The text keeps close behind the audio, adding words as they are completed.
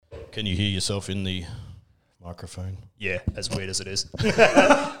Can you hear yourself in the microphone? Yeah, as weird as it is.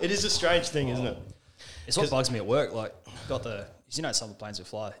 It is a strange thing, isn't it? It's what bugs me at work. Like, got the, you know, some of the planes we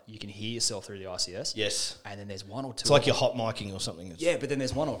fly, you can hear yourself through the ICS. Yes. And then there's one or two. It's like you're hot micing or something. Yeah, but then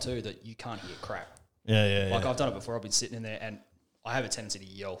there's one or two that you can't hear crap. Yeah. Like, I've done it before. I've been sitting in there and I have a tendency to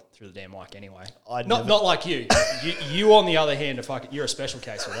yell through the damn mic anyway. Not like you. You on the other hand, you're a special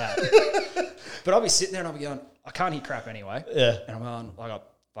case for that. But I'll be sitting there and I'll be going, I can't hear crap anyway. Yeah. And I'm going, I got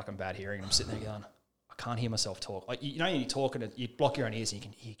fucking bad hearing. And I'm sitting there going, I can't hear myself talk. Like, you know, you're talking, you block your own ears and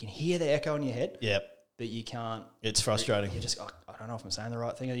you can hear the echo in your head. Yep. But you can't. It's frustrating. You just, I don't know if I'm saying the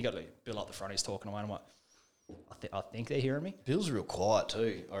right thing. You got to Bill up the front. He's talking away. And I'm like, I think they're hearing me. Bill's real quiet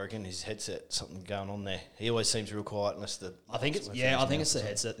too. I reckon his headset, something going on there. He always seems real quiet unless the. I think it's the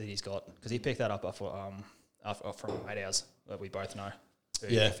headset that he's got because he picked that up from a mate ours that we both know.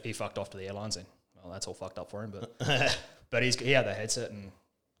 He fucked off to the airlines and well, that's all fucked up for him. But he had the headset and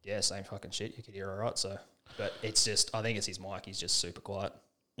same fucking shit. You could hear all right. So, but it's just I think it's his mic. He's just super quiet.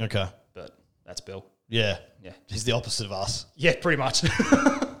 Okay, but that's Bill. Yeah. He's the opposite of us. Yeah, pretty much.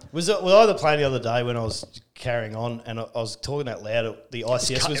 Was I on the plane the other day when I was carrying on and I was talking out loud? The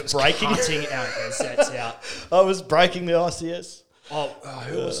ICS was breaking. Cutting our headsets out. I was breaking the ICS.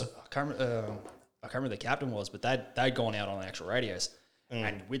 Who was? I can't remember the captain was, but they'd gone out on the actual radios.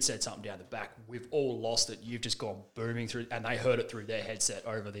 And we'd said something down the back. We've all lost it. You've just gone booming through, and they heard it through their headset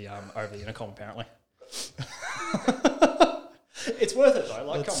over the intercom. Apparently, it's worth it though.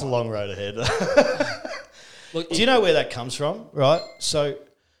 Like, it's a long road ahead. Look, do you know where that comes from? Right, so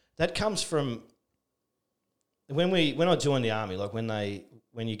that comes from when I joined the army. Like when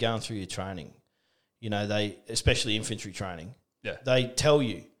you're going through your training, you know, especially infantry training. Yeah, they tell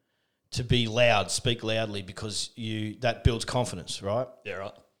you to be loud, speak loudly because that builds confidence, right? Yeah,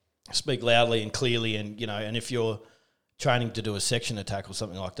 right. Speak loudly and clearly, and you know, and if you're training to do a section attack or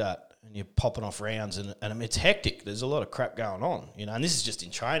something like that, and you're popping off rounds, and it's hectic. There's a lot of crap going on, you know, and this is just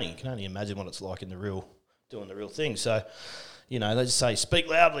in training. You can only imagine what it's like doing the real thing. So, you know, they just say speak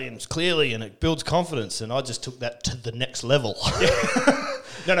loudly and clearly, and it builds confidence. And I just took that to the next level.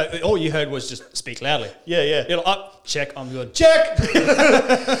 No, all you heard was just speak loudly. Yeah. You're like, check, I'm good. Check!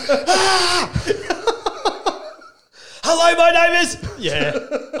 Hello, my neighbours! Yeah.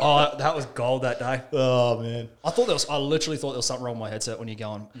 Oh, that was gold that day. Oh, man. I literally thought there was something wrong with my headset when you're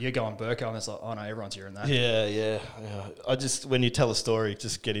going Burko, and it's like, oh no, everyone's hearing that. Yeah. I just, when you tell a story,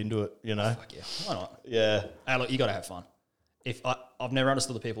 just get into it, you know? Fuck yeah. Why not? Yeah. Hey, look, you got to have fun. I've never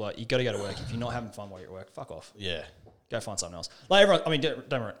understood the people like, you got to go to work. If you're not having fun while you're at work, fuck off. Yeah. Go find something else. Like everyone, I mean,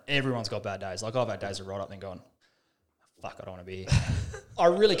 don't worry, everyone's got bad days. Like I've had days of right up and going, fuck, I don't want to be here. I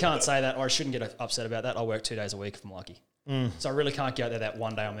really can't say that, or I shouldn't get upset about that. I work 2 days a week if I'm lucky. So I really can't go there that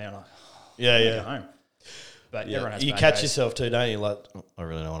one day I'm there and go home. But everyone has you bad catch days. yourself too, don't you? Like, I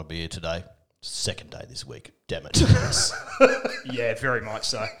really don't want to be here today. Second day this week. Damn it. Yeah, very much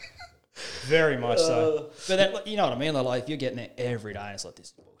so. Very much so. But then, you know what I mean? Like if you're getting there every day and it's like,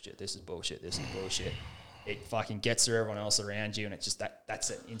 this is bullshit. It fucking gets to everyone else around you, and it's just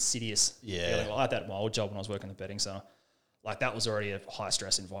that's an insidious feeling. Like I had that at my old job when I was working in the betting center. Like that was already a high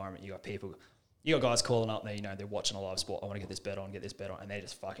stress environment. You got guys calling up, and you know they're watching a live sport. I want to get this bet on, and they're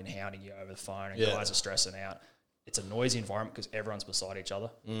just fucking hounding you over the phone, and guys are stressing out. It's a noisy environment because everyone's beside each other.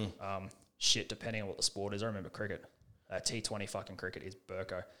 Depending on what the sport is. I remember cricket. T20 fucking cricket is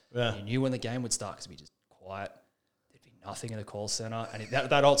Burko. Yeah. You knew when the game would start because it'd be just quiet. Nothing in the call centre. And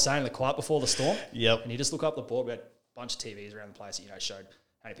that old saying, the quiet before the storm. Yep. And you just look up the board, we had a bunch of TVs around the place that, you know, showed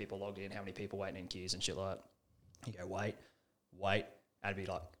how many people logged in, how many people waiting in queues and shit like that. You go, wait. And it'd be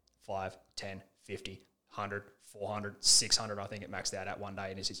like 5, 10, 50, 100, 400, 600, I think it maxed out at one day.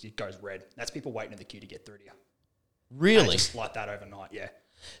 And it goes red. That's people waiting in the queue to get through to you. Really? Just like that overnight, yeah.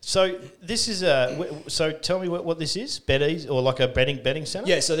 So this is so tell me what this is, BetEase, or like a betting centre?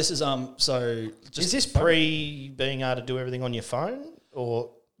 Yeah, so this is is this pre being able to do everything on your phone,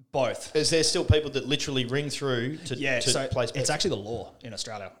 or both? Is there still people that literally ring through to place bets? It's actually the law in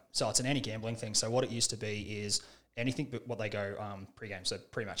Australia. So it's an anti-gambling thing. So what it used to be is anything but what they go pre-game. So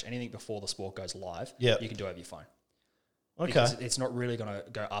pretty much anything before the sport goes live, you can do over your phone. Okay. Because it's not really going to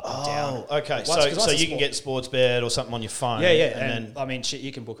go up and down. Oh, okay. So you can get sports bet or something on your phone. Yeah. And then, I mean, shit,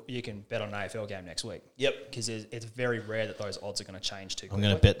 you can bet on an AFL game next week. Yep. Because it's very rare that those odds are going to change too quickly. I'm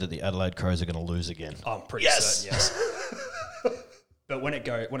going to bet that the Adelaide Crows are going to lose again. I'm pretty certain, yes. But when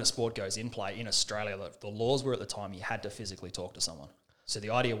a sport goes in play in Australia, the laws were at the time you had to physically talk to someone. So the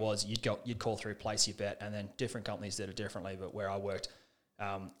idea was you'd call through, place your bet, and then different companies did it differently. But where I worked,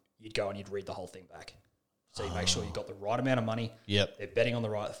 you'd go and you'd read the whole thing back. So you make sure you've got the right amount of money. Yep. They're betting on the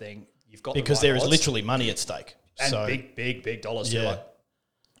right thing. You've got because the right there is odds. literally money at stake. And big dollars too. Like,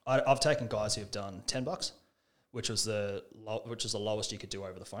 I've taken guys who've done $10, which was the lowest you could do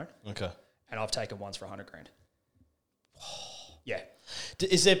over the phone. Okay. And I've taken ones for $100,000. Yeah.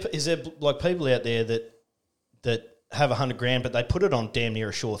 Is there like people out there that have $100,000, but they put it on damn near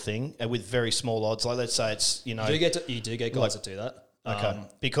a sure thing and with very small odds? Like let's say it's you do get guys that do that. Okay,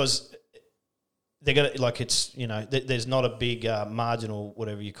 because they're gonna like it's there's not a big marginal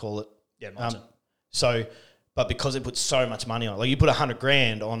whatever you call it. Yeah, margin. But because it puts so much money on it, like you put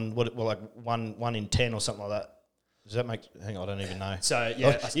 $100,000 on like one in 10 or something like that. Does that make? Hang on, I don't even know. So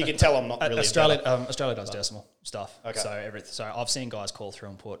yeah, you can tell I'm not really. Australia does decimal stuff. Okay. So I've seen guys call through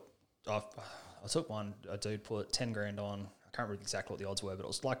and put. I took a dude put $10,000 on. I can't remember exactly what the odds were, but it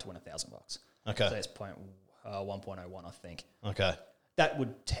was like to win $1,000. Okay. So it's 1.01, I think. Okay. That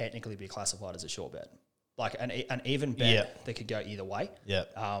would technically be classified as a short bet, like an even bet that could go either way. Yeah.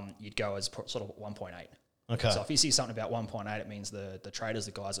 You'd go as sort of 1.8. Okay. So if you see something about 1.8, it means the traders,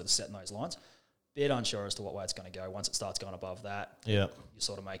 the guys that are setting those lines, bit unsure as to what way it's going to go. Once it starts going above that, you're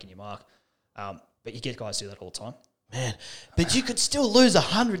sort of making your mark. But you get guys do that all the time. Man, but you could still lose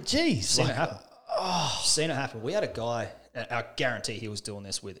 100 G's. Seen it happen. Seen it happen. We had a guy, I guarantee he was doing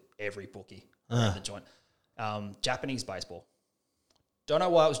this with every bookie around the joint. Japanese baseball. Don't know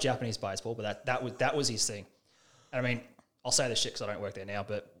why it was Japanese baseball, but that was his thing. And I mean, I'll say this shit because I don't work there now,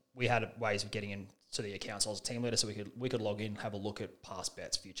 but we had ways of getting in to the accounts. I was a team leader, so we could log in, have a look at past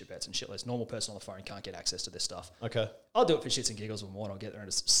bets, future bets, and shit. This normal person on the phone can't get access to this stuff. Okay. I'll do it for shits and giggles with more, and I'll get there and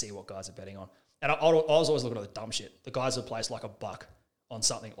just see what guys are betting on. And I was always looking at the dumb shit. The guys would place like $1 on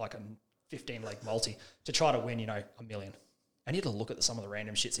something like a 15-leg multi to try to win, $1 million. And you had to look at some of the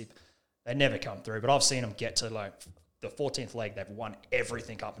random shits. They never come through, but I've seen them get to like the 14th leg. They've won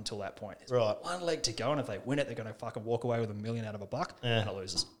everything up until that point. There's right. one leg to go, and if they win it, they're going to fucking walk away with $1 million out of $1, and it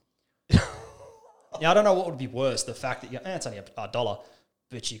loses. Now, I don't know what would be worse, the fact that it's only $1,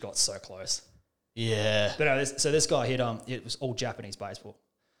 but you got so close. Yeah. But no, so this guy, it was all Japanese baseball.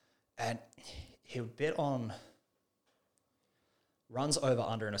 And he would bet on runs over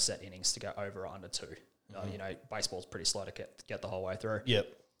under in a set innings to go over or under 2. Baseball's pretty slow to get the whole way through. Yep.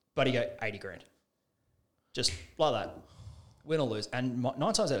 But he go $80,000. Just like that. Win or lose. And 9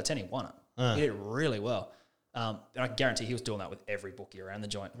 times out of 10, he won it. He did really well. And I can guarantee he was doing that with every bookie around the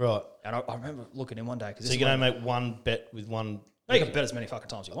joint. Right. And I remember looking in one day. So you can only make one bet with one... No, you can bet as many fucking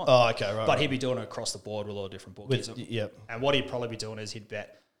times you want. Oh, okay, right. But he'd be doing it across the board with all the different bookies. Yep. And what he'd probably be doing is he'd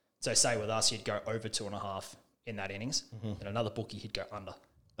bet... So say with us, he'd go over 2.5 in that innings. And another bookie, he'd go under.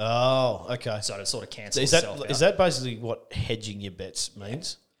 Oh, okay. So to sort of cancel itself out. Is that basically what hedging your bets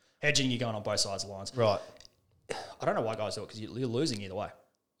means? Yeah. Hedging, you're going on both sides of the lines. Right. I don't know why guys do it because you're losing either way.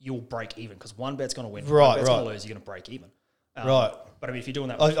 You'll break even because one bet's going to win. Right, one bet's going to lose, you're going to break even. Right. But I mean, if you're doing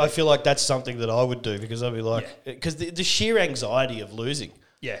that... I feel like that's something that I would do because I'd be like... Because the sheer anxiety of losing.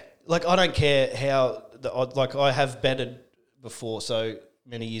 Yeah. Like, I don't care how... I have betted before, so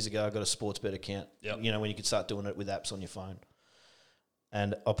many years ago I got a sports bet account. Yep. When you could start doing it with apps on your phone.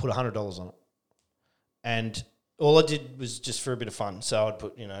 And I put $100 on it. And all I did was just for a bit of fun. So I'd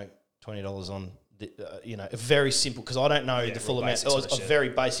put, $20 on... very simple because I don't know the full amount. It was very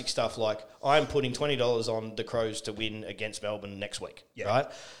basic stuff like I'm putting $20 on the Crows to win against Melbourne next week, right?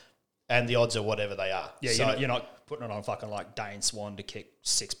 And the odds are whatever they are. Yeah, so you're not putting it on fucking like Dane Swan to kick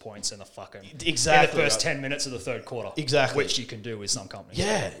 6 points in the fucking in the first 10 minutes of the third quarter. Exactly, which you can do with some companies.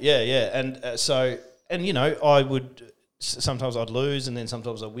 Yeah. And I would sometimes I'd lose and then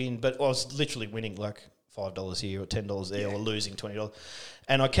sometimes I'd win, but I was literally winning like $5 here or $10 there or losing $20,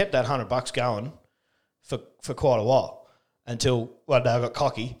 and I kept that $100 going for quite a while until one day I got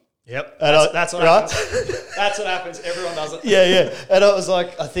cocky. Yep. That's what happens. That's what happens. Everyone does it. Yeah. And I was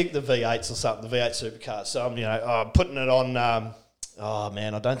like, I think the V8s or something, the V8 supercars. So I'm, putting it on,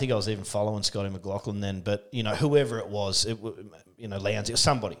 I don't think I was even following Scotty McLaughlin then, but, whoever it was, Lowndes, it was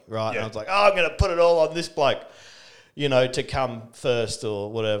somebody, right? Yeah. And I was like, I'm going to put it all on this bloke, to come first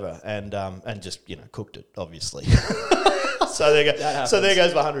or whatever. And just, cooked it, obviously. So there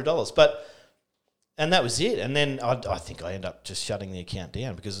goes my $100. And that was it. And then I think I end up just shutting the account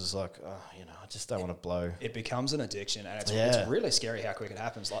down because it's like, I just don't want to blow. It becomes an addiction, and it's really scary how quick it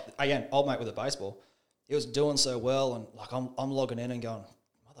happens. Like, again, old mate with the baseball, he was doing so well, and like I'm logging in and going,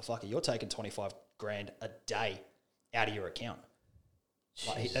 motherfucker, you're taking $25,000 a day out of your account.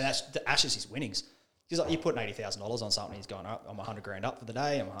 Like, and that's just his winnings. He's like, you're putting $80,000 on something, he's going, I'm $100,000 up for the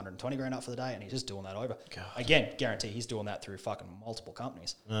day, I'm $120,000 up for the day, and he's just doing that over. God. Again, guarantee he's doing that through fucking multiple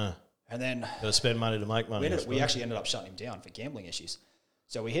companies. And then... Got to spend money to make money. We actually ended up shutting him down for gambling issues.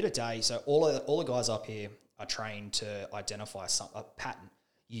 So we hit a day. So all the guys up here are trained to identify a pattern.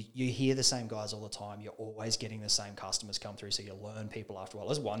 you hear the same guys all the time. You're always getting the same customers come through, so you learn people after a while.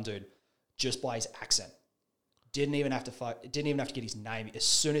 There's one dude, just by his accent, didn't even have to get his name. As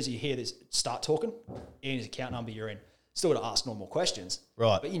soon as you hear this, start talking, in his account number, you're in. Still got to ask normal questions,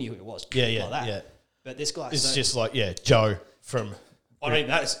 right? But you knew who it was. Yeah. Like that. But this guy, it's just like Joe from. I don't even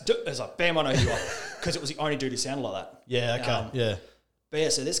know. It's like, bam, I know who you are, because it was the only dude who sounded like that. Yeah. Okay. But yeah,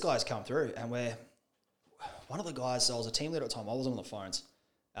 so this guy's come through, and one of the guys. So I was a team leader at the time. I was on the phones,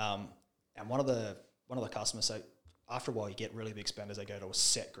 and one of the customers. So after a while, you get really big spenders. They go to a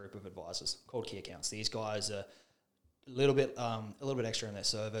set group of advisors called key accounts. These guys are a little bit extra in their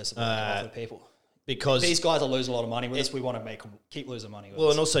service for people. Because these guys are losing a lot of money with us. We want to make them keep losing money with us. Well,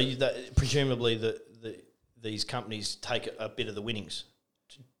 and also presumably these companies take a bit of the winnings.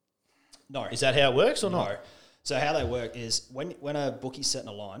 No. Is that how it works or not? No. So how they work is when a bookie's setting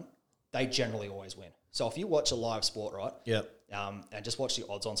a line, they generally always win. So if you watch a live sport, right? Yep. And just watch the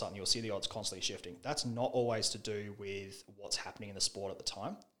odds on something, you'll see the odds constantly shifting. That's not always to do with what's happening in the sport at the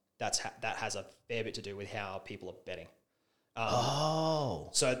time. That has a fair bit to do with how people are betting.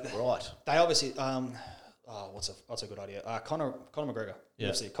 So right. They obviously what's a good idea? Conor McGregor.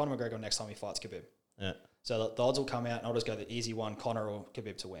 Yeah. Conor McGregor next time he fights Khabib. Yeah. So the odds will come out, and I'll just go the easy one: Conor or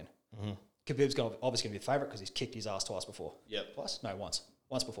Khabib to win. Mm-hmm. Khabib's obviously going to be the favourite because he's kicked his ass twice before. Yep. Twice? No, once.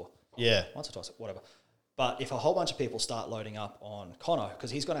 Once before. Yeah. Once or twice, whatever. But if a whole bunch of people start loading up on Conor,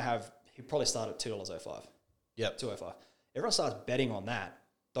 because he'll probably start at $2.05. Yep. $2.05. Everyone starts betting on that,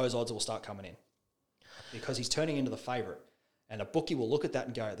 those odds will start coming in. Because he's turning into the favourite. And a bookie will look at that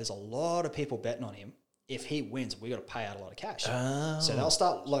and go, there's a lot of people betting on him. If he wins, we got to pay out a lot of cash. Oh. So they'll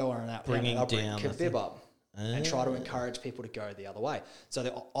start lowering that, bringing down Khabib up, and try to Oh. encourage people to go the other way. So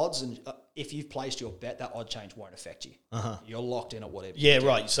the odds, and if you've placed your bet, that odd change won't affect you. Uh-huh. You're locked in at whatever. Yeah,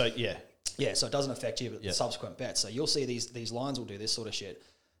 right. So yeah, so it doesn't affect you, but the subsequent bets. So you'll see these lines will do this sort of shit.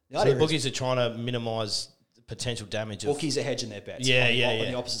 The bookies are trying to minimise the potential damage. Bookies are hedging their bets. Yeah,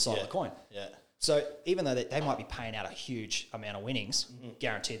 on the opposite side of the coin. Yeah. So even though they might be paying out a huge amount of winnings,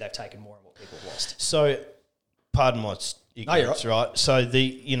 guaranteed they've taken more than what people have lost. So, pardon my ignorance, right? So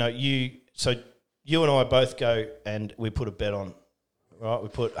you and I both go and we put a bet on, right? We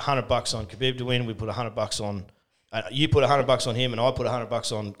put $100 on Khabib to win. We put $100 on. You put $100 on him, and I put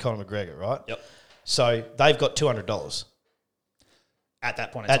 $100 on Conor McGregor, right? Yep. So they've got $200 at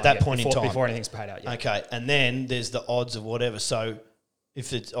that point in time. Before anything's paid out. Yeah. Okay, and then there's the odds of whatever. So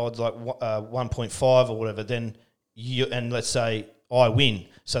if it's odds like 1.5 or whatever, then and let's say I win,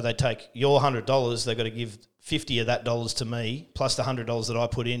 so they take your $100. They've got to give 50 of that dollars to me, plus the $100 that I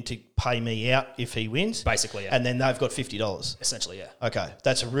put in to pay me out if he wins. Basically, yeah. And then they've got $50. Essentially, yeah. Okay,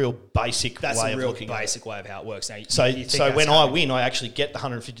 that's a real basic way of looking at it. That's a real basic way of how it works. Now, so when I win, I actually get the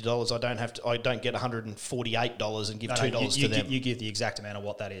 $150. I don't get $148 and give $2 to them. You give the exact amount of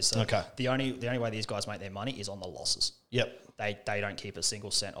what that is. So okay. The only way these guys make their money is on the losses. Yep. They don't keep a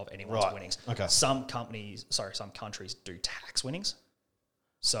single cent of anyone's winnings. Okay. Some countries do tax winnings.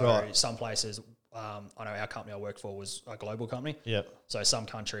 So some places, I know our company I worked for was a global company. Yep. So some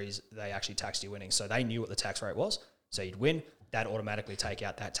countries, they actually taxed your winnings. So they knew what the tax rate was. So you'd win. They'd automatically take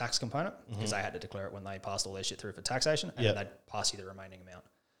out that tax component because they had to declare it when they passed all their shit through for taxation, and then they'd pass you the remaining amount.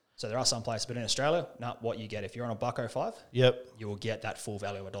 So there are some places, but in Australia, what you get, if you're on a $1.05, you will get that full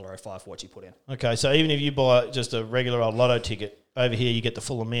value of $1.05 for what you put in. Okay, so even if you buy just a regular old lotto ticket, over here you get the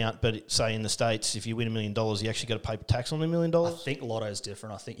full amount, but say in the States, if you win $1 million, you actually got to pay tax on the $1 million? I think lotto is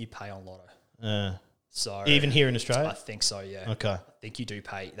different. I think you pay on lotto. So even here in Australia? I think so, yeah. Okay. I think you do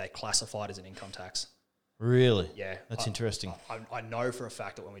pay, they classify it as an income tax. Really? Yeah. That's interesting. I know for a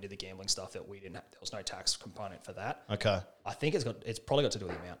fact that when we did the gambling stuff that there was no tax component for that. Okay. I think it's probably got to do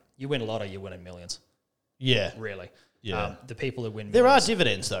with the amount. You win a lotto, you win in millions. Yeah. Really. Yeah. The people who win there are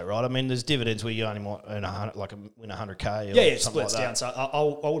dividends though, right? I mean, there's dividends where you only might earn win 100K. Or it something splits like down. So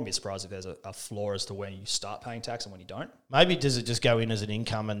I wouldn't be surprised if there's a floor as to when you start paying tax and when you don't. Maybe does it just go in as an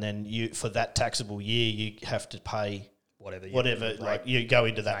income and then for that taxable year you have to pay whatever like you go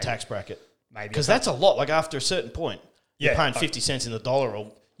into that tax bracket. Maybe because that's a lot. Like after a certain point, you're paying 50 cents in the dollar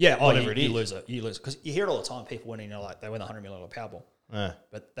or whatever it is. You lose it. You lose it because you hear it all the time. People winning, they win the $100 million Powerball,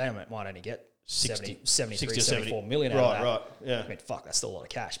 but they might only get 74 million out of that. Right, yeah. I mean, fuck, that's still a lot of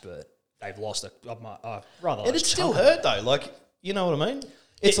cash, but they've lost rather. And it still hurt though. Like, you know what I mean?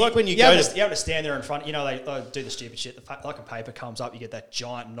 It's like when you have to stand there in front. You know, they do the stupid shit. The fucking paper comes up. You get that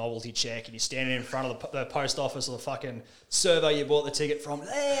giant novelty check, and you're standing in front of the post office or the fucking servo you bought the ticket from.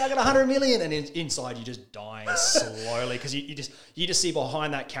 Hey, I got $100 million, and inside you're just dying slowly because you just see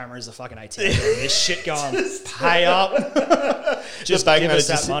behind that camera is the fucking ATM. This shit going, pay up. Just give us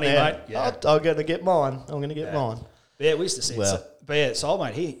that money, mate. Yeah. I'm going to get mine. I'm going to get mine. But yeah, we used to see Well. it. But yeah, so old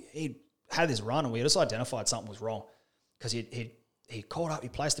mate, he had this run and we just identified something was wrong because he called up, he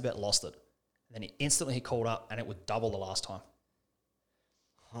placed a bet, lost it. And then he called up and it would double the last time.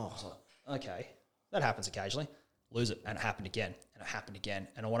 Oh, I was like, okay, that happens occasionally. Lose it, and it happened again, and it happened again.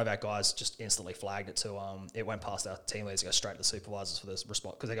 And one of our guys just instantly flagged it to, it went past our team leaders, go straight to the supervisors for this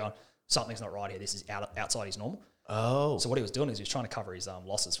response, because they're going, something's not right here, this is outside his normal. Oh. So what he was doing is he was trying to cover his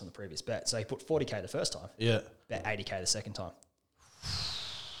losses from the previous bet. So he put 40K the first time, bet 80K the second time,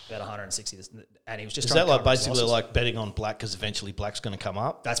 bet 160, and he was just Is trying that to like cover his basically losses. like betting on black because eventually black's going to come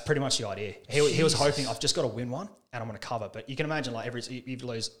up? That's pretty much the idea. He was hoping, I've just got to win one, and I'm going to cover. But you can imagine, like, you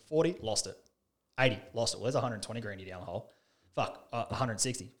lose 40, lost it. 80, lost it. Well, there's 120 grand you down the hole. Fuck,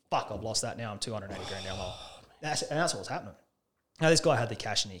 160. Fuck, I've lost that now. I'm 280 grand down the hole. That's what was happening. Now, this guy had the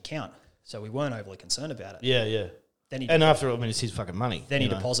cash in the account, so we weren't overly concerned about it. Yeah, yeah. Then after all, I mean, it's his fucking money. Then he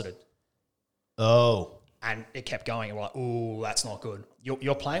deposited. Oh. And it kept going. And we're like, ooh, that's not good.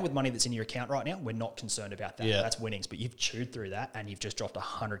 You're playing with money that's in your account right now. We're not concerned about that. Yeah. That's winnings. But you've chewed through that, and you've just dropped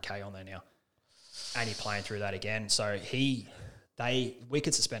 100K on there now. And you're playing through that again. So we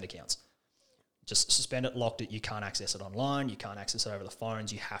could suspend accounts. Just suspend it, locked it. You can't access it online. You can't access it over the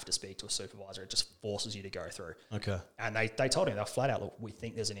phones. You have to speak to a supervisor. It just forces you to go through. Okay. And they told him, they're flat out, look, we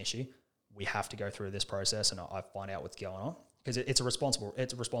think there's an issue. We have to go through this process, and I find out what's going on. Because it's a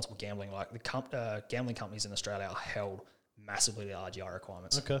responsible gambling. Like the gambling companies in Australia are held massively to RGI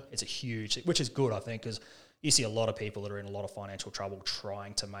requirements. Okay. It's a huge, which is good, I think, because you see a lot of people that are in a lot of financial trouble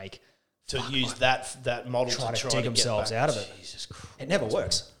trying to use that model try to dig themselves out of it. Jesus Christ. It never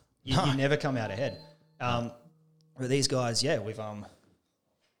works. You never come out ahead. But these guys, yeah, we've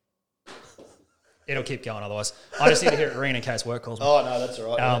it'll keep going otherwise. I just need to hear it ring in case work calls me. Oh, no, that's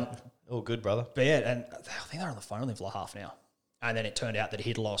all right. All good, brother. But yeah, and I think they're on the phone with him for like half an hour. And then it turned out that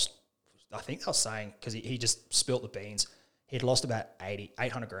he'd lost, I think they were saying, because he just spilt the beans, he'd lost about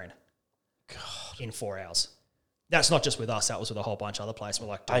 800 grand in 4 hours. That's not just with us. That was with a whole bunch of other places. We're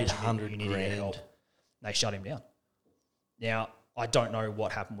like, 800 you need to get help. They shut him down. Now, I don't know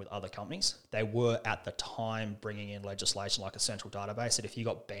what happened with other companies. They were at the time bringing in legislation like a central database that if you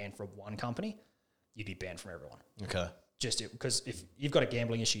got banned from one company, you'd be banned from everyone. Okay. Just because if you've got a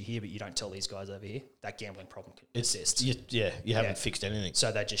gambling issue here, but you don't tell these guys over here, that gambling problem persists. You haven't fixed anything. So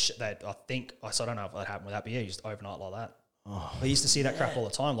I don't know if that happened with that, but yeah, just overnight like that. Oh, I used to see that crap all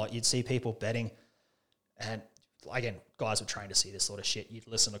the time. Like you'd see people betting, and again, guys were trained to see this sort of shit. You'd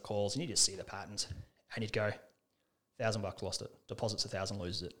listen to calls and you just see the patterns, and you'd go, $1,000 lost it. Deposits 1,000,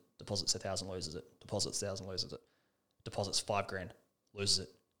 loses it. Deposits 1,000, loses it. Deposits 1,000, loses it. Deposits 5 grand, loses it.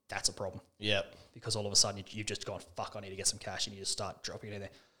 That's a problem. Yep. Because all of a sudden you've just gone, fuck, I need to get some cash, and you just start dropping it in there.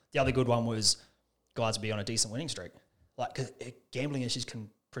 The other good one was guys would be on a decent winning streak. Like, cause gambling issues can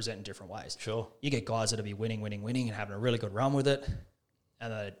present in different ways. Sure. You get guys that'll be winning and having a really good run with it,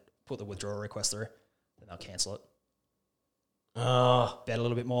 and they put the withdrawal request through, then they'll cancel it. Bet a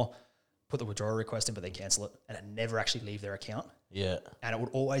little bit more, put the withdrawal request in, but then cancel it, and it never actually leave their account. Yeah. And it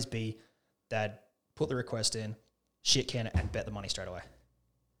would always be they'd put the request in, shit can it, and bet the money straight away.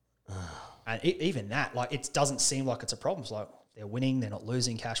 And even that, like, it doesn't seem like it's a problem. It's like they're winning, they're not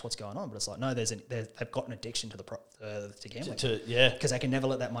losing cash. What's going on? But it's like, no, they've got an addiction to to gambling. Because they can never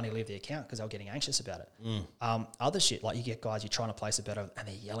let that money leave the account because they're getting anxious about it. Other shit, like you get guys, you're trying to place a bet and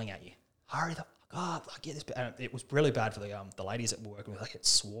they're yelling at you, hurry the fuck up, I get this bet. And it was really bad for the ladies that were working with. Like, get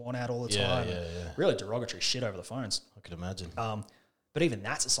sworn at all the time. Yeah. Really derogatory shit over the phones. I could imagine. But even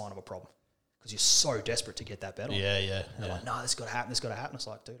that's a sign of a problem. Because you're so desperate to get that bet on. Yeah. And they're like, no, this got to happen. It's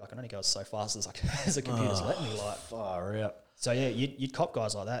like, dude, I can only go so fast as the computer's letting me. Like, far out. So yeah, you'd cop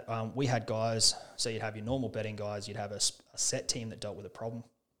guys like that. We had guys. So you'd have your normal betting guys. You'd have a set team that dealt with the problem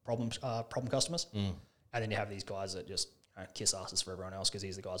customers, and then you have these guys that just kiss asses for everyone else because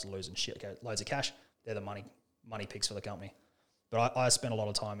these are the guys losing shit, loads of cash. They're the money pigs for the company. But I spent a lot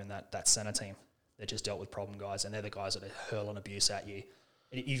of time in that center team that just dealt with problem guys, and they're the guys that are hurling abuse at you.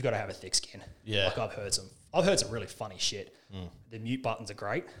 You've got to have a thick skin. Yeah. Like I've heard some really funny shit. The mute buttons are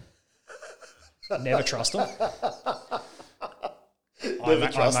great. Never trust them. I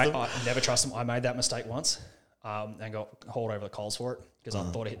never trust them. I made that mistake once and got hauled over the coals for it because I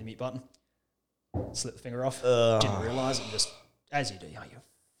thought I hit the mute button. Slipped the finger off. Didn't realise it. And just, as you do, you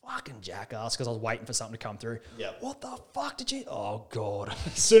fucking jackass, because I was waiting for something to come through. Yeah. What the fuck did you... Oh, God.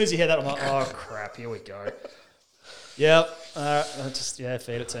 As soon as you hear that, I'm like, oh, crap, here we go. Yep.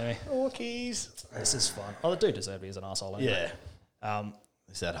 Feed it to me. Orkies. This is fun. Oh, the dude deserved to be as an arsehole. Anyway. Yeah.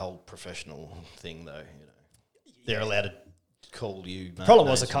 It's that whole professional thing, though. They're allowed to call you. The problem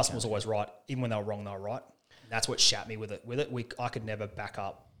was the customer was always right. Even when they were wrong, they were right. That's what shat me with it. I could never back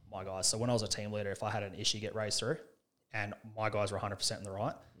up my guys. So when I was a team leader, if I had an issue get raised through, and my guys were 100% in the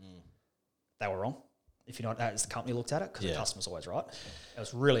right, they were wrong. If you're not, as the company looked at it, because the customer's always right. It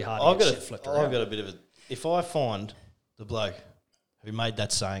was really hard to get shit flipped around. I've got a bit of a... If I find the bloke who made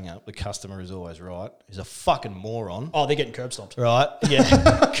that saying up, the customer is always right, is a fucking moron. Oh, they're getting curb stomped. Right? Yeah.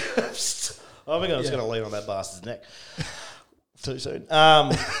 I think I was going to lean on that bastard's neck too soon.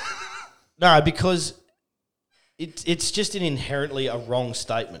 No, because it's just an inherently a wrong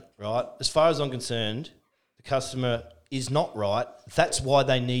statement, right? As far as I'm concerned, the customer is not right. That's why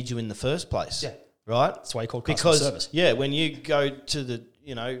they need you in the first place. Yeah. Right? That's why you call customer service. Yeah, when you go to the,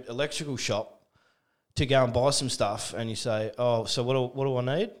 electrical shop to go and buy some stuff and you say, oh, so what do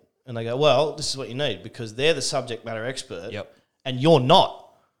I need? And they go, well, this is what you need, because they're the subject matter expert. Yep. And you're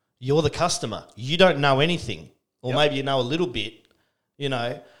not. You're the customer. You don't know anything. Or maybe you know a little bit,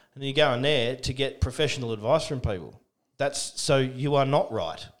 and you go in there to get professional advice from people. So you are not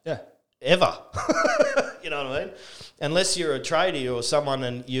right. Yeah. Ever. You know what I mean? Unless you're a tradie or someone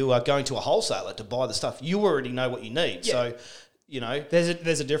and you are going to a wholesaler to buy the stuff, you already know what you need. Yeah. So,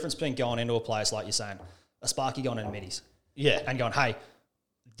 There's a difference between going into a place, like you're saying, a Sparky going into Middies. Yeah. And going, hey,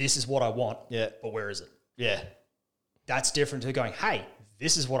 this is what I want, but where is it? Yeah. That's different to going, hey,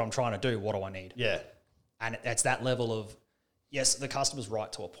 this is what I'm trying to do, what do I need? Yeah. And it's that level of, yes, the customer's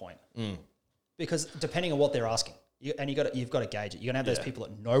right to a point. Because depending on what they're asking, you've got to gauge it. You're going to have those people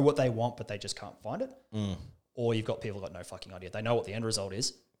that know what they want, but they just can't find it. Or you've got people that got no fucking idea. They know what the end result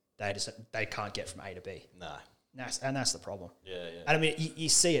is. They can't get from A to B. No. And that's the problem. Yeah. And I mean, you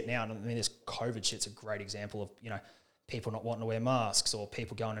see it now. And I mean, this COVID shit's a great example of, people not wanting to wear masks or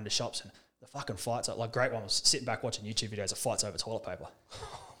people going into shops and the fucking fights. Like, great one was sitting back watching YouTube videos of fights over toilet paper.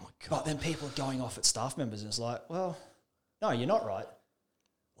 Oh my God. But then people are going off at staff members and it's like, well, no, you're not right.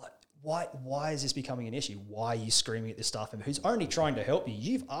 Like, why is this becoming an issue? Why are you screaming at this staff member who's only trying to help you?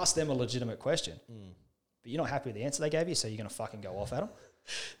 You've asked them a legitimate question, but you're not happy with the answer they gave you, so you're going to fucking go off at them?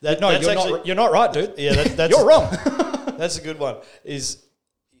 You're not right, dude. Yeah, that's you're wrong. That's a good one. Is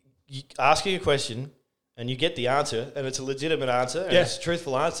you asking a question and you get the answer and it's a legitimate answer and it's a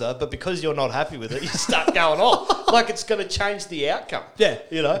truthful answer, but because you're not happy with it, you start going off like it's going to change the outcome. Yeah,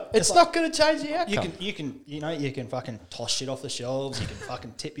 it's not going to change the outcome. You can fucking toss shit off the shelves. You can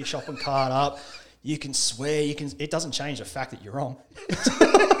fucking tip your shopping cart up. You can swear. It doesn't change the fact that you're wrong.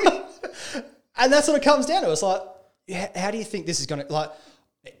 And that's what it comes down to. It's like, how do you think this is going to, like,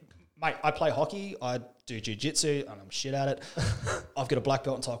 mate, I play hockey, I do jiu-jitsu, and I'm shit at it. I've got a black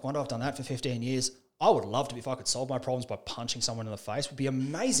belt in Taekwondo, I've done that for 15 years. I would love to, if I could solve my problems by punching someone in the face, would be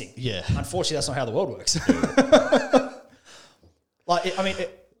amazing. Yeah. Unfortunately, that's not how the world works.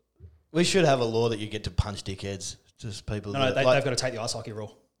 We should have a law that you get to punch dickheads. Just people. No, they've got to take the ice hockey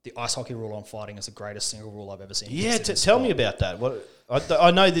rule. The ice hockey rule on fighting is the greatest single rule I've ever seen. Yeah, tell me about that.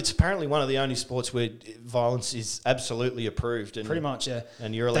 I know that's apparently one of the only sports where violence is absolutely approved. And, pretty much, yeah.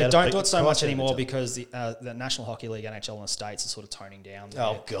 And you're allowed. They don't do it so much anymore because the National Hockey League, NHL in the States, is sort of toning down.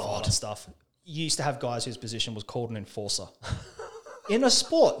 Violent stuff. You used to have guys whose position was called an enforcer. In a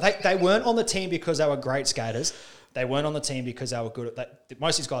sport, they weren't on the team because they were great skaters. They weren't on the team because they were good at that.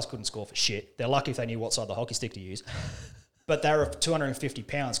 Most of these guys couldn't score for shit. They're lucky if they knew what side of the hockey stick to use. But they were 250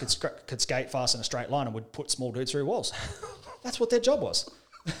 pounds, could skate fast in a straight line and would put small dudes through walls. That's what their job was.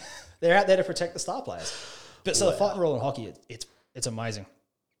 They're out there to protect the star players. But so the fighting rule in hockey, it's amazing.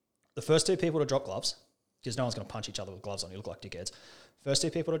 The first two people to drop gloves, because no one's going to punch each other with gloves on, you look like dickheads. First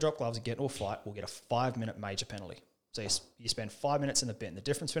two people to drop gloves and get into a fight will get a 5-minute major penalty. So you spend 5 minutes in the bin. The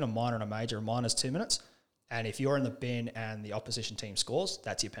difference between a minor and a major, a minor is 2 minutes. And if you're in the bin and the opposition team scores,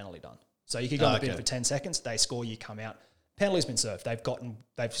 that's your penalty done. So you could go in the bin for 10 seconds, they score, you come out. Penalty's been served.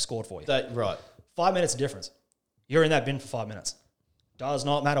 They've scored for you. Right. 5 minutes of difference. You're in that bin for 5 minutes. Does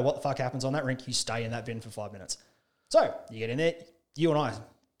not matter what the fuck happens on that rink, you stay in that bin for 5 minutes. So you get in there, you and I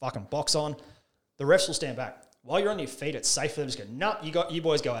fucking box on. The refs will stand back. While you're on your feet, it's safe for them to just go, nah, you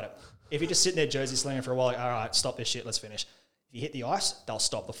boys go at it. If you're just sitting there jersey slinging for a while, like, all right, stop this shit, let's finish. If you hit the ice, they'll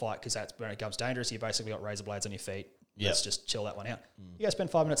stop the fight because that's when it becomes dangerous. You basically got razor blades on your feet. Let's just chill that one out. You guys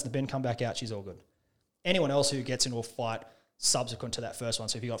spend 5 minutes in the bin, come back out, she's all good. Anyone else who gets into a fight subsequent to that first one,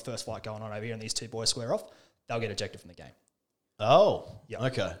 so if you got first fight going on over here and these two boys square off, they'll get ejected from the game. Oh, yeah.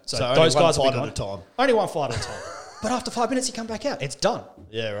 Okay. So those guys will will be gone. at a time. Only one fight at a time. But after 5 minutes, you come back out. It's done.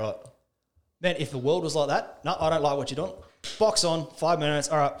 Yeah, right. Man, if the world was like that, no, I don't like what you're doing. Box on, 5 minutes.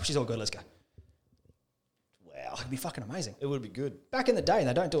 All right, she's all good. Let's go. Wow, it'd be fucking amazing. It would be good. Back in the day, and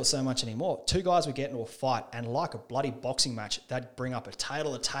they don't do it so much anymore, two guys would get into a fight, and like a bloody boxing match, they'd bring up a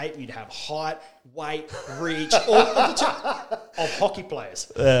table of tape, and you'd have height, weight, reach, all of hockey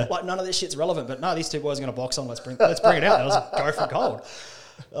players. Yeah. Like, none of this shit's relevant, but no, these two boys are going to box on. Let's bring it out. Let's go for gold.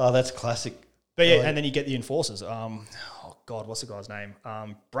 Oh, that's classic. But yeah, and then you get the enforcers. Oh God, what's the guy's name?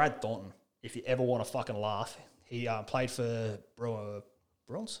 Brad Thornton. If you ever want to fucking laugh, he played for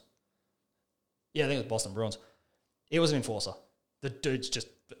Bruins. Yeah, I think it was Boston Bruins. He was an enforcer. The dude's just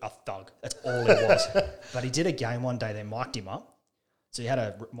a thug. That's all he was. But he did a game one day. They mic'd him up. So he had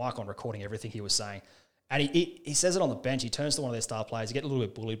a mic on recording everything he was saying. And he says it on the bench. He turns to one of their star players. He gets a little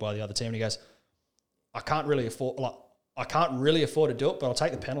bit bullied by the other team. And he goes, I can't really afford to do it, but I'll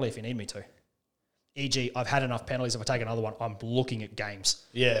take the penalty if you need me to. E.g., I've had enough penalties. If I take another one, I'm looking at games.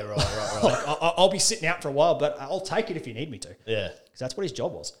 Yeah, right. Like, I'll be sitting out for a while, but I'll take it if you need me to. Yeah. Because that's what his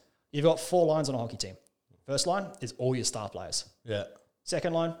job was. You've got 4 lines on a hockey team. First line is all your star players. Yeah.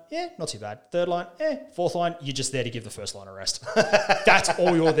 Second line, not too bad. Third line, Fourth line, you're just there to give the first line a rest. That's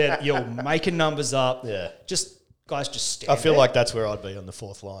all you're there. You're making numbers up. Yeah. Guys, just stand I feel there. like that's where I'd be on the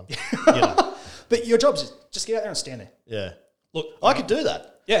 4th line. You know? But your job is just get out there and stand there. Yeah. Look, I could do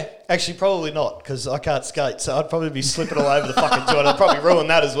that. Yeah. Actually, probably not, because I can't skate, so I'd probably be slipping all over the fucking joint. I'd probably ruin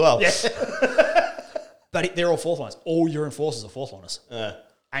that as well. Yeah. But they're all fourth liners. All your enforcers are fourth liners. Yeah.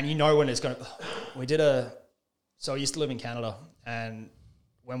 And you know when it's going to... So I used to live in Canada, and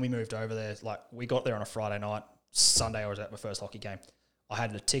when we moved over there, like, we got there on a Friday night. Sunday I was at my first hockey game. I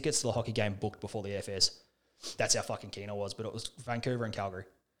had the tickets to the hockey game booked before the airfares. That's how fucking keen I was. But it was Vancouver and Calgary.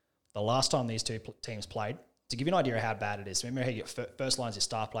 The last time these two teams played, to give you an idea of how bad it is, remember how you get first line's your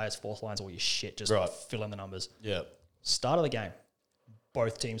star players, fourth line's all your shit, just fill in the numbers. Yeah. Start of the game,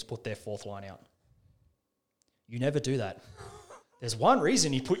 both teams put their fourth line out. You never do that. There's one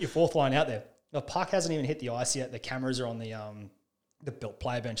reason you put your fourth line out there. The puck hasn't even hit the ice yet. The cameras are on the built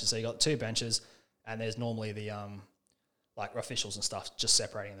player benches. So you got 2 benches, and there's normally the like officials and stuff just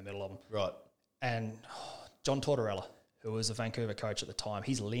separating in the middle of them. Right. And John Tortorella, who was a Vancouver coach at the time,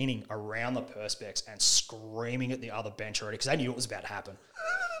 he's leaning around the perspex and screaming at the other bench already because they knew it was about to happen.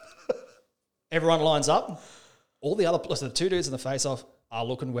 Everyone lines up. All the other, so the 2 dudes in the face-off are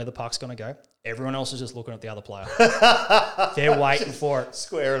looking where the puck's going to go. Everyone else is just looking at the other player. They're waiting for it.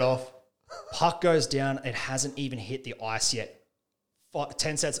 Square it off. Puck goes down. It hasn't even hit the ice yet.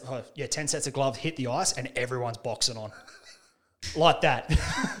 10 sets of gloves hit the ice and everyone's boxing on. Like that.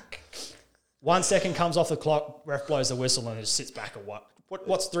 1 second comes off the clock, ref blows the whistle and it just sits back and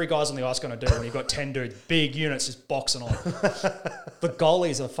what's 3 guys on the ice going to do when you've got 10 dudes, big units just boxing on. The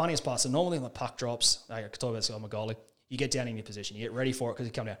goalies are the funniest part. So normally when the puck drops, I can talk about this guy, I'm a goalie, you get down in your position, you get ready for it because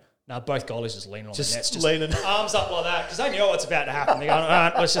you come down. Now both goalies just leaning on the nets, just leaning. Arms up like that because they know what's about to happen. They're going, all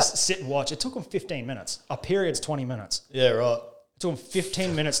right, let's just sit and watch. It took them 15 minutes. A period's 20 minutes. Yeah, right. It took them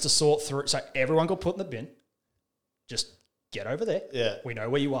 15 minutes to sort through it. So everyone got put in the bin. Just get over there. Yeah. We know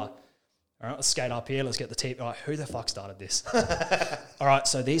where you are. All right, let's skate up here. Let's get the team. All right, who the fuck started this? All right,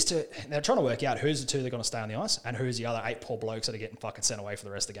 so these 2, they're trying to work out who's the 2 that are going to stay on the ice and who's the other 8 poor blokes that are getting fucking sent away for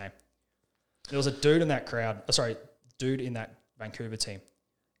the rest of the game. There was a dude in that in that Vancouver team.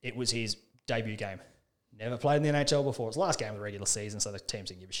 It was his debut game. Never played in the NHL before. It was the last game of the regular season, so the teams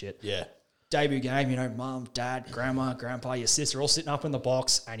didn't give a shit. Yeah. Debut game, mum, dad, grandma, grandpa, your sister all sitting up in the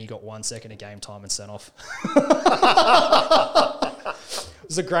box, and you got 1 second of game time and sent off. It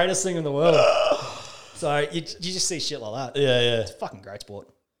was the greatest thing in the world. So you just see shit like that. Yeah, yeah. It's a fucking great sport.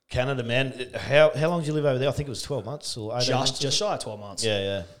 Canada, man. How long did you live over there? I think it was 12 months or 18 months. Just shy of 12 months. Yeah,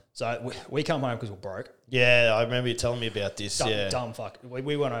 yeah. So we come home because we're broke. Yeah, I remember you telling me about this. Dumb fuck.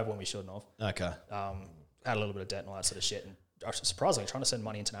 We went over when we shouldn't have. Okay. Had a little bit of debt and all that sort of shit. And surprisingly, trying to send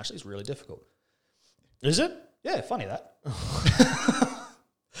money internationally is really difficult. Is it? Yeah, funny that.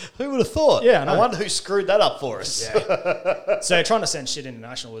 Who would have thought? Yeah, I know. I wonder who screwed that up for us. Yeah. So trying to send shit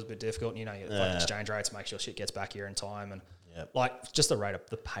international was a bit difficult. You get fucking exchange rates, make sure shit gets back here in time, and just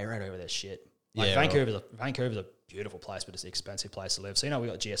the pay rate over there, shit. Like Vancouver's a beautiful place, but it's an expensive place to live. So we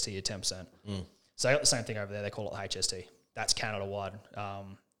got GST at 10%. So they got the same thing over there. They call it HST. That's Canada wide.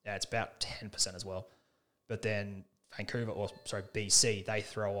 It's about 10% as well. But then BC, they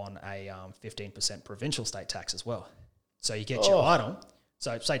throw on a 15% provincial state tax as well. So you get your item.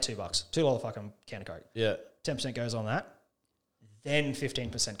 So say $2, $2 fucking can of Coke. Yeah. 10% goes on that. Then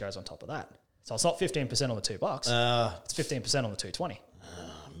 15% goes on top of that. So it's not 15% on the $2. It's 15% on the $2.20.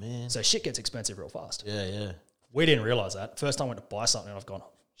 Oh, man. So shit gets expensive real fast. Yeah, yeah. We didn't realise that. First time I went to buy something and I've gone,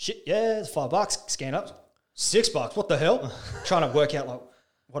 shit, yeah, it's $5. Scan up. $6. What the hell? Trying to work out, like,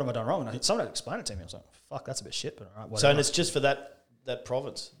 what have I done wrong? And someone had to explain it to me. I was like, fuck, that's a bit shit, but all right, whatever. So, and it's just for that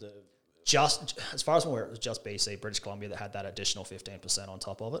province? Just, as far as I'm aware, it was just BC, British Columbia, that had that additional 15% on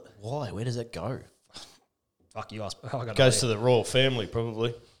top of it. Why? Where does that go? Fuck you, ask. Goes to the royal family,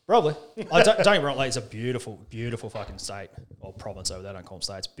 probably. Probably. I don't get me wrong, like, it's a beautiful, beautiful fucking state, or province over there, don't call them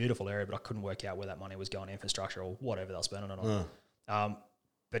states. Beautiful area, but I couldn't work out where that money was going, infrastructure or whatever they're spending it on.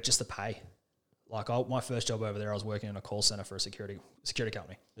 But just the pay. Like my first job over there, I was working in a call center for a security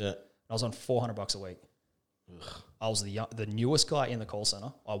company. Yeah. I was on $400 a week. Ugh. I was the newest guy in the call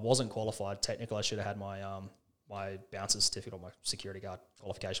center. I wasn't qualified. Technically, I should have had my my bouncer's certificate or my security guard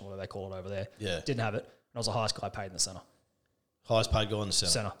qualification, whatever they call it over there. Yeah. Didn't have it. And I was the highest guy paid in the center. Highest paid guy in the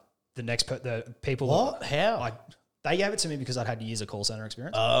center. The people. What? How? They gave it to me because I'd had years of call center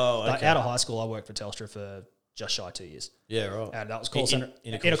experience. Oh, okay. Out of high school, I worked for Telstra for just shy of 2 years. Yeah, right. And that was call center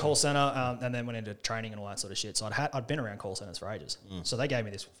in a call center, and then went into training and all that sort of shit. So I'd been around call centers for ages. So they gave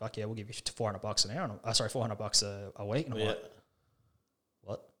me this. Fuck yeah, we'll give you $400 an hour. $400 a week. And I'm like,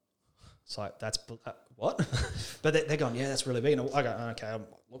 what? It's like that's what? But they're going, yeah, that's really big. And I go, okay,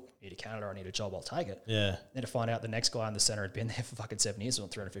 look, I need a Canada. I need a job. I'll take it. Yeah. Then to find out the next guy in the center had been there for fucking 7 years on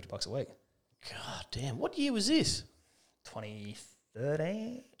 $350 a week. God damn! What year was this?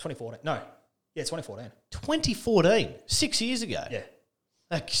 2013, 2014. No. Yeah, 2014. 2014, 6 years ago. Yeah.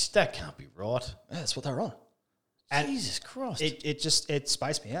 That can't be right. Yeah, that's what they were on. And Jesus Christ. It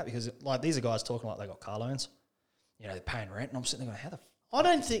spaced me out because like these are guys talking like they got car loans. You know, they're paying rent and I'm sitting there going, how the I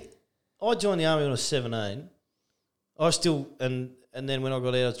don't think I joined the army when I was 17. I still and then when I got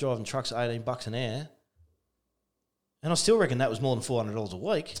out I was driving trucks at $18 an hour. And I still reckon that was more than $400 a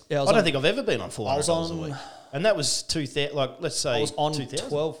week. Yeah, I don't think I've ever been on $400 a week. And that was 2,000. Like let's say I was on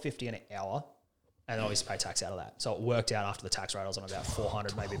 $12.50 an hour. And then obviously pay tax out of that. So it worked out after the tax rate. I was on about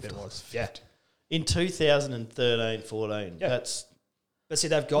 400, maybe a bit more. Yeah. In 2013, 14. Yeah. That's. But see,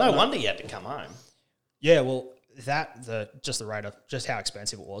 they've got. No wonder you had to come home. Yeah, well, just the rate of just how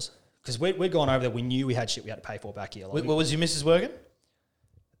expensive it was. Because we'd gone over there. We knew we had shit we had to pay for back here. Like was your missus working?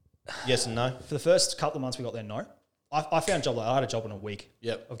 Yes and no. For the first couple of months we got there, no. I found a job. I had a job in a week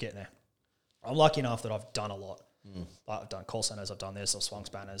of getting there. I'm lucky enough that I've done a lot. Like I've done call centers, I've done this, I've swung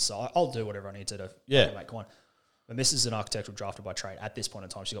spanners, so I'll do whatever I need to make coin. But Miss is an architectural drafter by trade. At this point in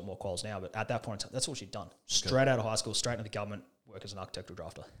time, she's got more quals now, but at that point in time, that's all she'd done. Straight out of high school, straight into the government, work as an architectural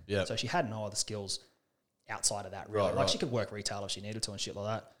drafter. Yeah. So she had no other skills outside of that, really. Like she could work retail if she needed to and shit like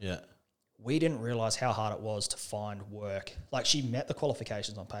that. Yeah. We didn't realise how hard it was to find work. Like she met the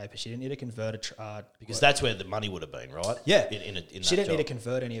qualifications on paper. She didn't need to convert because that's where the money would have been, right? Yeah. She didn't need to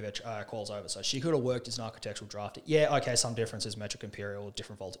convert any of her quals over. So she could have worked as an architectural drafter. Yeah, okay, some differences, metric imperial,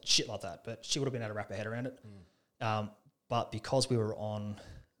 different voltage, shit like that. But she would have been able to wrap her head around it. But because we were on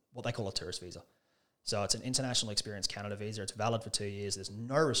what they call a tourist visa. So it's an International Experience Canada visa. It's valid for 2 years. There's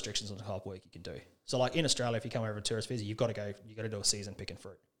no restrictions on the type of work you can do. So like in Australia, if you come over a tourist visa, you've got to do a season picking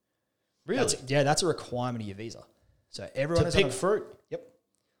fruit. Really? That's a requirement of your visa. So everyone to pick fruit. Yep.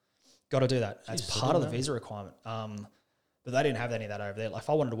 Got to do that. That's part of the visa requirement. But they didn't have any of that over there. Like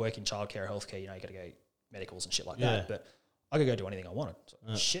if I wanted to work in childcare or healthcare, you got to go medicals and shit like that. But I could go do anything I wanted.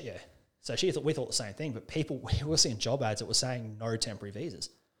 So, shit, yeah. So we thought the same thing. But we were seeing job ads that were saying no temporary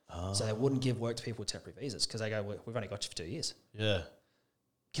visas. Oh. So they wouldn't give work to people with temporary visas because they go, we've only got you for 2 years. Yeah. You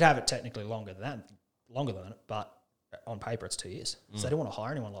could have it technically longer than that, but on paper it's 2 years. So they didn't want to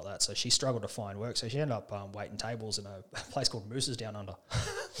hire anyone like that. So she struggled to find work. So she ended up waiting tables in a place called Moose's Down Under.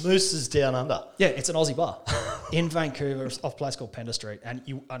 Moose's Down Under? Yeah, it's an Aussie bar in Vancouver off a place called Pender Street. And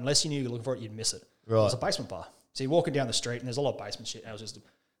unless you knew you were looking for it, you'd miss it. Right. It was a basement bar. So you're walking down the street and there's a lot of basement shit. And it was just a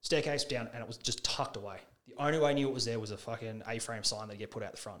staircase down and it was just tucked away. The only way I knew it was there was a fucking A-frame sign that get put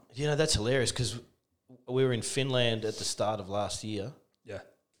out the front. You know, that's hilarious because we were in Finland at the start of last year. Yeah.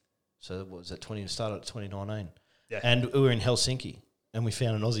 So what was that, started at 2019. Yeah. And we were in Helsinki and we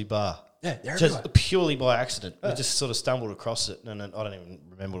found an Aussie bar. Yeah, they're just everywhere. Purely by accident. We just sort of stumbled across it and I don't even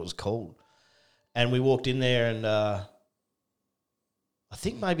remember what it was called. And we walked in there and I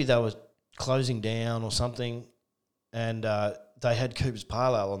think maybe they were closing down or something and they had Cooper's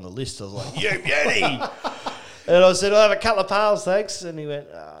Pale Ale on the list. I was like, you beauty! And I said, I'll have a couple of pails, thanks. And he went,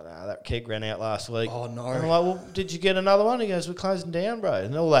 oh, no, that keg ran out last week. Oh, no. And I'm like, well, did you get another one? He goes, we're closing down, bro.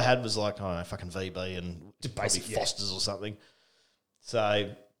 And all they had was like, I don't know, fucking VB and probably Foster's or something.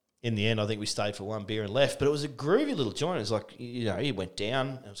 So in the end, I think we stayed for one beer and left. But it was a groovy little joint. It was like, you know, he went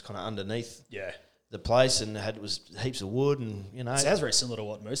down. It was kind of underneath the place and it was heaps of wood and, you know. It sounds very similar to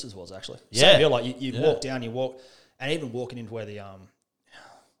what Moose's was, actually. Yeah. So like you walk down, and even walking into where the, I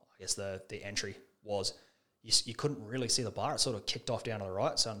guess the entry was, you couldn't really see the bar. It sort of kicked off down to the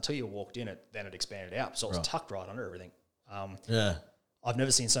right. So until you walked in it, then it expanded out. So it was tucked right under everything. I've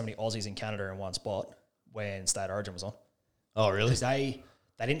never seen so many Aussies in Canada in one spot when State Origin was on. Oh, really? Because they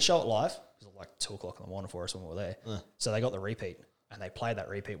didn't show it live. It was like 2 o'clock in the morning for us when we were there. So they got the repeat and they played that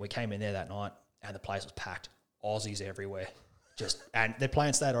repeat. We came in there that night and the place was packed. Aussies everywhere. And they're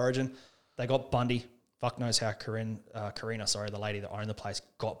playing State Origin. They got Bundy. Fuck knows how Karina, the lady that owned the place,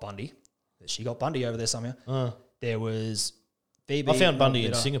 got Bundy. She got Bundy over there somehow. There was VB. I found Bundy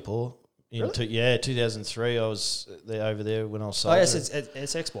in Singapore Really? 2003. I was there over there when I was. Oh yes,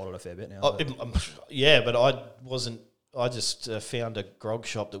 it's exported a fair bit now. But I wasn't. I just found a grog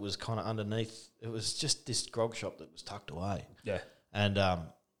shop that was kind of underneath. It was just this grog shop that was tucked away. Yeah, and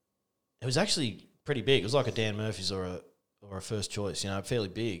it was actually pretty big. It was like a Dan Murphy's or a First Choice, fairly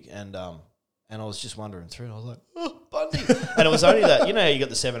big. And I was just wandering through, and I was like, oh, Bundy. And it was only that, how you got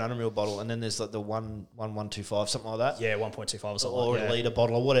the 700ml bottle, and then there's like the 1.125, something like that. Yeah, 1.25 or something. Or a litre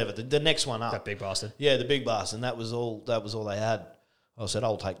bottle or whatever. The next one up. That big bastard. Yeah, the big bastard. And that was all they had. I said,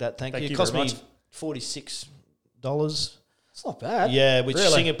 I'll take that. Thank you. It cost me $46. It's not bad. Yeah, which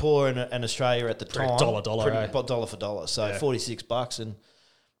Singapore and Australia at the time. Dollar, dollar for dollar. So $46.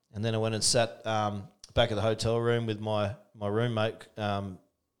 And then I went and sat back at the hotel room with my roommate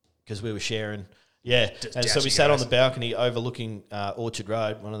because we were sharing. Yeah, and so we sat on the balcony overlooking Orchard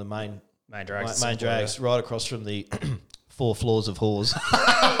Road, one of the main drags, right across from the 4 floors of whores.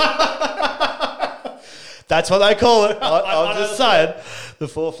 That's what they call it. I'm just saying, the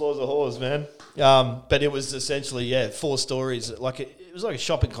 4 floors of whores, man. But it was essentially 4 stories. It was like a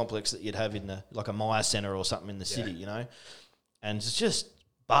shopping complex that you'd have in like a Maya Centre or something in the city, and it's just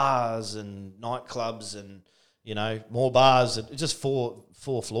bars and nightclubs and more bars and just four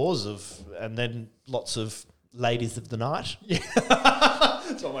floors and then lots of ladies of the night. Yeah,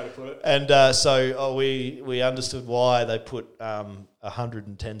 that's one way to put it. And so we understood why they put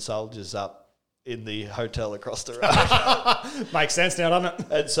 110 soldiers up in the hotel across the road. Makes sense now, doesn't it?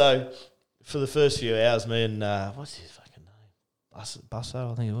 And so for the first few hours, me and what's his fucking name?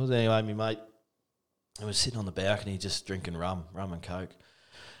 Busso, I think it was. Anyway, my mate, I was sitting on the balcony just drinking rum and coke.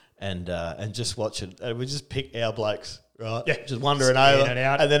 And just watching, and we just pick our blokes, right? Yeah, just wandering over,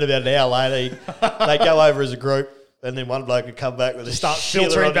 and then about an hour later, they go over as a group, and then one bloke would come back with start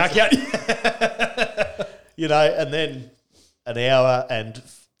filtering back out, and then an hour and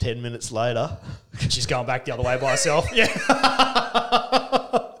 10 minutes later, she's going back the other way by herself. Yeah,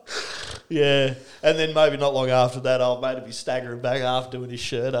 yeah, and then maybe not long after that, old mate would be staggering back after doing his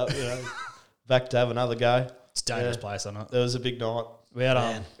shirt up, back to have another go. It's a dangerous place, isn't it? There was a big night.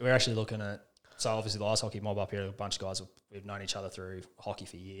 We're actually looking at, so obviously the ice hockey mob up here, a bunch of guys, we've known each other through hockey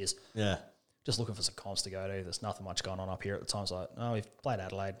for years. Yeah. Just looking for some comps to go to. There's nothing much going on up here at the time. It's like, we've played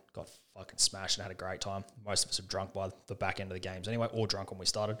Adelaide, got fucking smashed and had a great time. Most of us are drunk by the back end of the games anyway, or drunk when we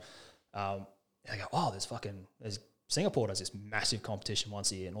started. They go, there's Singapore does this massive competition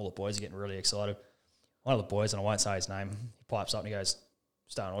once a year and all the boys are getting really excited. One of the boys, and I won't say his name, he pipes up and he goes,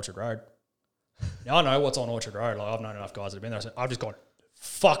 stay on Orchard Road. Now I know what's on Orchard Road. Like, I've known enough guys that have been there. I've just gone,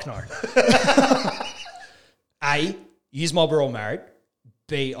 fuck no. A, use my bro married.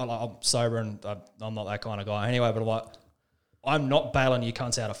 B, I'm sober and I'm not that kind of guy anyway, but I'm not bailing you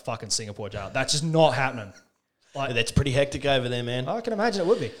cunts out of fucking Singapore jail. That's just not happening. Like, that's pretty hectic over there, man. I can imagine it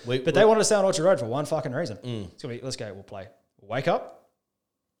would be. But they wanted to stay on Orchard Road for one fucking reason. It's going to be, let's go, we'll play. We'll wake up,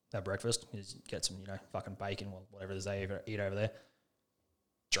 have breakfast, get some, fucking bacon, whatever it is they eat over there.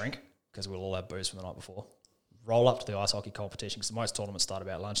 Drink, because we'll all have booze from the night before. Roll up to the ice hockey competition, because most tournaments start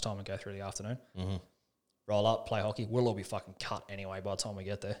about lunchtime and go through the afternoon. Mm-hmm. Roll up, play hockey. We'll all be fucking cut anyway by the time we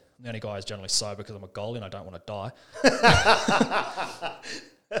get there. The only guy who's generally sober because I'm a goalie and I don't want to die.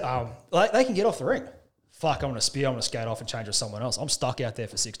 They can get off the ring. Fuck, I'm going to spear, I'm going to skate off and change with someone else. I'm stuck out there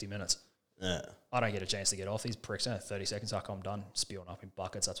for 60 minutes. Yeah. I don't get a chance to get off. These pricks, 30 seconds, I'm done. Spewing up in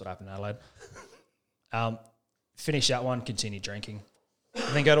buckets. That's what happened in Adelaide. Finish that one, continue drinking.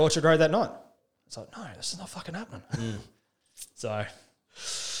 And then go to Orchard Road that night. It's like, no, this is not fucking happening. So,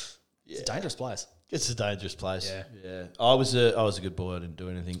 it's a dangerous place. It's a dangerous place. Yeah. I was a good boy. I didn't do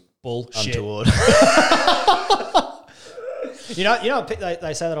anything bullshit untoward. You know,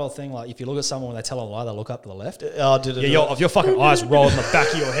 they say that old thing, like, if you look at someone when they tell a lie, they look up to the left. Oh, did it? Yeah, your fucking eyes roll in the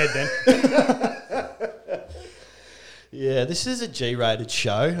back of your head then. Yeah, this is a G-rated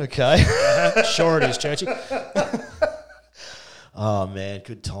show, okay? Sure it is, Churchy. Oh, man,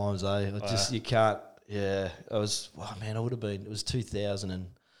 good times, eh? You can't, I would have been, it was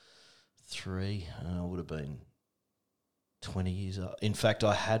 2003, and I would have been 20 years old. In fact,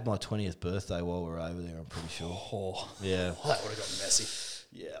 I had my 20th birthday while we were over there, I'm pretty sure. Oh, yeah. That would have gotten messy.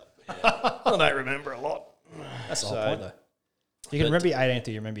 Yeah. I don't remember a lot. That's the whole point, though. You can remember your 18th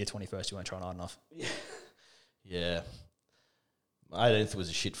or you remember your 21st, you weren't trying hard enough. Yeah. My 18th was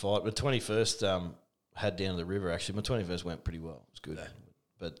a shit fight, but 21st had down to the river, actually. My 21st went pretty well. It was good. Yeah.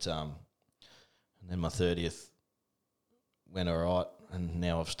 But and then my 30th went all right, and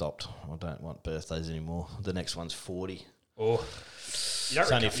now I've stopped. I don't want birthdays anymore. The next one's 40. Oh.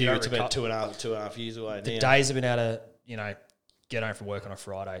 It's only a few. It's about two and a half years away the days have been able to, get home from work on a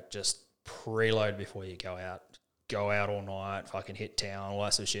Friday, just preload before you go out. Go out all night, fucking hit town, all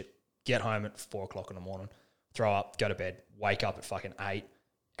that sort of shit. get home at 4 o'clock in the morning, throw up, go to bed, wake up at fucking 8,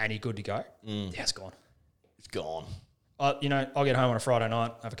 and you're good to go. Yeah, it's gone. It's gone. I'll get home on a Friday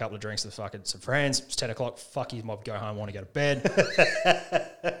night, have a couple of drinks with fucking some friends. It's 10 o'clock. Fuck you, mob. Go home. Want to go to bed.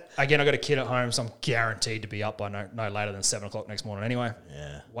 Again, I got a kid at home, so I'm guaranteed to be up by no later than 7 o'clock next morning. Anyway,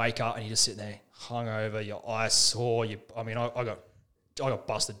 wake up and you're just sitting there, hungover. Your eyes sore. I got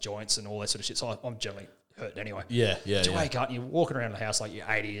busted joints and all that sort of shit. So I'm generally hurting anyway. Yeah. Wake up and you're walking around the house like you're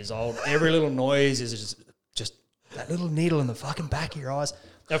 80 years old. Every little noise is just that little needle in the fucking back of your eyes.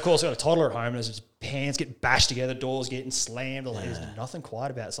 Now, of course, I've got a toddler at home and there's just pans getting bashed together, doors getting slammed. There's nothing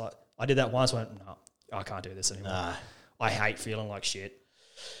quiet about it. It's like, I did that once, went, no, I can't do this anymore. Nah. I hate feeling like shit.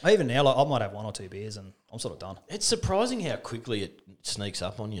 Even now, I might have 1 or 2 beers and I'm sort of done. It's surprising how quickly it sneaks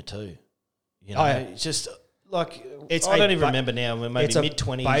up on you too. It's just like, I don't even remember now, maybe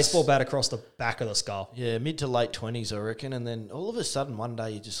mid-20s. Baseball bat across the back of the skull. Yeah, mid to late 20s, I reckon. And then all of a sudden one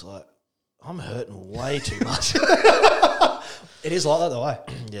day you're just like, I'm hurting way too much. It is like that though, eh?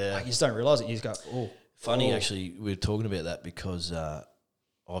 Yeah. Like you just don't realise it. You just go, oh. Funny, actually, we were talking about that because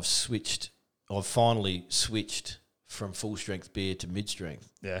I've finally switched from full-strength beer to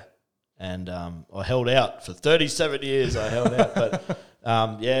mid-strength. Yeah. And I held out for 37 years. I held out. But,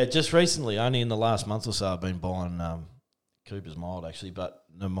 just recently, only in the last month or so, I've been buying Cooper's Mild, actually, but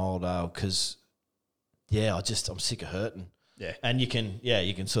the mild ale because, I'm sick of hurting. Yeah. And you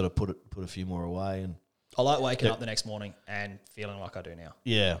can sort of put a few more away. And I like waking up the next morning and feeling like I do now.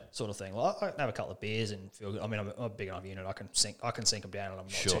 Yeah. Sort of thing. Well, I can have a couple of beers and feel good. I mean, I'm a big enough unit. I can sink them down and I'm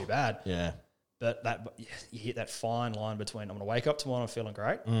not too bad. Yeah. But you hit that fine line between I'm going to wake up tomorrow and I'm feeling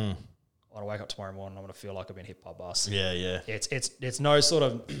great. I'm going to wake up tomorrow morning and I'm going to feel like I've been hit by a bus. Yeah, yeah. It's no sort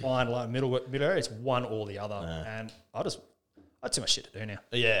of fine line middle area. It's one or the other. Yeah. And I have too much shit to do now.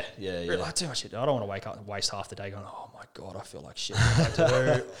 Yeah. I have too much shit to do. I don't want to wake up and waste half the day going, oh my God, I feel like shit. To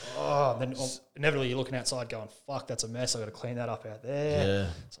do. Then inevitably you're looking outside going, fuck, that's a mess. I've got to clean that up out there. Yeah.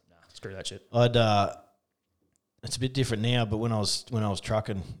 So, nah, screw that shit. It's a bit different now, but when I was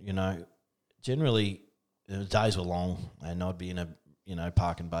trucking, generally the days were long and I'd be in a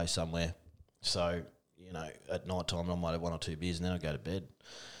parking bay somewhere. So, at night time I might have 1 or 2 beers and then I'd go to bed.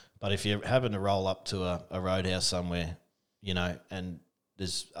 But if you're having to roll up to a roadhouse somewhere, and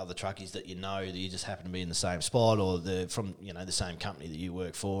there's other truckies that that you just happen to be in the same spot or they're from, the same company that you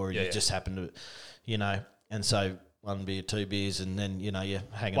work for and you just happen to, and so 1 beer, 2 beers and then, you're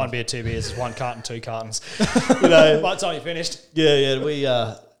hanging 1 beer, 2 beers is 1 carton, 2 cartons. By the time you finished. Yeah, we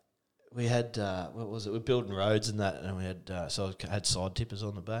had, what was it, we're building roads and that and we had, so I had side tippers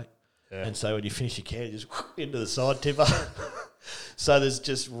on the back. Yeah. And so when you finish your can, you just into the side tipper. So there's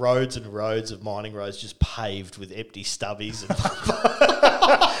just roads and roads of mining roads just paved with empty stubbies,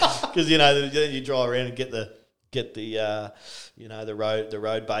 because then you drive around and get the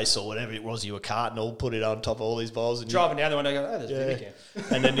road base or whatever it was you were carting, all put it on top of all these bowls. And driving down the window, go, oh, there's a can.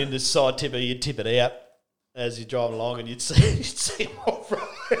 And then in the side tipper, you'd tip it out as you're driving along, and you'd see them all right.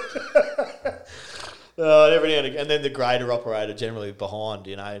 And every now and again, and then the grader operator generally behind,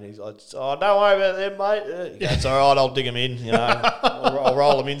 and he's like, "Oh, don't worry about them, mate. It's all right. I'll dig them in. I'll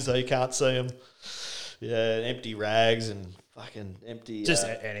roll them in so you can't see them. Yeah, empty rags and fucking empty. Just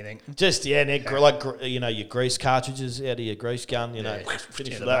anything. Just your grease cartridges out of your grease gun.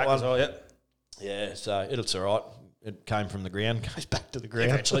 Finish with that one. Well, yep. Yeah, so it's all right. It came from the ground, goes back to the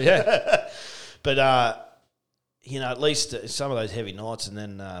ground. Eventually, yeah. But at least some of those heavy nights, and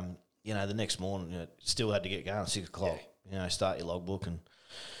then. The next morning, still had to get going at 6 o'clock. Yeah. Start your logbook and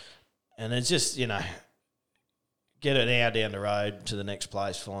it's just get an hour down the road to the next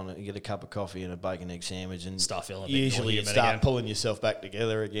place, get a cup of coffee and a bacon egg sandwich, and start feeling. Usually you start pulling yourself back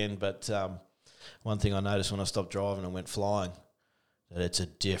together again. But one thing I noticed when I stopped driving and went flying, that it's a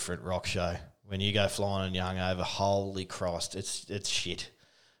different rock show. When you go flying and you're hungover, holy Christ, it's shit.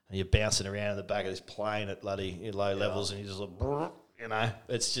 And you're bouncing around in the back of this plane at bloody low levels, and you just like.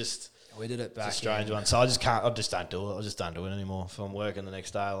 It's just we did it back. It's a strange one. So I just can't. I just don't do it. I just don't do it anymore. If I'm working the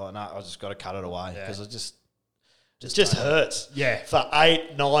next day, I just got to cut it away because it just hurts. Yeah, for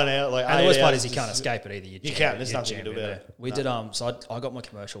 8, 9 hours. And the worst part is you can't escape it either. You can't. There's nothing you can do about it. We did. So I got my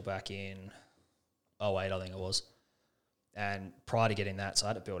commercial back in 2008, I think it was. And prior to getting that, so I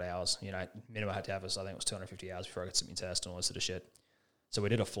had to build hours. Minimum I had to have I think it was 250 hours before I could sit my test and all this sort of shit. So we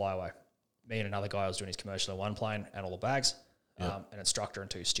did a flyaway. Me and another guy was doing his commercial in one plane and all the bags. An instructor and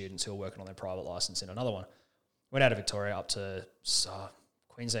 2 students who were working on their private license in another one. Went out of Victoria up to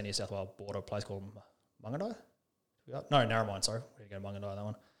Queensland, New South Wales border, a place called Mungandai? No, Narromine, sorry. We didn't go to Mungandai, that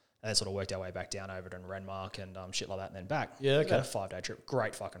one. And then sort of worked our way back down over to Renmark and shit like that and then back. Yeah, okay. About a 5-day trip.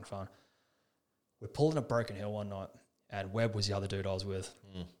 Great fucking fun. We're pulling a broken hill one night and Webb was the other dude I was with.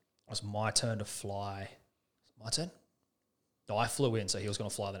 was my turn to fly. My turn? No, I flew in, so he was going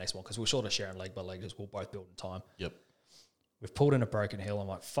to fly the next one because we were sort of sharing leg by leg because we were both building time. Yep. We've pulled in a Broken Hill. I'm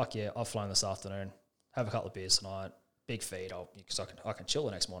like, fuck yeah, I've flown this afternoon. Have a couple of beers tonight. Big feed, because I can chill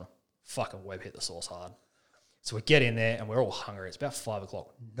the next morning. Fucking Webb hit the sauce hard. So we get in there and we're all hungry. It's about 5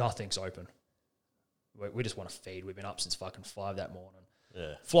 o'clock. Nothing's open. We just want to feed. We've been up since fucking 5 that morning.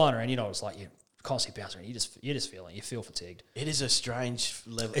 Yeah. Flying around, it's like you constantly bouncing around. You just feeling. You feel fatigued. It is a strange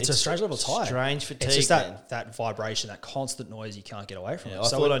level. It's a strange level of tired. Strange fatigue. It's just that vibration, that constant noise you can't get away from. Yeah, I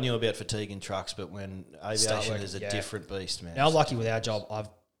thought I knew about fatigue in trucks, but when aviation is a different beast, man. Now I'm lucky with our job. I've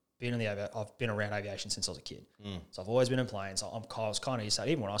been around aviation since I was a kid. So I've always been in planes. I was kind of used to that.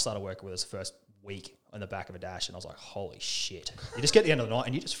 Even when I started working with us the first week on the back of a dash, and I was like, holy shit. You just get to the end of the night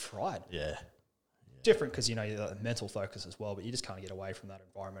and you're just fried. Yeah. Different because, you've got the mental focus as well, but you just can't get away from that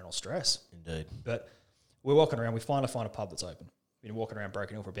environmental stress. Indeed. But we're walking around. We finally find a pub that's open. We've been walking around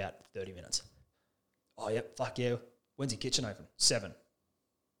Broken Hill for about 30 minutes. Oh, yep, fuck yeah. When's your kitchen open? 7.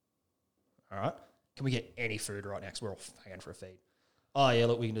 All right. Can we get any food right now? Because we're all paying for a feed. Oh, yeah,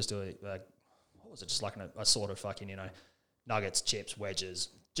 look, we can just do it. What was it? Just like a sort of fucking, nuggets, chips, wedges.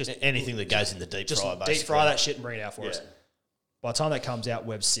 Just anything that goes in the deep fry, basically. Deep fry that shit and bring it out for us. By the time that comes out,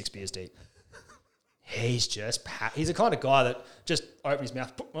 Webb's 6 beers deep. He's just he's the kind of guy that just opens his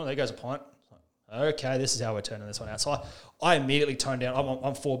mouth. Well, there goes a pint. Okay, this is how we're turning this one out. So I immediately toned down.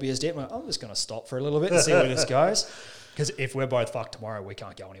 I'm 4 beers deep. I'm just going to stop for a little bit and see where this goes. Because if we're both fucked tomorrow, we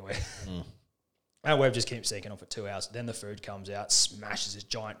can't go anywhere. And Webb just keeps seeking on for 2 hours. Then the food comes out, smashes this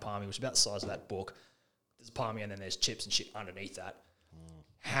giant palmy, which is about the size of that book. There's palmy, and then there's chips and shit underneath that.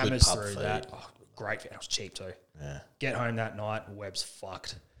 Hammers through that. Oh, great. And it was cheap too. Yeah. Get home that night, Webb's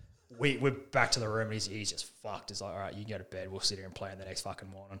fucked. We're back to the room, and he's just fucked. He's like, all right, you can go to bed. We'll sit here and play in the next fucking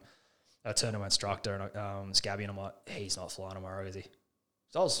morning. I turned to my instructor, and Scabby, and I'm like, he's not flying tomorrow, is he?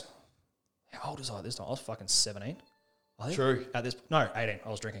 So how old was I at this time? I was fucking 17. I think. True. At this, no, 18. I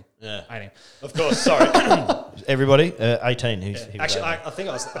was drinking. Yeah. 18. Of course. Sorry. Everybody, 18. Actually, I think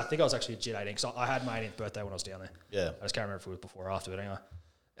I was actually legit 18 because I had my 18th birthday when I was down there. Yeah. I just can't remember if it was before or after, but anyway.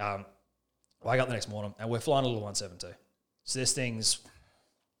 I got the next morning, and we're flying a little 172. So this thing's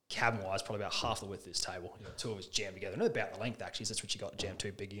cabin-wise probably about half the width of this table. Two of us jammed together. Not about the length, actually. So that's what you got to jam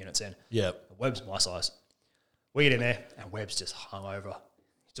 2 big units in. Yeah. Webb's my size. We get in there, and Webb's just hung over.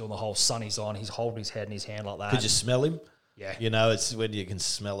 He's doing the whole sunny's on. He's holding his head in his hand like that. Could you smell him? Yeah. It's when you can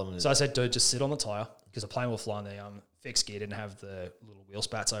smell him. So I said, dude, just sit on the tyre, because the plane we were flying, the fixed gear didn't have the little wheel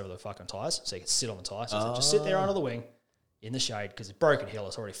spats over the fucking tyres, so you could sit on the tyre. So I said, just sit there under the wing in the shade, because it's Broken Hill.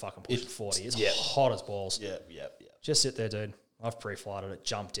 It's already fucking pushing 40. It's hot as balls. Yeah. Just sit there, dude. I've pre-flighted it,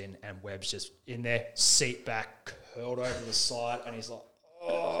 jumped in, and Webb's just in there, seat back, curled over the side, and he's like,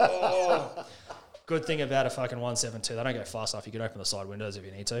 oh. Good thing about a fucking 172, they don't go fast enough. You can open the side windows if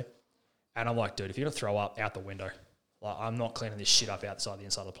you need to. And I'm like, dude, if you're going to throw up out the window, like, I'm not cleaning this shit up outside the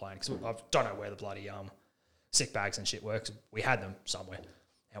inside of the plane, because I don't know where the bloody sick bags and shit works. We had them somewhere.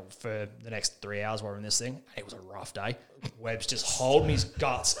 And for the next 3 hours while we're in this thing, it was a rough day. Webb's just holding his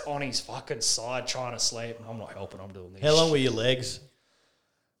guts on his fucking side trying to sleep. I'm not helping. I'm doing this. How long were your legs?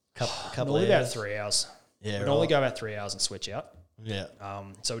 Couple of hours? About 3 hours. Yeah, We'd normally go about 3 hours and switch out. Yeah.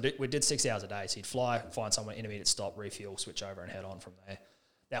 So we did 6 hours a day. So you'd fly, find somewhere, intermediate stop, refuel, switch over and head on from there.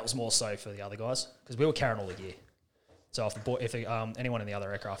 That was more so for the other guys because we were carrying all the gear. So if anyone in the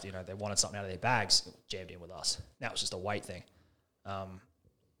other aircraft, they wanted something out of their bags, it jammed in with us. That was just a weight thing.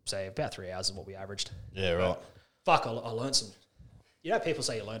 So about 3 hours is what we averaged. Yeah, right. Fuck, I learned some. People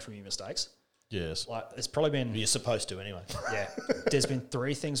say you learn from your mistakes. Yes. Like, it's probably been... You're supposed to anyway. Yeah. There's been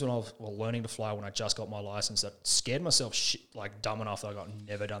 3 things when I was learning to fly when I just got my license that scared myself dumb enough that I got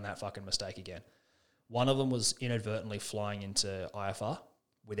never done that fucking mistake again. One of them was inadvertently flying into IFR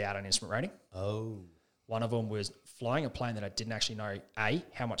without an instrument rating. Oh. One of them was flying a plane that I didn't actually know, A,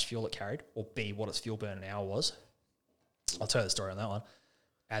 how much fuel it carried, or B, what its fuel burn an hour was. I'll tell you the story on that one.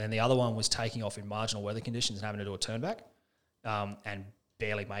 And then the other one was taking off in marginal weather conditions and having to do a turn back and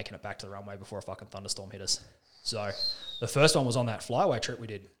barely making it back to the runway before a fucking thunderstorm hit us. So the first one was on that flyaway trip we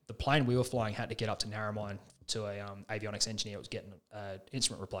did. The plane we were flying had to get up to Narromine to a avionics engineer. It was getting an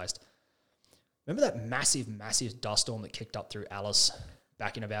instrument replaced. Remember that massive dust storm that kicked up through Alice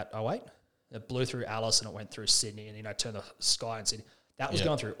back in about 2008? It blew through Alice and it went through Sydney and, turned the sky in Sydney. That was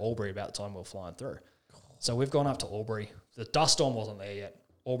going through Albury about the time we were flying through. So we've gone up to Albury. The dust storm wasn't there yet.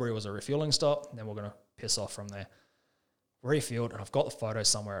 Albury was a refueling stop, and then we're going to piss off from there. Refueled, and I've got the photos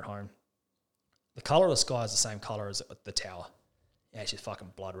somewhere at home. The colour of the sky is the same colour as the tower. Yeah, it's just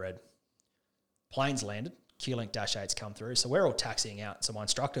fucking blood red. Planes landed, Q-Link Dash 8s come through, so we're all taxiing out. So my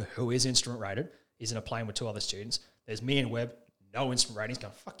instructor, who is instrument rated, is in a plane with 2 other students. There's me and Webb, no instrument ratings,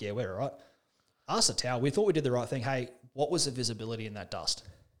 going, fuck yeah, we're all right. Asked the tower, we thought we did the right thing. Hey, what was the visibility in that dust?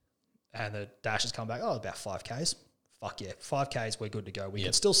 And the dash has come back, about 5Ks. Fuck yeah, 5Ks, we're good to go. We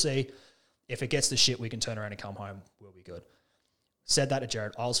can still see. If it gets the shit, we can turn around and come home. We'll be good. Said that to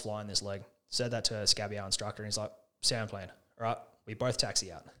Jared. I was flying this leg. Said that to a Scabby, our instructor, and he's like, sound plan. All right, we both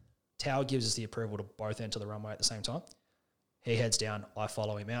taxi out. Tower gives us the approval to both enter the runway at the same time. He heads down. I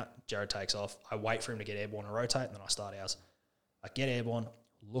follow him out. Jared takes off. I wait for him to get airborne and rotate, and then I start ours. I get airborne,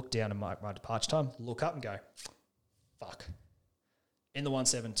 look down at my departure time, look up and go, fuck. In the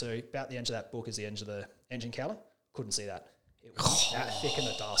 172, about the edge of that book is the edge of the engine cowling. Couldn't see that. It was that thick in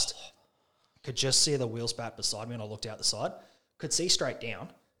the dust. Could just see the wheel spat beside me, and I looked out the side. Could see straight down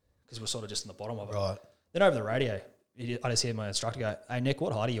because we're sort of just in the bottom of it. Right. Then over the radio, I just hear my instructor go, hey, Nick,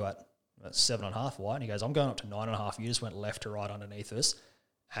 what height are you at? 7.5 wide. And he goes, I'm going up to 9.5. You just went left to right underneath us.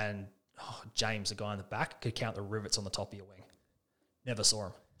 And James, the guy in the back, could count the rivets on the top of your wing. Never saw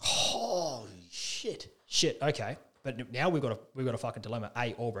him. Holy shit. Shit, okay. But now we've got a fucking dilemma.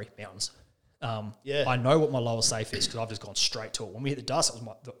 A, Albury, mountains. Yeah. I know what my lowest safe is because I've just gone straight to it. When we hit the dust,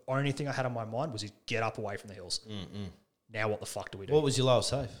 the only thing I had on my mind was to get up away from the hills. Now what the fuck do we do? What was your lowest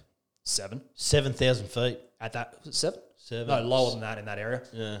safe? 7. 7,000 feet. At that, was it 7? 7. No, lower than that in that area.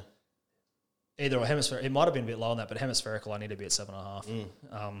 Yeah. Either a hemisphere, it might have been a bit lower than that, but hemispherical, I need to be at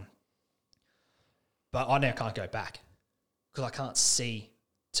 7.5. But I now can't go back because I can't see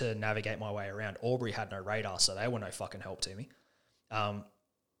to navigate my way around. Albury had no radar, so they were no fucking help to me.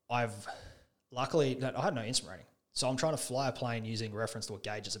 Luckily, I had no instrument rating. So I'm trying to fly a plane using reference to a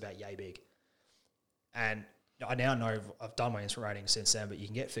gauge that's about yay big. And I now know, I've done my instrument rating since then, but you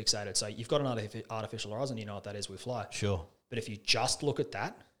can get fixated. So you've got an artificial horizon, you know what that is, we fly. Sure. But if you just look at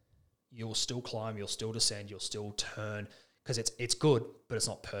that, you'll still climb, you'll still descend, you'll still turn, because it's good, but it's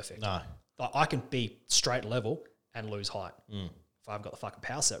not perfect. No. Like I can be straight level and lose height. If I haven't got the fucking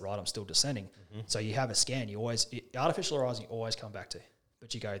power set right, I'm still descending. So you have a scan, artificial horizon, you always come back to.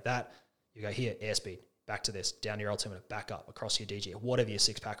 But you go here, airspeed, back to this, down to your altimeter, back up, across your DG, whatever your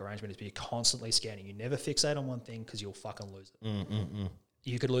 6-pack arrangement is, but you're constantly scanning. You never fixate on one thing because you'll fucking lose it.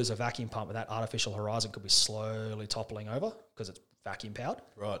 You could lose a vacuum pump, but that artificial horizon could be slowly toppling over because it's vacuum powered.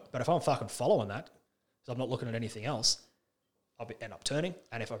 Right. But if I'm fucking following that, so I'm not looking at anything else, I'll end up turning.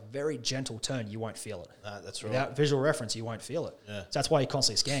 And if a very gentle turn, you won't feel it. No, that's right. Without visual reference, you won't feel it. Yeah. So that's why you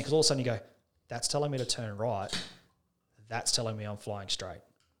constantly scan, because all of a sudden you go, that's telling me to turn right. That's telling me I'm flying straight.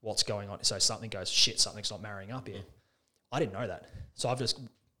 What's going on? So something goes, shit, something's not marrying up here. I didn't know that. So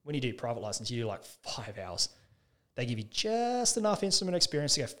when you do private license, you do like 5 hours. They give you just enough instrument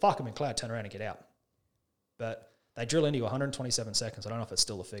experience to go, fuck, I'm in cloud, turn around and get out. But they drill into you 127 seconds. I don't know if it's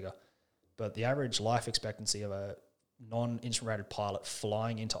still a figure. But the average life expectancy of a non-instrument rated pilot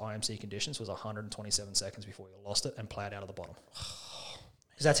flying into IMC conditions was 127 seconds before you lost it and played out of the bottom.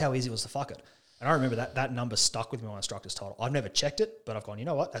 Because that's how easy it was to fuck it. And I remember that number stuck with me when my instructor's told. I've never checked it, but I've gone, you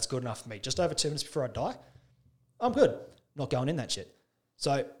know what? That's good enough for me. Just over 2 minutes before I die, I'm good. Not going in that shit.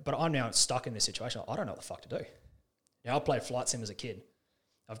 So, but I'm now stuck in this situation. I don't know what the fuck to do. Now, I played flight sim as a kid.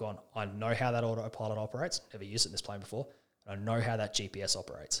 I've gone, I know how that autopilot operates. Never used it in this plane before. And I know how that GPS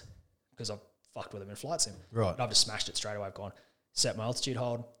operates because I've fucked with them in flight sim. Right. And I've just smashed it straight away. I've gone, set my altitude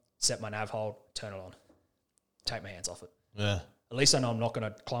hold, set my nav hold, turn it on. Take my hands off it. Yeah. At least I know I'm not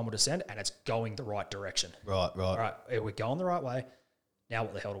going to climb or descend, and it's going the right direction. Right. All right, we're going the right way. Now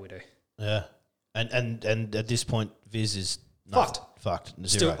what the hell do we do? Yeah. And at this point, Viz is fucked.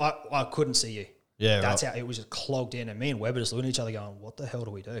 Zero. Still, I couldn't see you. Yeah, That's how it was just clogged in, and me and Webber just looking at each other going, what the hell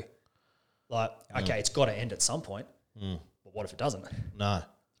do we do? Like, okay, it's got to end at some point, but what if it doesn't? No.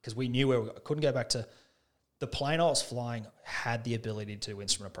 Because we knew where couldn't go back to. The plane I was flying had the ability to do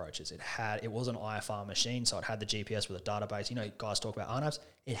instrument approaches. It was an IFR machine, so it had the GPS with a database. You know, guys talk about RNAVs.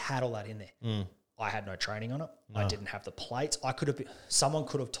 It had all that in there. I had no training on it. No. I didn't have the plates. Someone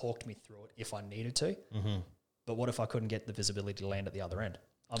could have talked me through it if I needed to. But what if I couldn't get the visibility to land at the other end?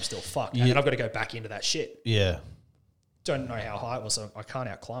 I'm still fucked. And then I've got to go back into that shit. Yeah. Don't know how high it was, so I can't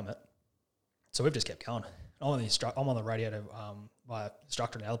outclimb it. So we've just kept going. I'm on the radio to my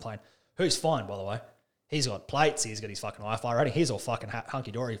instructor in the other plane, who's fine, by the way. He's got plates. He's got his fucking IFR rating. He's all fucking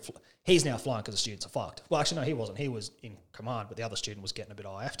hunky-dory. He's now flying because the students are fucked. Well, actually, no, he wasn't. He was in command, but the other student was getting a bit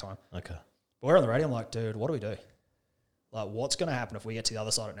of IF time. Okay. But we're on the radio. I'm like, dude, what do we do? Like, what's going to happen if we get to the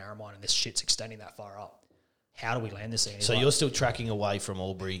other side of Narromine and this shit's extending that far up? How do we land this thing? So you're still tracking away from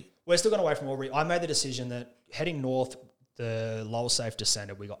Albury? We're still going away from Albury. I made the decision that heading north, the lower safe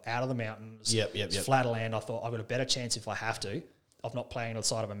descended. We got out of the mountains. Yep. Flat land. I thought I've got a better chance if I have to of not playing on the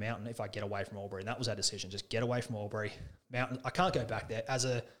side of a mountain if I get away from Albury. And that was our decision. Just get away from Albury. Mountain. I can't go back there. As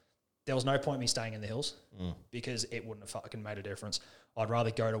a there was no point me staying in the hills because it wouldn't have fucking made a difference. I'd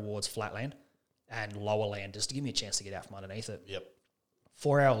rather go towards flat land and lower land just to give me a chance to get out from underneath it. Yep.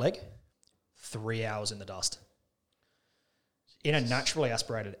 4-hour leg, 3 hours in the dust. In a naturally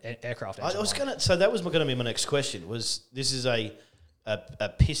aspirated aircraft engine. So that was going to be my next question. This is a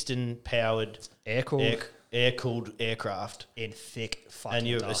piston powered air cooled aircraft in thick fucking and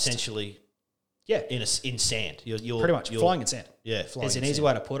you're dust. Essentially in sand. You're pretty much flying in sand. Yeah, flying. It's an easy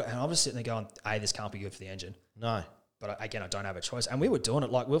way to put it. And I'm just sitting there going, this can't be good for the engine. No. But again, I don't have a choice. And we were doing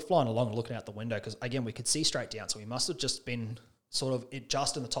it like we were flying along and looking out the window because again we could see straight down. So we must have just been sort of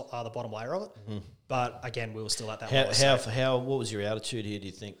just in the bottom layer of it. Mm-hmm. But again, we were still at that level. What was your altitude here?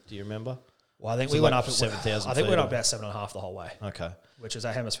 Do you remember? Well, I think we went up 7,000. I think we went up about 7.5 the whole way. Okay, which is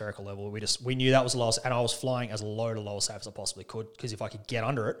a hemispherical level. We knew that was the lowest, and I was flying as low to low safe as I possibly could because if I could get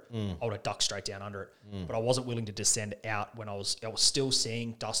under it, I would have ducked straight down under it. But I wasn't willing to descend out when I was still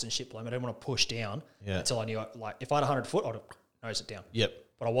seeing dust and shit below me. I didn't want to push down until I knew like if I had 100 foot, I'd have nosed it down. Yep.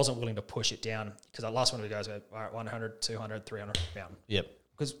 But I wasn't willing to push it down because that last one of the guys go, all right, 100, 200, 300 down. Yep.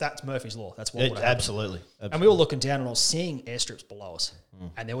 Because that's Murphy's Law. That's what would happen. Absolutely. And we were looking down and I was seeing airstrips below us.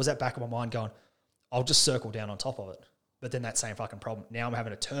 And there was that back of my mind going, I'll just circle down on top of it. But then that same fucking problem. Now I'm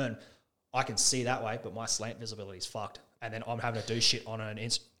having to turn. I can see that way, but my slant visibility is fucked. And then I'm having to do shit on an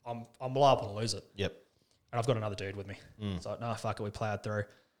I'm liable to lose it. Yep. And I've got another dude with me. So no, fuck it. We plowed through.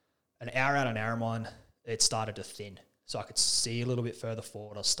 An hour out on Narromine, it started to thin. So I could see a little bit further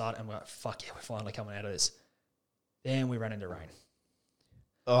forward. And we're like, fuck yeah, we're finally coming out of this. Then we ran into rain.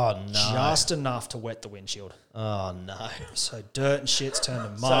 Oh, no. Just enough to wet the windshield. Oh, no. So dirt and shit's turned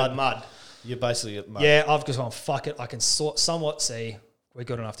to mud. So mud. You're basically at mud. Yeah, I've just gone, fuck it. I can somewhat see we're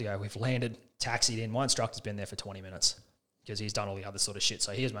good enough to go. We've landed, taxied in. My instructor's been there for 20 minutes because he's done all the other sort of shit.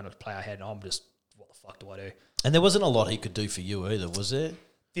 So he has managed to play ahead and I'm just, what the fuck do I do? And there wasn't a lot he could do for you either, was there?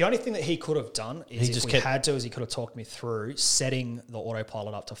 The only thing that he could have done is he could have talked me through setting the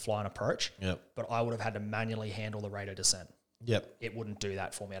autopilot up to fly and approach. Yep. But I would have had to manually handle the rate of descent. Yep. It wouldn't do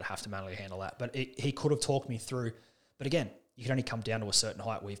that for me. I'd have to manually handle that. But he could have talked me through. But again, you can only come down to a certain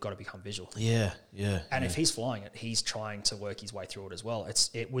height where you've got to become visual. Yeah. And if he's flying it, he's trying to work his way through it as well.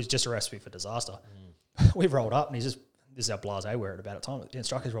 It was just a recipe for disaster. We've rolled up and this is how blasé we're at about it time. The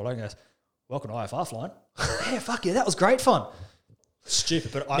instructor's rolled over and goes, welcome to IFR flying. Yeah, fuck yeah, that was great fun.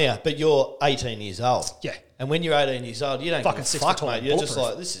 Stupid, but you're 18 years old. Yeah. And when you're 18 years old, you don't fucking fuck, mate. You're just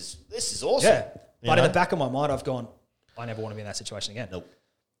like, this is awesome. Yeah. But in the back of my mind, I've gone, I never want to be in that situation again. Nope.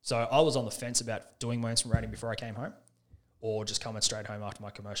 So I was on the fence about doing my instrument rating before I came home or just coming straight home after my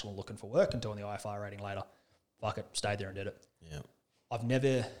commercial and looking for work and doing the IFR rating later. Fuck it, stayed there and did it. Yeah.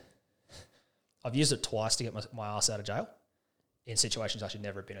 I've used it twice to get my ass out of jail in situations I should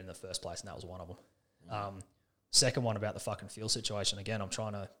never have been in the first place, and that was one of them. Second one about the fucking fuel situation. Again, I'm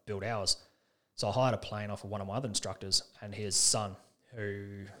trying to build hours. So I hired a plane off of one of my other instructors and his son,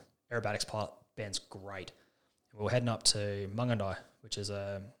 who aerobatics pilot, Ben's great. We were heading up to Mungandai, which is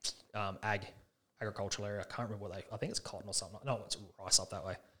a agricultural area. I can't remember what I think it's cotton or something. No, it's rice up that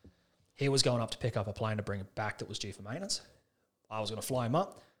way. He was going up to pick up a plane to bring it back that was due for maintenance. I was going to fly him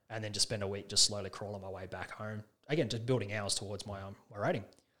up and then just spend a week just slowly crawling my way back home. Again, just building hours towards my rating.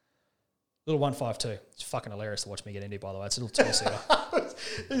 Little 152. It's fucking hilarious to watch me get into, by the way. It's a little two-seater.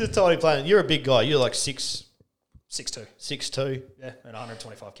 It's a tiny plane. You're a big guy. You're like 6'2". 6'2". Yeah, and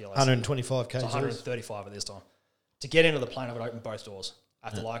 125 kilos. 125 kg. It's 135 at this time. To get into the plane, I would open both doors. I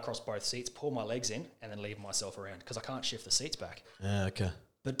have to lie across both seats, pull my legs in, and then leave myself around because I can't shift the seats back. Yeah, okay.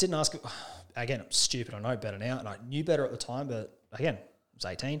 But didn't ask. Again, I'm stupid. I know better now, and I knew better at the time. But again, I was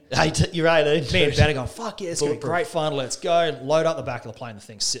 18. You're 18. Me and Ben are going, fuck yeah, it's going to be great fun. Let's go. Load up the back of the plane. The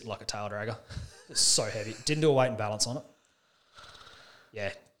thing's sitting like a tail dragger. It's so heavy. Didn't do a weight and balance on it.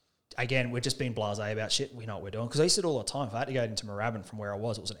 Yeah. Again, we're just being blasé about shit. We know what we're doing. Because I used to do it all the time. If I had to go into Moorabbin from where I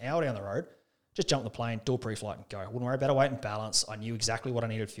was, it was an hour down the road. Just jump in the plane, do a pre-flight and go. I wouldn't worry about a weight and balance. I knew exactly what I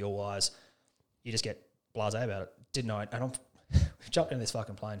needed fuel-wise. You just get blasé about it. Didn't know it. And we jumped in this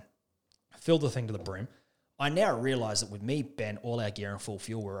fucking plane. Filled the thing to the brim. I now realise that with me, Ben, all our gear and full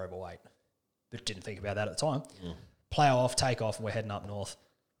fuel were overweight. But didn't think about that at the time. Plough off, take off, and we're heading up north.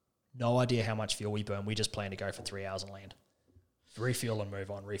 No idea how much fuel we burn. We just planned to go for 3 hours and land. Refuel and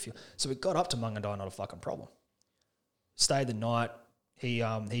move on, refuel. So we got up to Mungandai, not a fucking problem. Stayed the night. He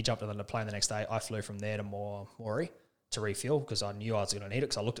jumped on the plane the next day. I flew from there to Moree to refuel because I knew I was going to need it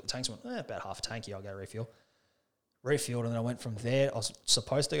because I looked at the tanks and went, about half a tanky, I'll go refuel. Refueled, and then I went from there. I was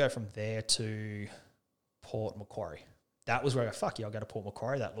supposed to go from there to Port Macquarie. That was where I go, fuck yeah, I'll go to Port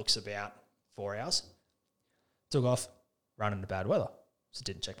Macquarie. That looks about 4 hours. Took off, run into bad weather. So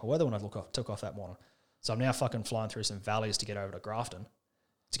didn't check my weather when I took off that morning. So I'm now fucking flying through some valleys to get over to Grafton.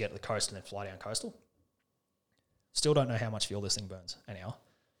 to get to the coast and then fly down coastal. Still don't know how much fuel this thing burns an hour.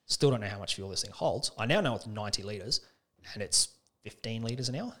 Still don't know how much fuel this thing holds. I now know it's 90 litres and it's 15 litres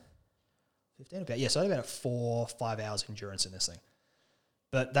an hour. 15 about, yeah, so about 4-5 hours endurance in this thing.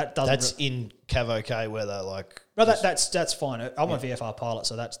 But that doesn't... That's in Cav-OK weather, like... No, that's fine. I'm a VFR pilot,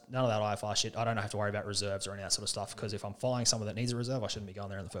 so that's none of that IFR shit. I don't have to worry about reserves or any of that sort of stuff, because if I'm flying someone that needs a reserve, I shouldn't be going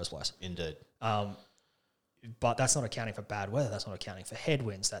there in the first place. Indeed. But that's not accounting for bad weather. That's not accounting for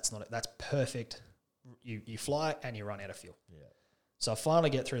headwinds. That's perfect. You fly and you run out of fuel. Yeah. So I finally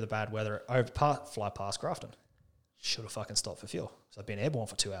get through the bad weather, fly past Grafton. Should have fucking stopped for fuel. So I've been airborne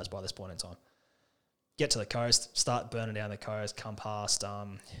for 2 hours by this point in time. Get to the coast, start burning down the coast, come past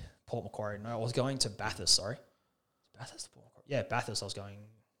Port Macquarie. No, I was going to Bathurst, sorry. Bathurst to Port Macquarie? Yeah, Bathurst I was going...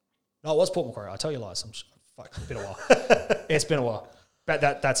 No, it was Port Macquarie. I tell you lies. Fuck, it's been a while. It's been a while. But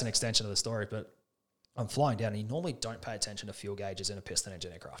that's an extension of the story. But I'm flying down, and you normally don't pay attention to fuel gauges in a piston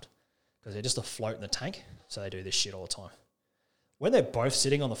engine aircraft because they're just afloat in the tank, so they do this shit all the time. When they're both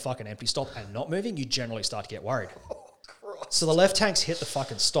sitting on the fucking empty stop and not moving, you generally start to get worried. So the left tank's hit the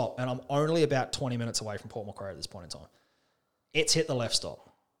fucking stop, and I'm only about 20 minutes away from Port Macquarie at this point in time. It's hit the left stop.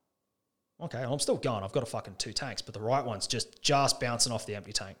 Okay, well, I'm still going. I've got a fucking 2 tanks, but the right one's just bouncing off the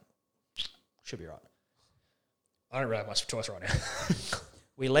empty tank. Should be right. I don't really have much choice right now.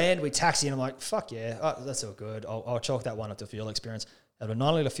 We land, we taxi, and I'm like, fuck yeah, that's all good. I'll chalk that one up to fuel experience. Out of a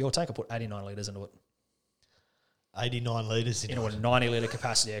 9 litre fuel tank, I put 89 litres into it. 89 litres into a 90 litre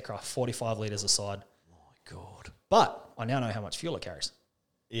capacity aircraft, 45 litres aside. Oh my God. But I now know how much fuel it carries.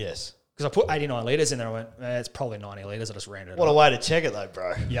 Yes. Because I put 89 litres in there, I went, it's probably 90 litres. I just rounded it What up. a way to check it though,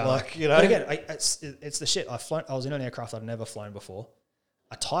 bro. Yeah. Like, you know. But again, it's the shit. I was in an aircraft I'd never flown before.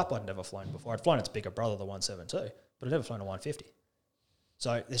 A type I'd never flown before. I'd flown its bigger brother, the 172, but I'd never flown a 150.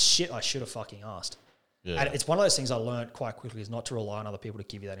 So the shit I should have fucking asked. Yeah. And it's one of those things I learned quite quickly is not to rely on other people to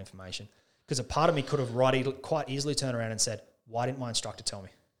give you that information. Because a part of me could have quite easily turned around and said, why didn't my instructor tell me?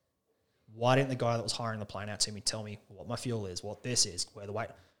 Why didn't the guy that was hiring the plane out to me tell me what my fuel is, what this is, where the weight...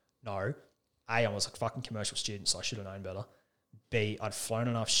 No. A, I was a fucking commercial student, so I should have known better. B, I'd flown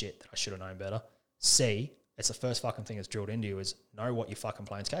enough shit that I should have known better. C, it's the first fucking thing that's drilled into you is know what your fucking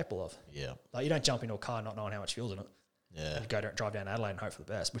plane's capable of. Yeah. Like, you don't jump into a car not knowing how much fuel's in it. Yeah. You go drive down Adelaide and hope for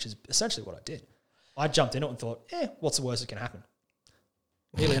the best, which is essentially what I did. I jumped into it and thought, what's the worst that can happen?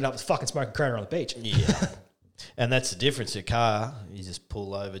 Nearly ended up with fucking smoking crater on the beach. Yeah. And that's the difference. A car, you just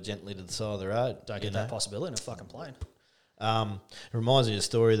pull over gently to the side of the road. Don't get that possibility in a fucking plane. It reminds me of a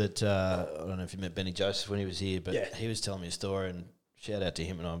story that, I don't know if you met Benny Joseph when he was here, but he was telling me a story, and shout out to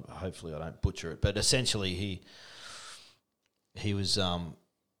him, and hopefully I don't butcher it, but essentially he was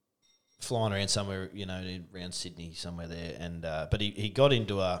flying around somewhere, around Sydney, somewhere there, and but he got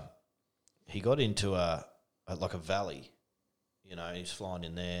into a like a valley, he's flying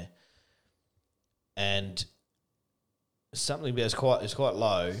in there, and something that was quite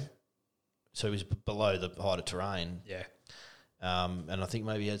low, so he was below the height of terrain. Yeah. And I think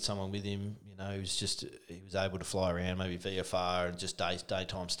maybe he had someone with him, he was able to fly around, maybe VFR and just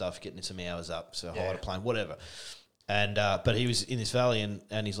daytime stuff, getting some hours up, so higher plane, whatever. And but he was in this valley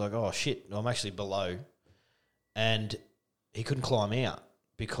and he's like, oh shit, I'm actually below, and he couldn't climb out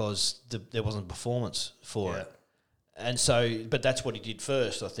because there wasn't performance for it. And so, but that's what he did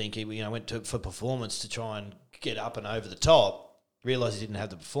first. I think he went for performance to try and get up and over the top. Realised he didn't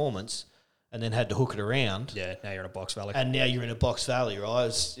have the performance, and then had to hook it around. Yeah, now you're in a box valley. And now you're in a box valley, right?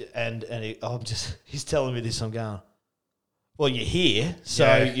 He's telling me this. I'm going, well, you're here, so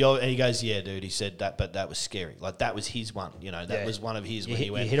and he goes, yeah, dude. He said that, but that was scary. Like that was his one. That was one of his when he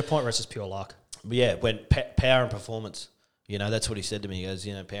went. You hit a point where it's just pure luck. But yeah, when power and performance. That's what he said to me. He goes,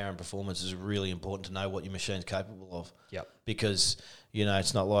 power and performance is really important to know what your machine's capable of. Yep. Because,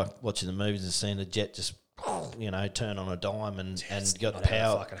 it's not like watching the movies and seeing a jet just, turn on a dime and got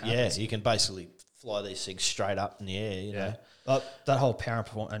power. Yeah, you can basically fly these things straight up in the air, But that whole power and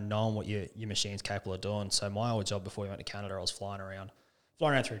performance and knowing what your machine's capable of doing. So my old job before we went to Canada, I was flying around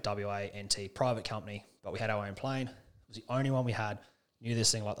through WA, NT, private company, but we had our own plane. It was the only one we had. Knew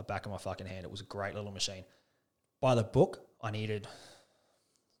this thing like the back of my fucking hand. It was a great little machine. By the book, I needed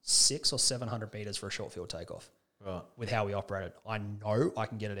 600 or 700 meters for a short field takeoff. Right. With how we operated, I know I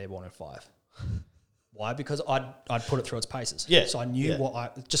can get it airborne in 5. Why? Because I'd put it through its paces. Yeah. So I knew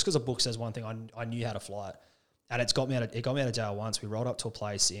just because a book says one thing, I knew how to fly it, and it got me out of jail once. We rolled up to a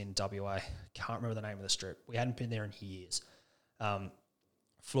place in WA. Can't remember the name of the strip. We hadn't been there in years.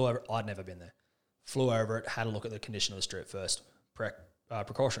 Flew over. I'd never been there. Flew over it. Had a look at the condition of the strip first.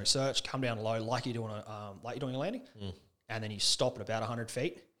 Precautionary search. Come down low like you're doing a landing. And then you stop at about 100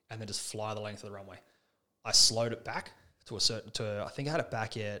 feet and then just fly the length of the runway. I slowed it back I think I had it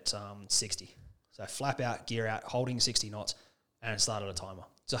back at 60. So flap out, gear out, holding 60 knots, and it started a timer.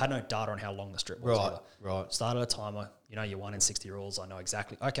 So I had no data on how long the strip was. Right. Started a timer. You know your 1 in 60 rules. I know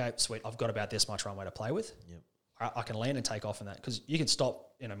exactly. Okay, sweet. I've got about this much runway to play with. Yep. I can land and take off in that because you can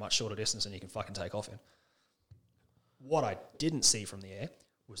stop in a much shorter distance and you can fucking take off in. What I didn't see from the air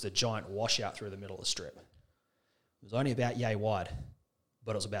was the giant washout through the middle of the strip. It was only about yay wide,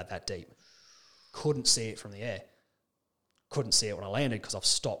 but it was about that deep. Couldn't see it from the air. Couldn't see it when I landed because I've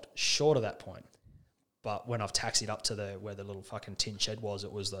stopped short of that point. But when I've taxied up to where the little fucking tin shed was,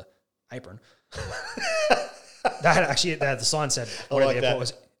 it was the apron. The sign said whatever the airport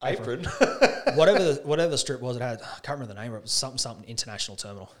was. Apron. whatever the strip was, it had, I can't remember the name of it. It was something international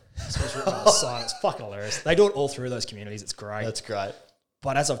terminal. So it was written on the sign. It's fucking hilarious. They do it all through those communities. It's great. That's great.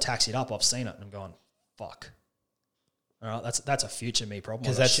 But as I've taxied up, I've seen it and I'm going, fuck. All right, that's a future me problem.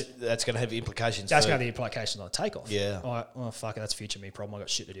 Because that's going to have implications. That's going to have the implications on the takeoff. Yeah. All right, well, fuck it, that's a future me problem. I've got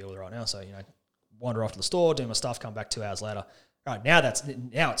shit to deal with right now. So, wander off to the store, do my stuff, come back 2 hours later. All right, now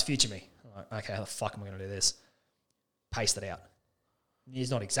it's future me. I'm like, okay, how the fuck am I going to do this? Paste it out.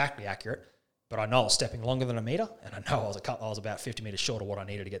 It's not exactly accurate, but I know I was stepping longer than a metre, and I know I was about 50 metres short of what I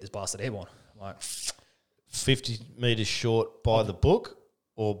needed to get this bastard airborne. I'm like, 50 metres short by the book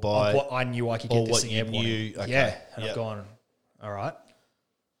or by what I knew I could get this thing airborne. Okay. Yeah, and I've gone, all right,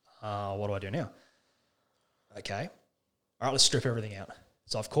 what do I do now? Okay, all right, let's strip everything out.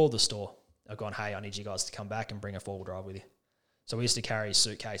 So I've called the store. I've gone, hey, I need you guys to come back and bring a four-wheel drive with you. So we used to carry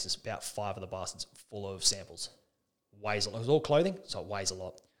suitcases, about 5 of the bastards, full of samples. Weighs a lot. It was all clothing, so it weighs a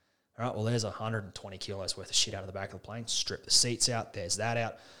lot. All right, well, there's 120 kilos worth of shit out of the back of the plane. Strip the seats out. There's that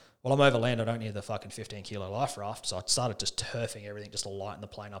out. Well, I'm overland. I don't need the fucking 15-kilo life raft, so I started just turfing everything just to lighten the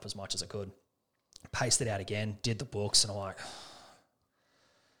plane up as much as I could. Pasted out again, did the books, and I'm like,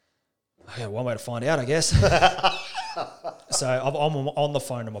 okay, one way to find out, I guess. So I'm on the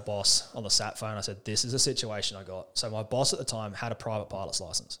phone to my boss on the sat phone. I said, this is a situation I got. So my boss at the time had a private pilot's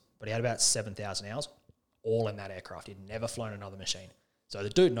license, but he had about 7,000 hours, all in that aircraft. He'd never flown another machine. So the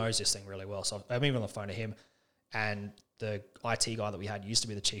dude knows this thing really well. So I'm even on the phone to him, and the IT guy that we had used to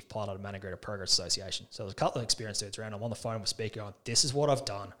be the chief pilot of Managarator Progress Association. So there's a couple of experienced dudes around. I'm on the phone with speaker going, this is what I've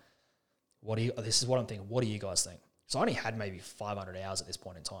done. This is what I'm thinking. What do you guys think? So I only had maybe 500 hours at this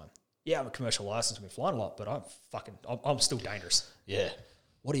point in time. Yeah, I'm a commercial license. We've been flying a lot, but I'm still dangerous. Yeah.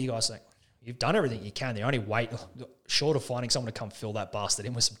 What do you guys think? You've done everything you can. The only way, short of finding someone to come fill that bastard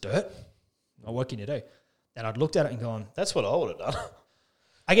in with some dirt, what can you do? And I'd looked at it and gone, that's what I would have done.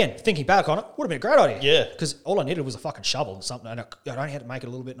 Again, thinking back on it, would have been a great idea. Yeah. Because all I needed was a fucking shovel and something. And I only had to make it a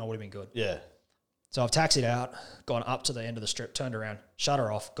little bit and I would have been good. Yeah. So I've taxied out, gone up to the end of the strip, turned around, shut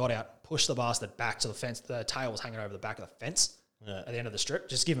her off, got out, pushed the bastard back to the fence. The tail was hanging over the back of the fence at the end of the strip.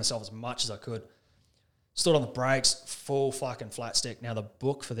 Just give myself as much as I could. Stood on the brakes, full fucking flat stick. Now, the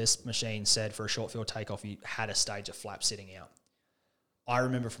book for this machine said for a short field takeoff, you had a stage of flap sitting out. I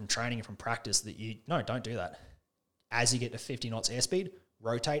remember from training and from practice that don't do that. As you get to 50 knots airspeed,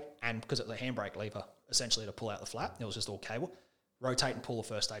 rotate, and because it's a handbrake lever, essentially to pull out the flap, it was just all cable, rotate and pull the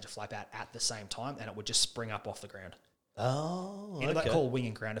first stage of flap out at the same time, and it would just spring up off the ground. Oh, You know that called wing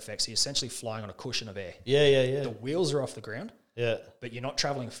and ground effect? So you're essentially flying on a cushion of air. Yeah. The wheels are off the ground. Yeah. But you're not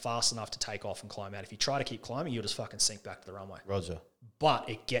traveling fast enough to take off and climb out. If you try to keep climbing, you'll just fucking sink back to the runway. Roger. But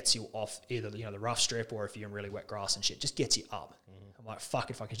it gets you off either the rough strip or if you're in really wet grass and shit, just gets you up. I'm like, fuck,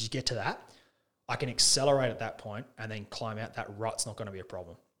 if I can just get to that, I can accelerate at that point and then climb out. That rut's not going to be a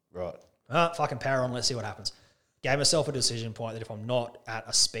problem. Right. Fucking power on, let's see what happens. Gave myself a decision point that if I'm not at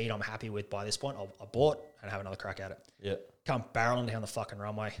a speed I'm happy with by this point, I'll abort and have another crack at it. Yeah. Come barreling down the fucking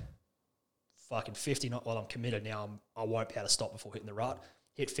runway. Fucking 50 knot. Well, I'm committed now. I won't be able to stop before hitting the rut.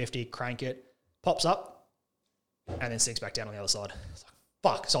 Hit 50, crank it, pops up, and then sinks back down on the other side. It's like,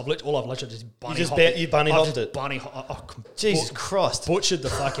 fuck. So I've literally just bunny hopped it. You bunny hopped it. Jesus Christ. Butchered the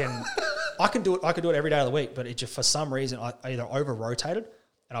fucking... I can do it every day of the week, but it just, for some reason, I either over-rotated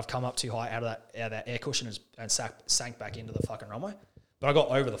and I've come up too high out of that air cushion and sank back into the fucking runway. But I got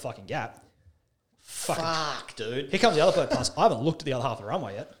over the fucking gap. Fuck, dude. Here comes the other bird pass. I haven't looked at the other half of the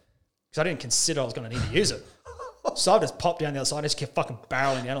runway yet because I didn't consider I was going to need to use it. So I've just popped down the other side and just kept fucking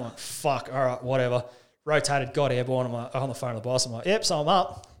barreling down. I'm like, fuck, all right, whatever. Rotated, got airborne. I'm like, on the phone to the boss. I'm like, yep, so I'm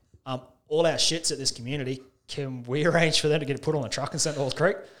up. All our shits at this community, can we arrange for them to get it put on a truck and sent to Halls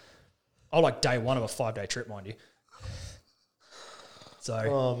Creek? I'm like day one of a 5-day trip, mind you. So,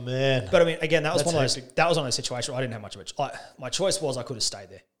 oh man. But I mean, again, that was one of those situations where I didn't have much of a choice. My choice was I could have stayed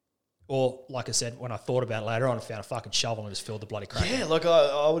there. Or, like I said, when I thought about it later on, I found a fucking shovel and just filled the bloody crack. Yeah, like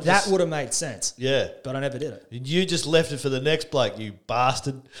I would. That would have made sense. Yeah, but I never did it. You just left it for the next bloke, you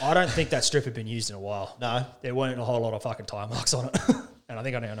bastard. I don't think that strip had been used in a while. No, there weren't a whole lot of fucking tire marks on it, and I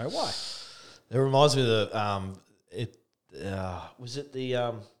think I now know why. It reminds me of the was it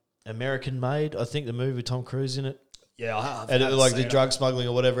the American Made? I think the movie with Tom Cruise in it. Yeah, and it was like the drug smuggling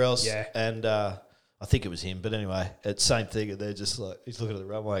or whatever else. Yeah, and I think it was him. But anyway, it's same thing. And they're just like he's looking at the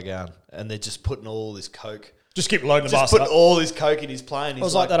runway going, and they're just putting all this coke. Just keep loading the bus. Just putting all this coke in his plane. It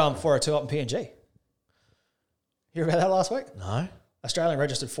was like that 402 up in PNG. You heard about that last week? No. Australian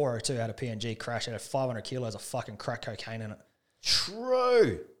registered 402 out of PNG crash had 500 kilos of fucking crack cocaine in it.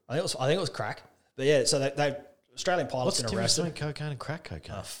 True. I think it was crack. But yeah, so they Australian pilots been arrested. What's the difference between cocaine and crack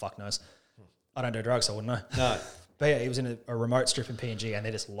cocaine? Oh, fuck knows. I don't do drugs, so I wouldn't know. No. But yeah, he was in a remote strip in PNG and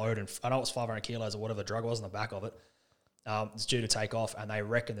they're just loading. I know it was 500 kilos or whatever the drug was on the back of it. It's due to take off and they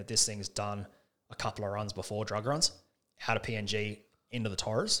reckon that this thing's done a couple of runs before drug runs out of PNG into the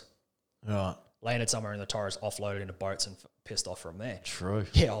Torres. Right. Landed somewhere in the Torres, offloaded into boats and pissed off from there. True.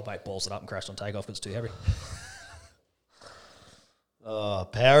 Yeah, old mate balls it up and crashed on takeoff because it's too heavy. Oh,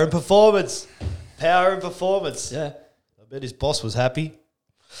 power and performance. Power and performance. Yeah. I bet his boss was happy.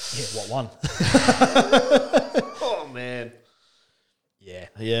 Yeah, what one? Oh, man. Yeah.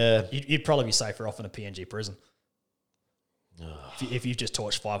 Yeah. You'd probably be safer off in a PNG prison. If you've just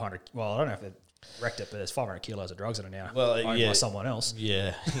torched 500, well, I don't know if they wrecked it, but there's 500 kilos of drugs in it now. Well, owned yeah. by someone else.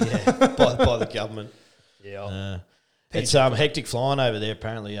 Yeah, yeah, by the government. Yeah. It's hectic flying over there,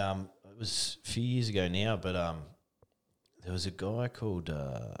 apparently. It was a few years ago now, but there was a guy called,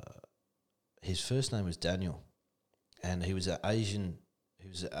 his first name was Daniel, and he was Australian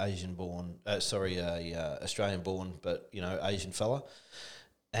born, but, Asian fella.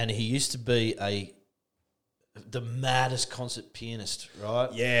 And he used to be the maddest concert pianist,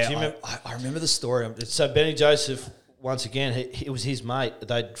 right? Yeah, Do you remember? I remember the story. So Benny Joseph, once again, it was his mate.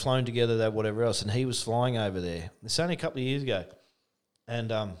 They'd flown together, whatever else, and he was flying over there. It's only a couple of years ago.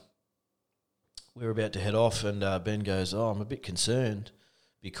 And we were about to head off, and Ben goes, I'm a bit concerned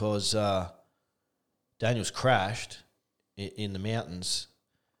because Daniel's crashed in the mountains,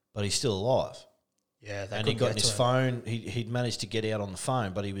 but he's still alive. Yeah, and he got in his phone. He'd managed to get out on the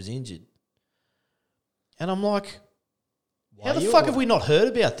phone, but he was injured. And I'm like, how the fuck have we not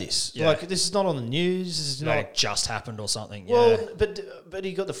heard about this? Yeah. Like, this is not on the news. This is not. It just happened or something. Well, yeah. but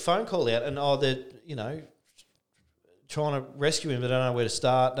he got the phone call out, and they're trying to rescue him, but I don't know where to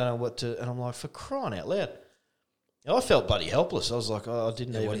start, don't know what to. And I'm like, for crying out loud, and I felt bloody helpless. I was like, I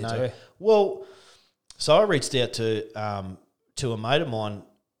didn't even know. Do? Well, so I reached out to a mate of mine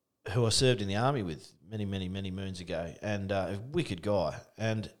who I served in the army with many moons ago, and a wicked guy.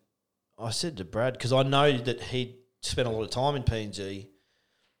 And I said to Brad, because I know that he'd spent a lot of time in PNG.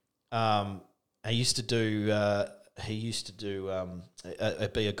 He used to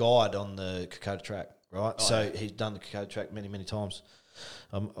be a guide on the Kokoda track, right? Oh, so he's done the Kokoda track many times.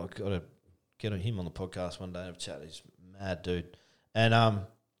 I've got to get him on the podcast one day and have a chat. He's a mad dude. And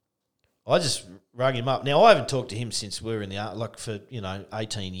I just rang him up. Now, I haven't talked to him since we were in the army, like for,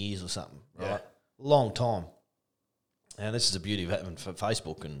 18 years or something, right? Yeah. Long time. And this is the beauty of having for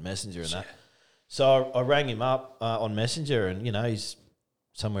Facebook and Messenger and that. So I rang him up on Messenger, and he's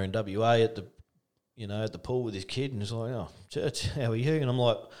somewhere in WA at the pool with his kid, and he's like, "Oh, Church, how are you?" And I'm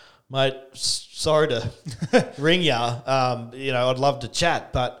like, "Mate, sorry to ring ya. I'd love to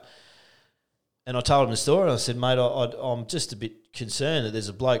chat, but." And I told him the story, and I said, "Mate, I'm just a bit concerned that there's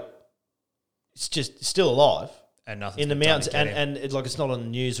a bloke. It's just still alive." And nothing in the mountains, and it's not on the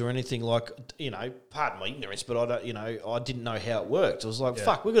news or anything. Like, pardon my ignorance, but I don't, I didn't know how it worked. I was like,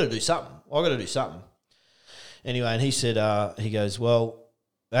 fuck, we've got to do something. I've got to do something. Anyway, and he said, he goes, well,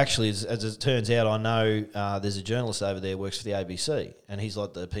 actually, as it turns out, I know there's a journalist over there who works for the ABC, and he's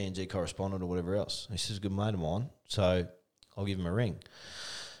like the PNG correspondent or whatever else. He says, a good mate of mine, so I'll give him a ring.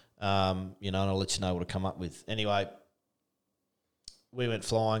 And I'll let you know what to come up with. Anyway, we went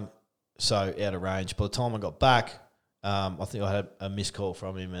flying. So out of range. By the time I got back, I think I had a missed call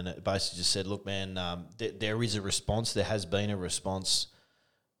from him, and it basically just said, look, man, there is a response. There has been a response,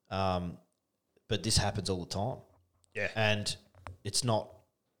 but this happens all the time. Yeah. And it's not,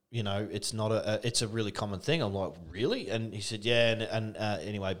 it's a really common thing. I'm like, really? And he said, yeah. And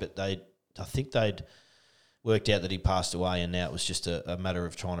anyway, but I think they'd worked out that he passed away, and now it was just a matter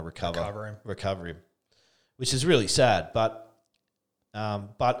of trying to recover him, which is really sad, But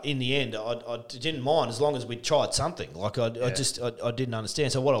in the end, I didn't mind as long as we tried something. Like I didn't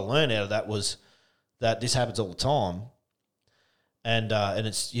understand. So what I learned out of that was that this happens all the time, and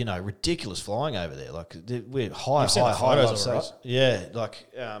it's ridiculous flying over there. Like we're high. Photos, right? Yeah, like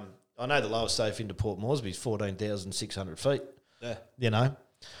I know the lowest safe into Port Moresby is 14,600 feet. Yeah. You know?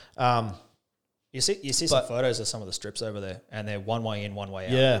 You see some photos of some of the strips over there, and they're one way in, one way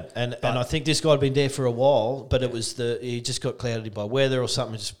out. Yeah, and I think this guy had been there for a while, but it was he just got clouded by weather or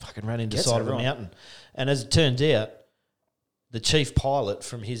something, just fucking ran into the side of a mountain. And as it turned out, the chief pilot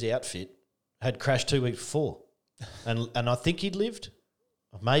from his outfit had crashed 2 weeks before, and I think he'd lived,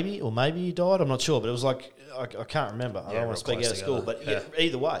 maybe he died. I'm not sure, but it was like I can't remember. I don't want to speak out of school, but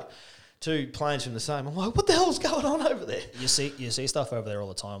either way. 2 planes from the same. I'm like, what the hell's going on over there? You see stuff over there all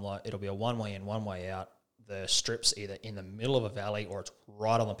the time. Like it'll be a one way in, one way out. The strip's either in the middle of a valley or it's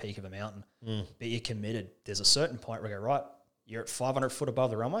right on the peak of a mountain. But you're committed. There's a certain point where you go, right, you're at 500 foot above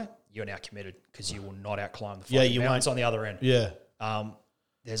the runway. You're now committed because you will not outclimb the mountains on the other end. Yeah.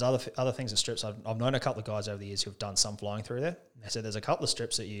 There's other things in strips. I've known a couple of guys over the years who've done some flying through there. They said there's a couple of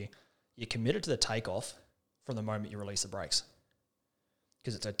strips that you're committed to the takeoff from the moment you release the brakes.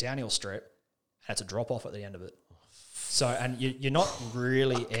 Because it's a downhill strip and it's a drop off at the end of it. So, and you're not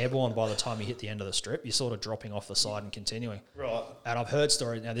really airborne by the time you hit the end of the strip. You're sort of dropping off the side and continuing. Right. And I've heard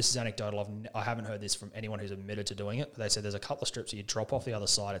stories, now this is anecdotal, I haven't heard this from anyone who's admitted to doing it, but they said there's a couple of strips that you drop off the other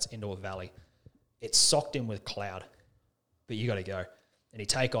side, it's into a valley. It's socked in with cloud, but you got to go. And you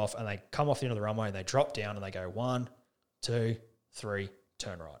take off and they come off the end of the runway and they drop down and they go 1, 2, 3,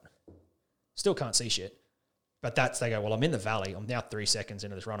 turn right. Still can't see shit. But they go, well, I'm in the valley. I'm now 3 seconds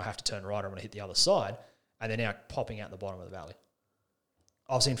into this run. I have to turn right. I'm going to hit the other side. And they're now popping out the bottom of the valley.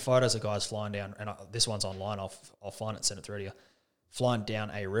 I've seen photos of guys flying down, and this one's online. I'll find it and send it through to you. Flying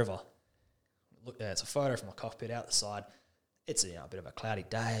down a river. Look there, it's a photo from a cockpit out the side. It's a bit of a cloudy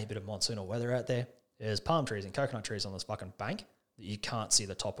day, a bit of monsoonal weather out there. There's palm trees and coconut trees on this fucking bank that you can't see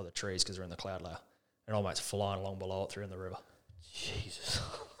the top of the trees because they're in the cloud layer. And almost flying along below it through in the river. Jesus.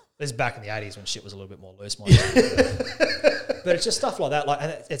 This is back in the 80s when shit was a little bit more loose, mind you. But it's just stuff like that.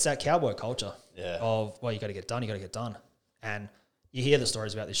 And it's that cowboy culture of, well, you got to get done. And you hear the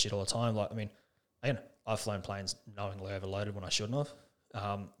stories about this shit all the time. Like, I mean, again, I've flown planes knowingly overloaded when I shouldn't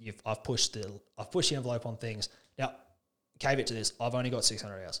have. I've pushed the envelope on things. Now, caveat to this, I've only got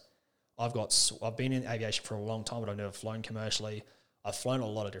 600 hours. I've been in aviation for a long time, but I've never flown commercially. I've flown a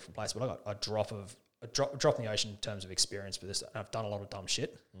lot of different places, but I got a drop in the ocean in terms of experience with this. I've done a lot of dumb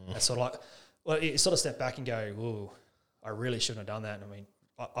shit. It's sort of like, well, you sort of step back and go, ooh, I really shouldn't have done that. And I mean,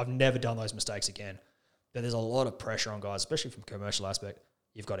 I've never done those mistakes again. But there's a lot of pressure on guys, especially from a commercial aspect.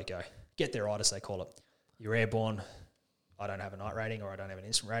 You've got to go. Get there right, as they call it. You're airborne. I don't have a night rating or I don't have an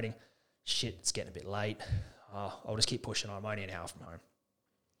instant rating. Shit, it's getting a bit late. I'll just keep pushing on. I'm only an hour from home.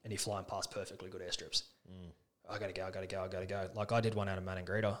 And you're flying past perfectly good airstrips. I got to go. Like I did one out of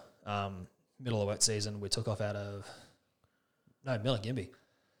Maningrida. Middle of wet season, we took off out of Milingimbi.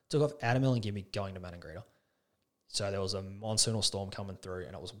 Took off out of Milingimbi going to Maningrida. So there was a monsoonal storm coming through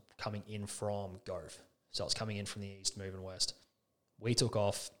and it was coming in from Gove. So it was coming in from the east, moving west. We took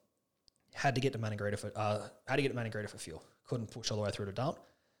off, had to get to Maningrida for fuel. Couldn't push all the way through to dump.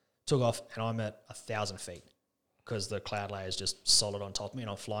 Took off and I'm at 1,000 feet because the cloud layer is just solid on top of me and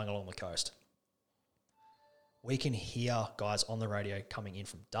I'm flying along the coast. We can hear guys on the radio coming in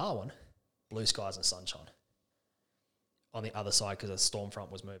from Darwin, blue skies and sunshine on the other side because the storm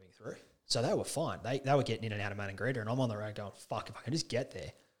front was moving through. So they were fine. They were getting in and out of Maningrida and I'm on the road going, fuck, if I can just get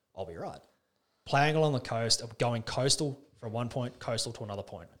there, I'll be right. Playing along the coast, going coastal from one point, coastal to another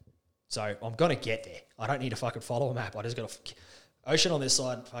point. So I'm going to get there. I don't need to fucking follow a map. I just got to ocean on this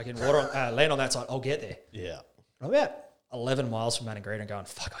side, fucking water, land on that side. I'll get there. Yeah. I'm about 11 miles from Maningrida and going,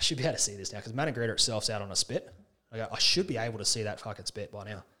 fuck, I should be able to see this now because Maningrida itself's out on a spit. I go, I should be able to see that fucking spit by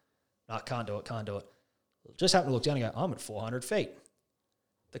now. No, can't do it. Just happened to look down and go, I'm at 400 feet.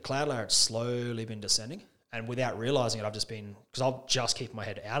 The cloud layer had slowly been descending, and without realising it, I've just been, because I'll just keep my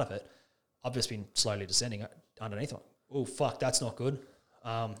head out of it, I've just been slowly descending underneath it. Oh, fuck, that's not good.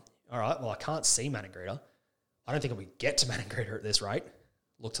 All right, well, I can't see Maningrida. I don't think we get to Maningrida at this rate.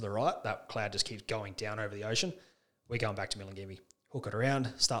 Look to the right, that cloud just keeps going down over the ocean. We're going back to Milingimbi. Hook it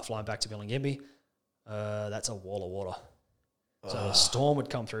around, start flying back to Milingimbi. That's a wall of water. So a storm would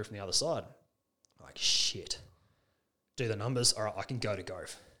come through from the other side. Like, shit. Do the numbers. All right, I can go to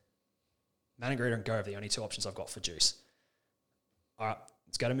Gove. Maningrida and Gove are the only two options I've got for juice. All right,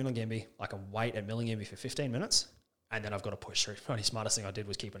 let's go to Milingimbi. I can wait at Milingimbi for 15 minutes, and then I've got to push through. The only smartest thing I did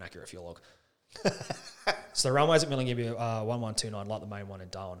was keep an accurate fuel log. So the runways at Milingimbi are 1129, like the main one in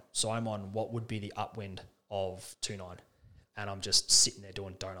Darwin. So I'm on what would be the upwind of 29, and I'm just sitting there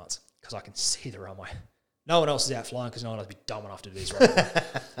doing donuts because I can see the runway. No one else is out flying because no one else would be dumb enough to do this runway.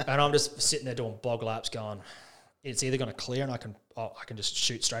 And I'm just sitting there doing bog laps going, it's either going to clear and I can just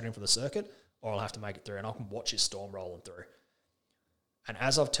shoot straight in for the circuit, or I'll have to make it through and I can watch this storm rolling through. And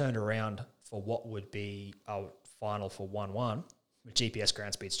as I've turned around for what would be a final for 1-1, the GPS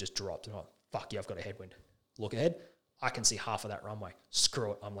ground speed's just dropped. And I'm like, fuck yeah, I've got a headwind. Look ahead, I can see half of that runway.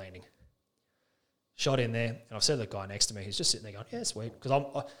 Screw it, I'm landing. Shot in there, and I've said to the guy next to me, he's just sitting there going, yeah, sweet. Because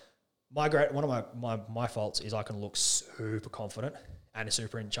one of my faults is I can look super confident and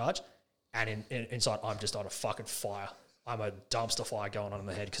super in charge, and inside I'm just on a fucking fire. I'm a dumpster fire going on in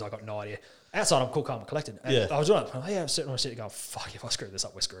the head because I got no idea. Outside I'm cool, calm, and collected. And I was doing it. I'm like, yeah, I'm sitting going, fuck, if I screw this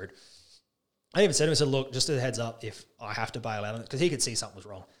up, we're screwed. I even said to him, I said, look, just a heads up, if I have to bail out on it, because he could see something was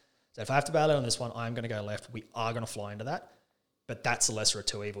wrong. So if I have to bail out on this one, I'm going to go left. We are going to fly into that. But that's the lesser of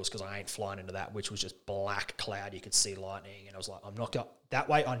two evils because I ain't flying into that, which was just black cloud. You could see lightning. And I was like, I'm not going that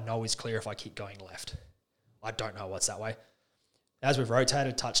way. I know is clear if I keep going left. I don't know what's that way. As we've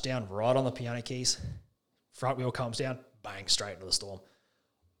rotated, touchdown right on the piano keys. Front wheel comes down, bang, straight into the storm.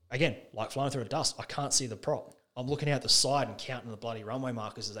 Again, like flying through a dust, I can't see the prop. I'm looking out the side and counting the bloody runway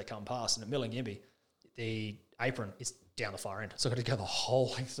markers as they come past. And at Millingimbey, the apron is down the far end. So I've got to go the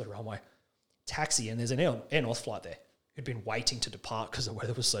whole length of the runway. Taxi, and there's an Air North flight there who'd been waiting to depart because the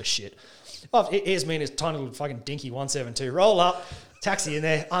weather was so shit. Oh, here's me and his tiny little fucking dinky 172. Roll up, taxi in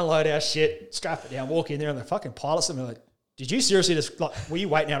there, unload our shit, strap it down, walk in there, and the fucking pilots are like, did you seriously just, like, were you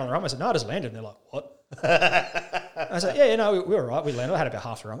waiting out on the runway? I said, no, I just landed. And they're like, what? I said, yeah, no, we were all right. We landed. I had about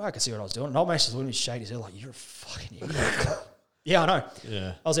half the runway. I could see what I was doing. And old man just looked at me shady. He's like, you're a fucking idiot. Yeah, I know.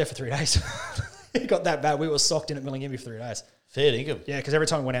 Yeah. I was there for 3 days. It got that bad. We were socked in at Millingimbey for 3 days. Fair dinkum. Yeah, because every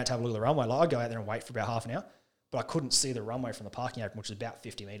time we went out to have a look at the runway, like, I'd go out there and wait for about half an hour, but I couldn't see the runway from the parking apron, which is about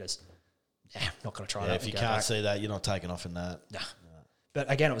 50 metres. Yeah, I'm not going to try that. If you can't see that, you're not taking off in that. Nah.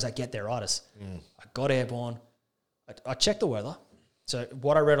 But again, it was that get there-itis. I got airborne. I checked the weather. So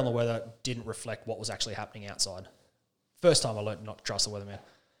what I read on the weather didn't reflect what was actually happening outside. First time I learned not to trust the weatherman.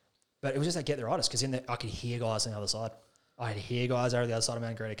 But it was just that get there-itis because in there I could hear guys on the other side. I could hear guys over the other side of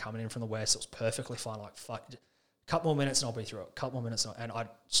Mount Greta coming in from the west. It was perfectly fine. Like, fuck, a couple more minutes and I'll be through it. A couple more minutes and I'd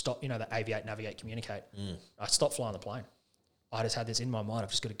stop, the aviate, navigate, communicate. I stopped flying the plane. I just had this in my mind. I've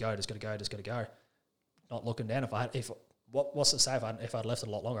just got to go, just got to go. Not looking down. What's to say if I'd left it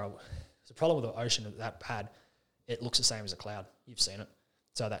a lot longer? There's a problem with the ocean that bad. It looks the same as a cloud. You've seen it.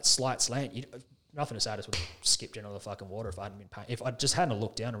 So that slight slant, nothing to say, I just would have skipped into the fucking water if I hadn't been paying. If I just hadn't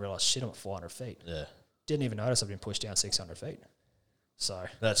looked down and realised, shit, I'm at 400 feet. Yeah. Didn't even notice I've been pushed down 600 feet. So.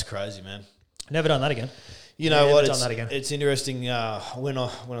 That's crazy, man. Never done that again. You know what? It's interesting when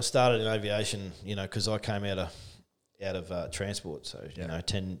I started in aviation, because I came out of transport. So,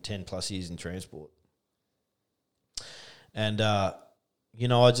 10 plus years in transport. And,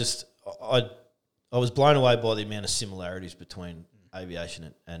 I was blown away by the amount of similarities between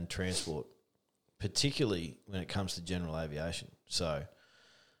aviation and transport, particularly when it comes to general aviation. So,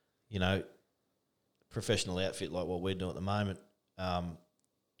 professional outfit like what we're doing at the moment,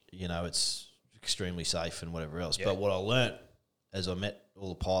 it's extremely safe and whatever else. Yeah. But what I learnt as I met all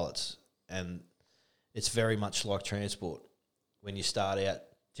the pilots, and it's very much like transport. When you start out,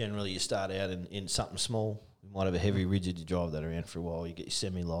 generally you start out in something small. You might have a heavy rigid, you drive that around for a while, you get your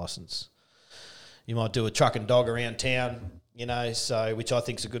semi-licence. You might do a truck and dog around town, so which I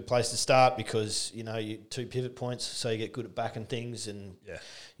think is a good place to start because, you 2 pivot points, so you get good at backing things and,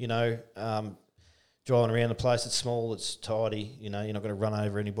 driving around the place, it's small, it's tidy, you're not going to run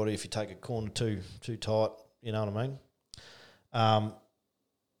over anybody if you take a corner too tight, you know what I mean?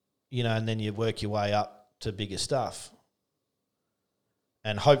 And then you work your way up to bigger stuff.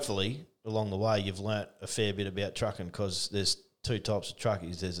 And hopefully, along the way, you've learnt a fair bit about trucking because there's 2 types of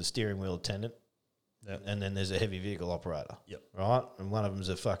truckies. There's a steering wheel attendant, and then there's a heavy vehicle operator, right? And one of them's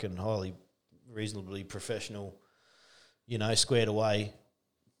a fucking reasonably professional, squared away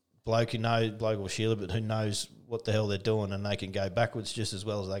bloke or Sheila, but who knows what the hell they're doing, and they can go backwards just as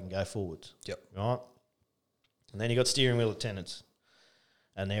well as they can go forwards, right? And then you got steering wheel attendants,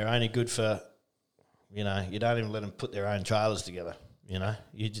 and they're only good for, you don't even let them put their own trailers together.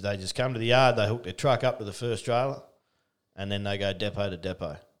 They just come to the yard, they hook their truck up to the first trailer, and then they go depot to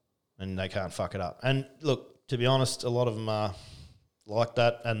depot, and they can't fuck it up. And look, to be honest, a lot of them are like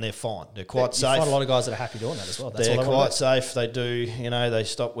that, and they're fine. They're quite safe. You find a lot of guys that are happy doing that as well. They're quite safe. They do, they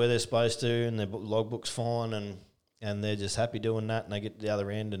stop where they're supposed to, and their logbook's fine, and they're just happy doing that, and they get to the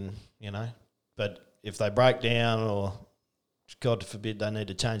other end, and But if they break down, or God forbid they need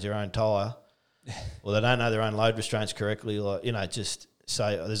to change their own tyre, or they don't know their own load restraints correctly, just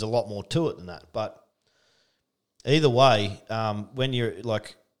say there's a lot more to it than that. But either way, when you're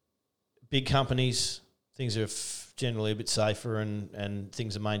like big companies, things are generally a bit safer and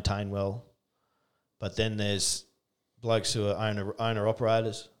things are maintained well. But then there's blokes who are owner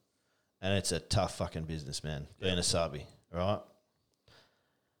operators, and it's a tough fucking business, man, being a subby, right?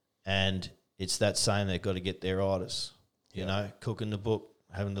 And it's that saying they've got to get their orders. You know, cooking the book,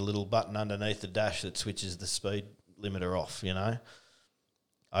 having the little button underneath the dash that switches the speed limiter off, you know.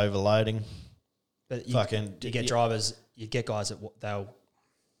 Overloading. But you get drivers, you get guys that they'll,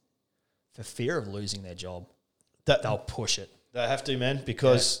 for fear of losing their job, they'll push it. They have to, man,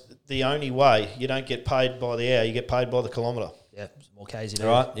 because the only way you don't get paid by the hour, you get paid by the kilometre. Yeah, more Ks you do.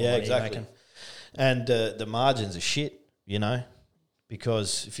 Right, yeah, exactly. And the margins are shit, you know,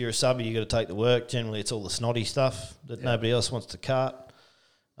 because if you're a subby, you got to take the work. Generally, it's all the snotty stuff that nobody else wants to cart.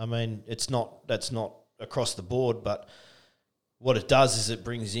 I mean, that's not across the board, but what it does is it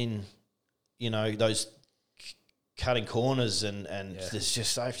brings in, you know, those cutting corners and there's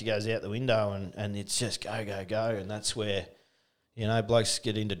just safety goes out the window and it's just go, and that's where, you know, blokes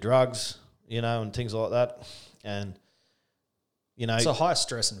get into drugs, you know, and things like that. And, you know... It's a high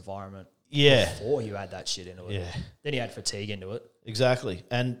stress environment. Yeah. Before you add that shit into it. Yeah. Then you add fatigue into it. Exactly.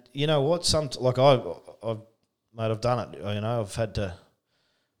 And you know what? I've done it. You know, I've had to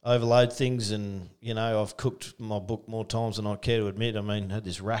overload things and, you know, I've cooked my book more times than I care to admit. I mean, I had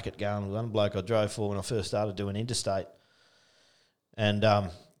this racket going with one bloke I drove for when I first started doing interstate. And,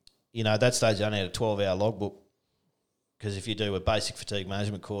 you know, at that stage I only had a 12-hour logbook because if you do a basic fatigue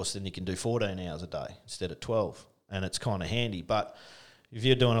management course, then you can do 14 hours a day instead of 12. And it's kind of handy. But if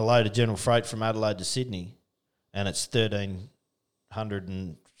you're doing a load of general freight from Adelaide to Sydney and it's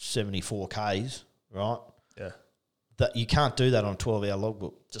 1,374 Ks, right? Yeah. That you can't do that on a 12-hour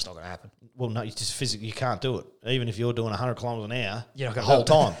logbook. Just not going to happen. Well, no, you just physically you can't do it. Even if you're doing 100 kilometres an hour the whole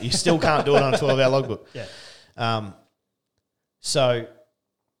time, you still can't do it on a 12-hour logbook. Yeah. So,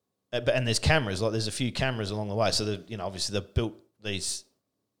 and there's cameras. Like there's a few cameras along the way. So you know, obviously they've built these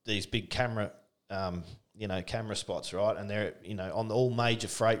big camera, you know, camera spots, right? And they're, you know, on all major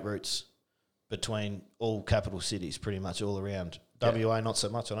freight routes between all capital cities, pretty much all around. Yeah. WA, not so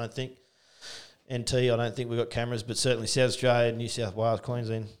much, I don't think. NT, I don't think we've got cameras, but certainly South Australia, New South Wales,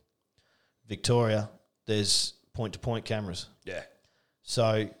 Queensland, Victoria, there's point-to-point cameras. Yeah.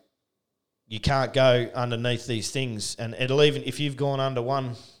 So you can't go underneath these things, and it'll even, if you've gone under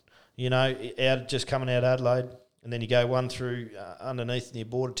one, you know, just coming out Adelaide, and then you go one through underneath near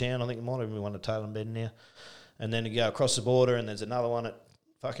border town, I think it might even be one at Taylor Bed now, and then you go across the border, and there's another one at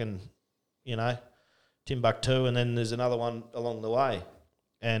fucking, you know, Timbuktu, and then there's another one along the way,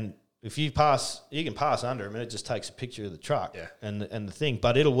 and if you pass, you can pass under them, and it just takes a picture of the truck and the thing.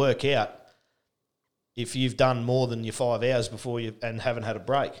 But it'll work out if you've done more than your 5 hours before you and haven't had a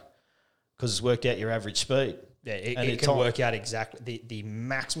break because it's worked out your average speed. Yeah, it can work out exactly the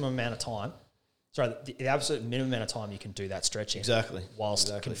maximum amount of time. Sorry, the absolute minimum amount of time you can do that stretching. Exactly.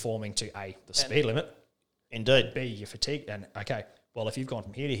 Whilst conforming to A, the speed limit. Indeed. B, your fatigue. And, okay, well, if you've gone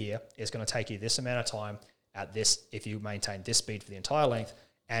from here to here, it's going to take you this amount of time at this, if you maintain this speed for the entire length,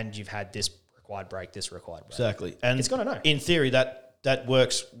 and you've had this required break, this required break. Exactly. And it's going to know. In theory, that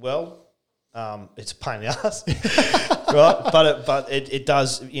works well. It's a pain in the ass, right? But it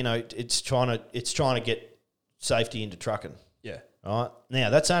does, you know, it's trying to get safety into trucking. Yeah. Right? Now,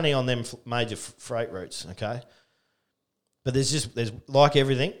 that's only on them major freight routes, okay? But there's like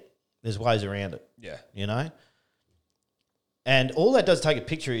everything, there's ways around it. Yeah. You know? And all that does is take a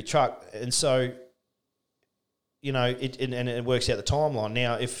picture of your truck, and so, you know, it works out the timeline.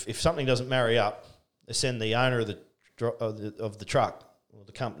 Now, if something doesn't marry up, they send the owner of the truck or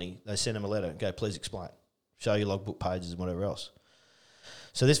the company, they send them a letter and go, please explain, show your logbook pages and whatever else.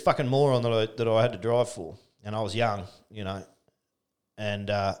 So this fucking moron that I had to drive for, and I was young, you know,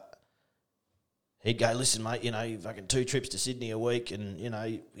 and he'd go, listen, mate, you know, you fucking 2 trips to Sydney a week and, you know,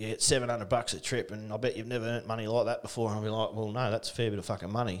 you get $700 a trip and I bet you've never earned money like that before. And I'll be like, well, no, that's a fair bit of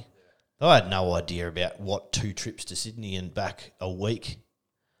fucking money. I had no idea about what 2 trips to Sydney and back a week,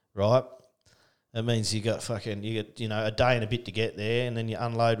 right? That means you got, you know, a day and a bit to get there, and then you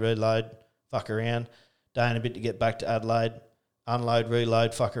unload, reload, fuck around, day and a bit to get back to Adelaide, unload,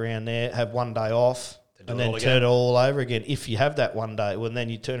 reload, fuck around there, have 1 day off, and then turn it all over again. If you have that 1 day, well, then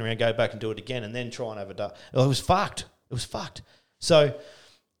you turn around, go back and do it again, and then try and have a day. It was fucked. It was fucked. So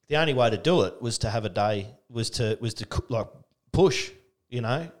the only way to do it was to have a day, was to like push, you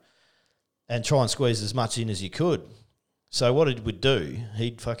know, and try and squeeze as much in as you could. So what it would do,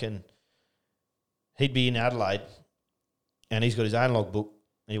 he'd be in Adelaide and he's got his own logbook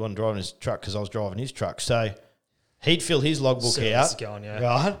and he wasn't driving his truck because I was driving his truck. So he'd fill his logbook out. Going, yeah.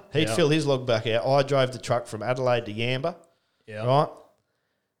 Right? He'd fill his logbook out. I drove the truck from Adelaide to Yamba. Yeah. Right?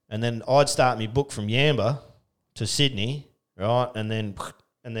 And then I'd start my book from Yamba to Sydney, right? And then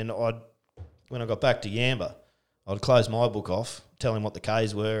when I got back to Yamba, I'd close my book off, tell him what the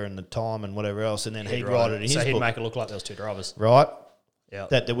Ks were and the time and whatever else, and then he'd write it in his book. So he'd make it look like there was 2 drivers. Right.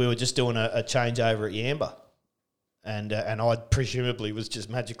 that we were just doing a changeover at Yamba. And I presumably was just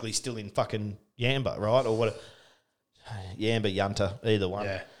magically still in fucking Yamba, right? Or what? Yamba, Yunta, either one.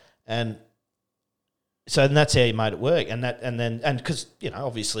 Yeah. And so that's how he made it work. And because,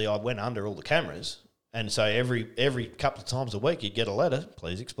 obviously I went under all the cameras. And so every couple of times a week you'd get a letter,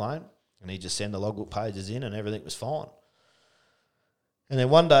 please explain. And he'd just send the logbook pages in and everything was fine. And then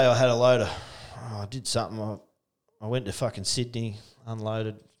one day I had a load of, I did something. I went to fucking Sydney,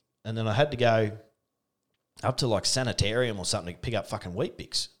 unloaded, and then I had to go up to like Sanitarium or something to pick up fucking Wheat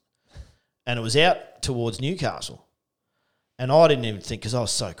Bix. And it was out towards Newcastle. And I didn't even think, because I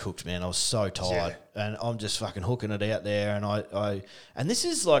was so cooked, man. I was so tired. Yeah. And I'm just fucking hooking it out there. And and this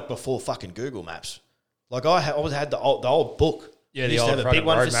is like before fucking Google Maps. Like I always had the old book. Yeah, the old used to have a big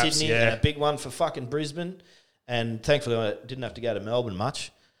one for maps, Sydney and a big one for fucking Brisbane. And thankfully I didn't have to go to Melbourne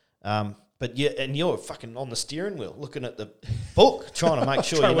much. But yeah, and you're fucking on the steering wheel looking at the book, trying to make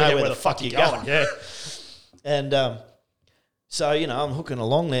sure you know where the fuck you're going. Yeah. And so, I'm hooking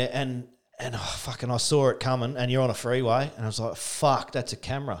along there and I saw it coming and you're on a freeway and I was like, fuck, that's a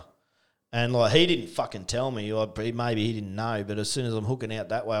camera. And like he didn't fucking tell me, or maybe he didn't know, but as soon as I'm hooking out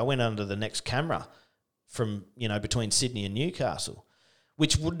that way, I went under the next camera from, between Sydney and Newcastle,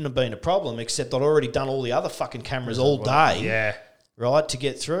 which wouldn't have been a problem except I'd already done all the other fucking cameras all day. Yeah. Right, to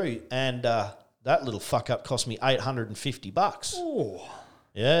get through. And that little fuck up cost me $850. Ooh.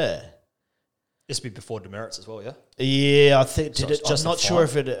 Yeah. This would be before demerits as well, yeah? Yeah, I think I'm not sure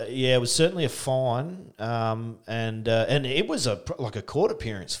if it. It was certainly a fine, and it was like a court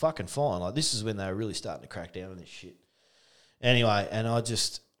appearance, fucking fine. Like this is when they were really starting to crack down on this shit. Anyway, and I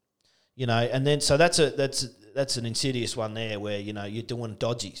just, and then so that's an insidious one there where you're doing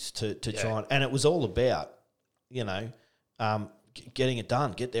dodgies to try and it was all about, getting it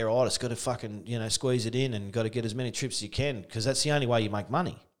done, get their itis, got to fucking squeeze it in, and got to get as many trips as you can because that's the only way you make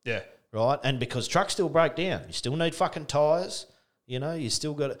money. Yeah. Right, and because trucks still break down, you still need fucking tyres. You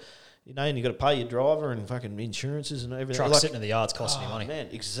still got to, and you got to pay your driver and fucking insurances and everything. Trucks sitting in the yards costing you money. Man,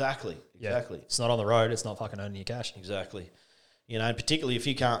 exactly. It's not on the road. It's not fucking earning your cash. Exactly. And particularly if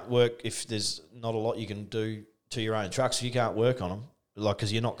you can't work, if there's not a lot you can do to your own trucks, if you can't work on them, like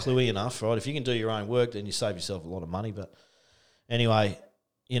because you're not cluey enough, right? If you can do your own work, then you save yourself a lot of money. But anyway,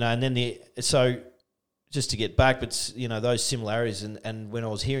 and then just to get back, but those similarities, and when I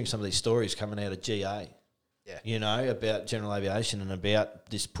was hearing some of these stories coming out of GA, about general aviation and about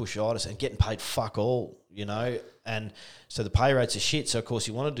this pushitis and getting paid fuck all, and so the pay rates are shit. So of course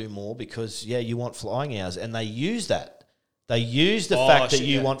you want to do more because you want flying hours, and they use that. They use the fact that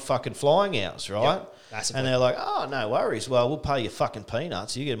you want fucking flying hours, right? Yep. And they're like, oh, no worries. Well, we'll pay you fucking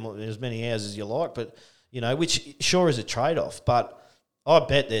peanuts. You get as many hours as you like, but which sure is a trade off. But I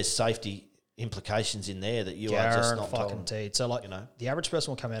bet there's safety implications in there that you are just not fucking teed. So the average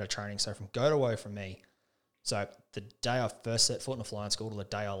person will come out of training. So from go to away from me. So the day I first set foot in a flying school to the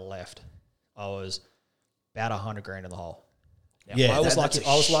day I left, I was about $100,000 in the hole. Now, I was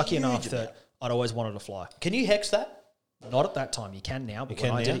lucky enough that I'd always wanted to fly. Can you hex that? Not at that time. You can now, but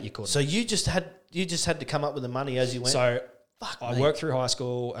when I did it, you couldn't. So you just had to come up with the money as you went. So I worked through high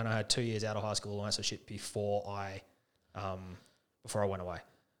school, and I had 2 years out of high school and all that sort of shit before I went away.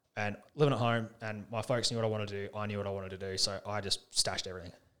 And living at home, and my folks knew what I wanted to do. I knew what I wanted to do, so I just stashed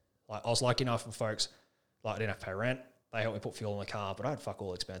everything. Like I was lucky enough for folks, I didn't have to pay rent. They helped me put fuel in the car, but I had fuck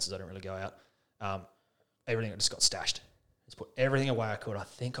all expenses. I didn't really go out. Everything just got stashed. Just put everything away I could. I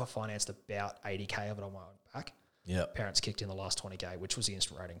think I financed about $80,000 of it on my own back. Yeah. Parents kicked in the last $20,000, which was the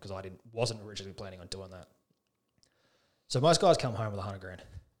instant rating because I wasn't originally planning on doing that. So most guys come home with $100,000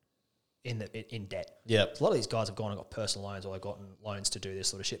 in debt. Yeah. So a lot of these guys have gone and got personal loans, or they've gotten loans to do this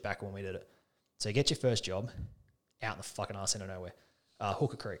sort of shit back when we did it. So you get your first job out in the fucking arse end of nowhere.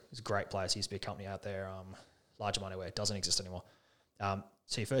 Hooker Creek is a great place. It used to be a company out there, larger money where it doesn't exist anymore.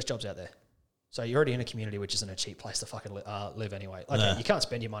 So your first job's out there. So you're already in a community which isn't a cheap place to fucking live anyway. You can't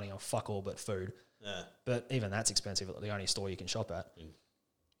spend your money on fuck all but food. Yeah. But even that's expensive at the only store you can shop at.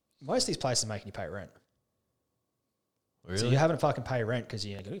 Most of these places are making you pay rent. Really? So you're having to fucking pay rent because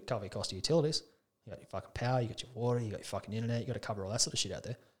you got to cover your cost of utilities. You got your fucking power, you got your water, you got your fucking internet, you got to cover all that sort of shit out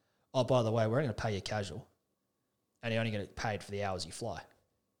there. Oh, by the way, we're only going to pay you casual, and you're only going to get paid for the hours you fly.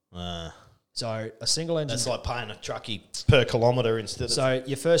 So a single engine... That's like paying a truckie per kilometre instead of... So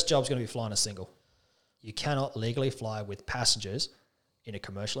your first job's going to be flying a single. You cannot legally fly with passengers in a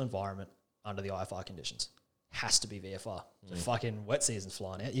commercial environment under the IFR conditions. Has to be VFR. So fucking wet season's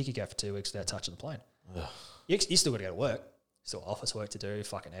flying out. You could go for 2 weeks without touching the plane. You still got to go to work. Still office work to do.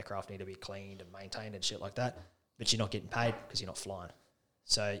 Fucking aircraft need to be cleaned and maintained and shit like that. But you're not getting paid because you're not flying.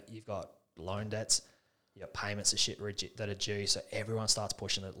 So you've got loan debts. You got payments of shit that are due, so everyone starts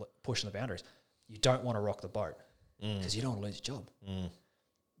pushing the boundaries. You don't want to rock the boat because you don't want to lose your job.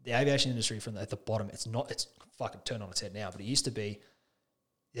 The aviation industry at the bottom, it's fucking turned on its head now, but it used to be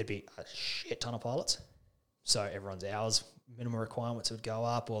there'd be a shit ton of pilots, so everyone's hours minimum requirements would go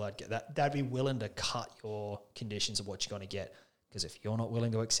up, or they'd be willing to cut your conditions of what you're going to get, because if you're not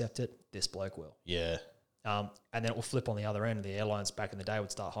willing to accept it, this bloke will. Yeah. And then it will flip on the other end. The airlines back in the day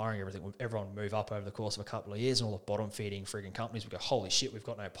would start hiring everything. Everyone would move up over the course of a couple of years, and all the bottom-feeding frigging companies would go, holy shit, we've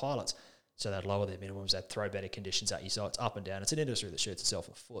got no pilots. So they'd lower their minimums, they'd throw better conditions at you. So it's up and down. It's an industry that shoots itself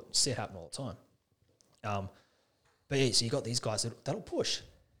in the foot. It's it happen all the time. But yeah, so you got these guys that'll push.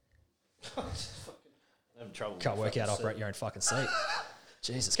 Having trouble. Can't work out, operate your own fucking seat.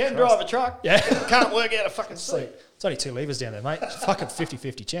 Jesus Can Christ. drive a truck. Yeah. Can't work out a fucking seat. It's only 2 levers down there, mate. It's fucking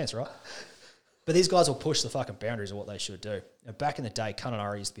 50-50 chance, right? But these guys will push the fucking boundaries of what they should do. And back in the day,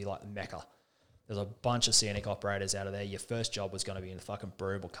 Kununurra used to be like the Mecca. There's a bunch of scenic operators out of there. Your first job was going to be in the fucking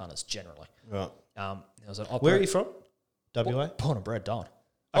Broome or Cunners, generally. Right. There was an Where are you from? WA? Born and bred, Don.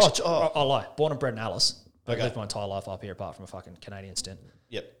 Actually, I'll lie. Born and bred in Alice. I Okay. lived my entire life up here, apart from a fucking Canadian stint.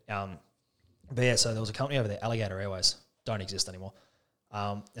 Yep. But yeah, so there was a company over there, Alligator Airways. Don't exist anymore.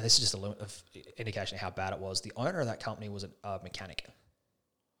 And this is just a indication of how bad it was. The owner of that company was a mechanic.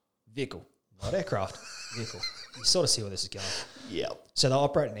 Vehicle. Not aircraft. Vehicle. You sort of see where this is going. Yeah. So they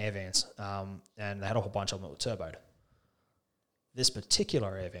operate in air vans, and they had a whole bunch of them that were turboed. This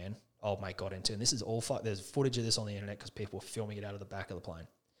particular air van, old mate got into, and this is all there's footage of this on the internet because people were filming it out of the back of the plane.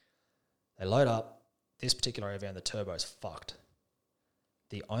 They load up this particular air van, the turbo's fucked.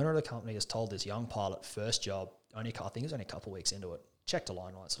 The owner of the company has told this young pilot, first job, I think it was only a couple of weeks into it, checked a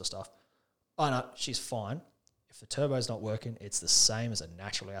line, all that sort of stuff. Oh no, she's fine. If the turbo's not working, it's the same as a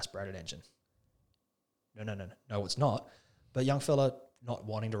naturally aspirated engine. No, it's not. But young fella not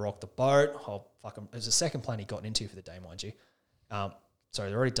wanting to rock the boat, it was the second plane he'd gotten into for the day, mind you. So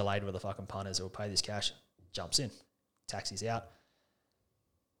they're already delayed with the fucking punters who will pay this cash, jumps in, taxis out,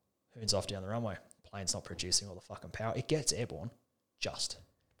 hoons off down the runway. Plane's not producing all the fucking power. It gets airborne, just.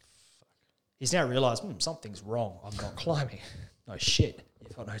 He's now realised, something's wrong. I'm not climbing. No shit,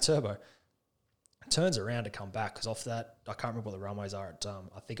 you've got no turbo. Turns around to come back, because off that, I can't remember what the runways are at,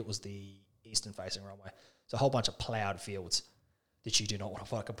 I think it was the eastern facing runway. It's a whole bunch of ploughed fields that you do not want to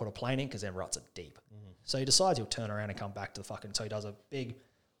fucking put a plane in, because then ruts are deep. So he decides he'll turn around and come back to the fucking, so he does a big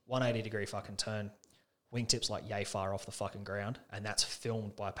 180 degree fucking turn, wingtips like yay far off the fucking ground, and that's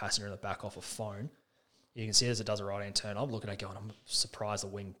filmed by a passenger in the back off a phone. You can see as it does a right hand turn, I'm looking at it going, I'm surprised the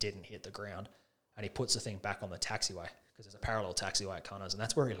wing didn't hit the ground. And he puts the thing back on the taxiway, because there's a parallel taxiway at Cunners, and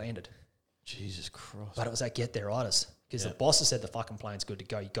that's where he landed. Jesus Christ. But it was that get there itis, because the boss has said the fucking plane's good to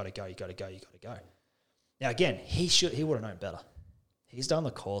go. You got to go. You got to go. You got to go. Now again, he would have known better. He's done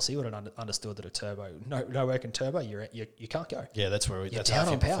the course. He would have understood that a turbo, no working turbo, you can't go. Yeah, that's where You're that's down half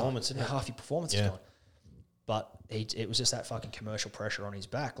on your power. performance, isn't it? Half your performance is gone. But it was just that fucking commercial pressure on his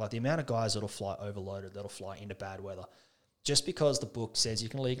back. Like the amount of guys that'll fly overloaded, that'll fly into bad weather. Just because the book says you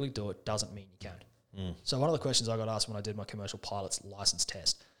can legally do it doesn't mean you can. So one of the questions I got asked when I did my commercial pilot's license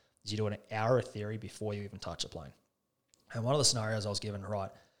test is you do an hour of theory before you even touch a plane. And one of the scenarios I was given, right,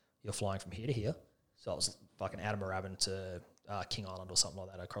 you're flying from here to here. So I was fucking out of Moorabbin to King Island or something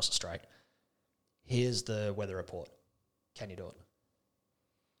like that across the strait. Here's the weather report. Can you do it?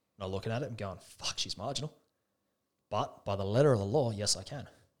 And I'm looking at it and going, fuck, she's marginal. But by the letter of the law, yes, I can.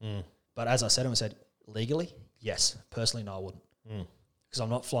 But as I said to him, I said, legally, yes. Personally, no, I wouldn't. Because I'm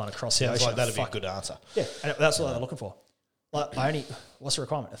not flying across the ocean. Sounds like that'd be a good answer. Yeah, and that's what they're looking for. Like what's the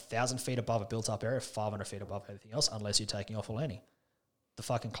requirement? 1,000 feet above a built-up area, 500 feet above everything else, unless you're taking off or landing. The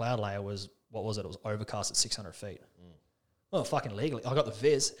fucking cloud layer was, what was it? It was overcast at 600 feet. Well, fucking legally, I got the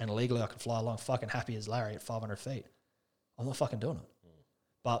Viz, and legally I could fly along fucking happy as Larry at 500 feet. I'm not fucking doing it.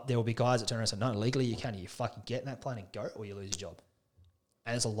 But there will be guys that turn around and say, no, legally you can. You fucking get in that plane and go, or you lose your job.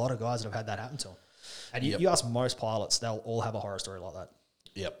 And there's a lot of guys that have had that happen to them. And you ask most pilots, they'll all have a horror story like that.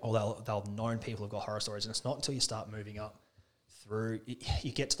 Yep. Or they'll known people who've got horror stories, and it's not until you start moving up through,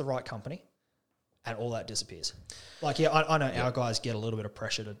 you get to the right company, and all that disappears. Like, I know our guys get a little bit of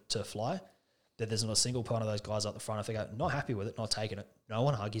pressure to fly, that there's not a single one of those guys up the front, if they go, not happy with it, not taking it, no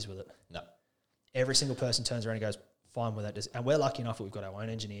one argues with it. No. Every single person turns around and goes, fine with that. And we're lucky enough that we've got our own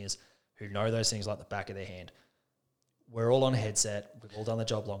engineers who know those things like the back of their hand. We're all on a headset. We've all done the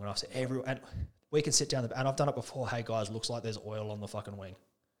job long enough. So and we can sit down, and I've done it before. Hey, guys, looks like there's oil on the fucking wing.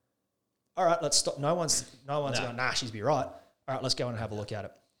 All right, let's stop. No one's going, nah, she's be right. All right, let's go and have a look at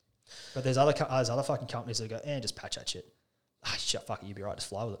it. But there's other fucking companies that go, just patch that shit. Shit, fuck it, you'd be right, just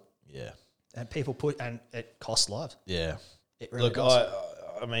fly with it. Yeah. And people and it costs lives. Yeah. It really Look, does.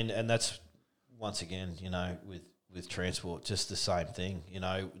 I mean, and that's once again, with transport, just the same thing.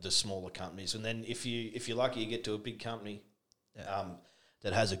 The smaller companies, and then if you're lucky, you get to a big company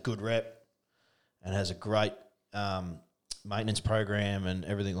that has a good rep and has a great maintenance program and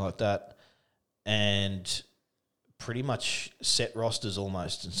everything like that, and pretty much set rosters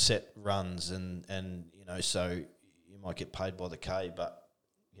almost and set runs and so you might get paid by the K, but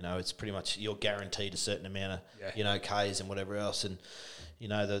it's pretty much you're guaranteed a certain amount of Ks and whatever else. And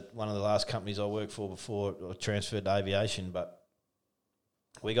one of the last companies I worked for before I transferred to aviation, but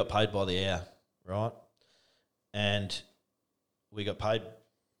we got paid by the hour, right? And we got paid.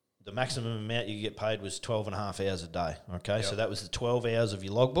 The maximum amount you get paid was 12 and a half hours a day. Okay, yep. So that was the 12 hours of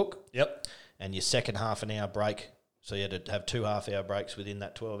your logbook. Yep. And your second half an hour break. So you had to have 2 half-hour breaks within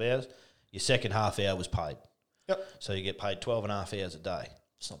that 12 hours. Your second half hour was paid. Yep. So you get paid 12 and a half hours a day.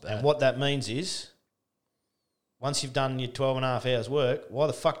 It's not bad. And what that means is, once you've done your 12 and a half hours work, why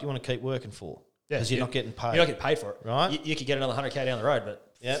the fuck do you want to keep working for? Because you're not getting paid. You're not getting paid for it. Right? You could get another 100K down the road,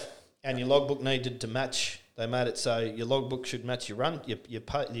 but... Yep. And your logbook needed to match. They made it so your logbook should match your run, your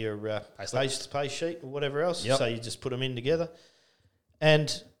pay sheet or whatever else. Yep. So you just put them in together.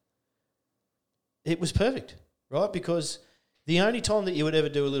 And it was perfect, right? Because the only time that you would ever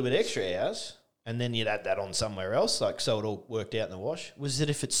do a little bit extra hours and then you'd add that on somewhere else, so it all worked out in the wash, was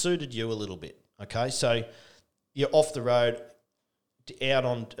that if it suited you a little bit, okay? So you're off the road, out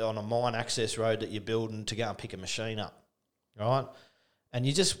on a mine access road that you're building to go and pick a machine up, right? And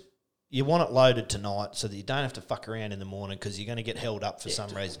you want it loaded tonight so that you don't have to fuck around in the morning because you're going to get held up for some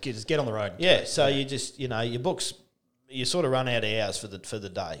reason. Just get on the road. Yeah, so you just, your books, you sort of run out of hours for the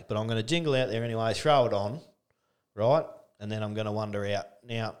day. But I'm going to jingle out there anyway, throw it on, right? And then I'm going to wander out.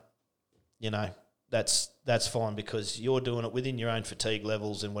 Now, that's fine because you're doing it within your own fatigue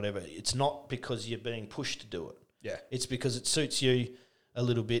levels and whatever. It's not because you're being pushed to do it. Yeah. It's because it suits you a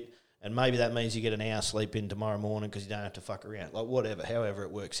little bit. And maybe that means you get an hour sleep in tomorrow morning because you don't have to fuck around. Like whatever, however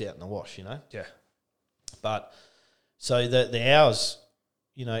it works out in the wash, Yeah. But so the hours,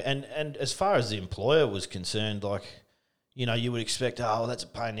 and as far as the employer was concerned, like, you would expect, oh, that's a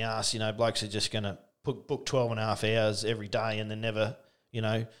pain in the ass. Blokes are just going to book 12 and a half hours every day and then never,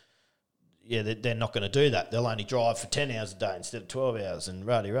 they're not going to do that. They'll only drive for 10 hours a day instead of 12 hours and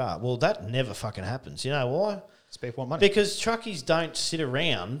rah-de-rah. Well, that never fucking happens. You know why? People want money. Because truckies don't sit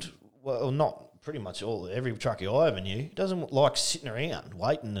around. Well, not pretty much every truckie I ever knew doesn't like sitting around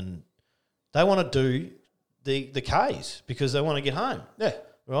waiting, and they want to do the Ks because they want to get home. Yeah.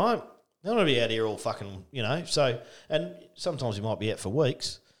 Right? They don't want to be out here all fucking, so, and sometimes you might be out for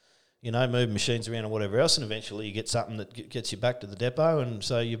weeks, moving machines around or whatever else, and eventually you get something that gets you back to the depot, and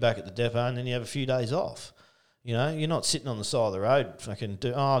so you're back at the depot, and then you have a few days off. You're not sitting on the side of the road fucking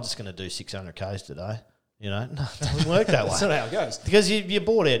I'm just going to do 600 Ks today. No, it doesn't work that way. That's not how it goes. Because you're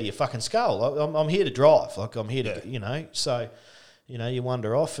bored out of your fucking skull. I'm here to drive. Like, I'm here to, so, you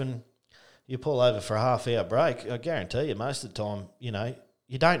wander off and you pull over for a half-hour break. I guarantee you, most of the time,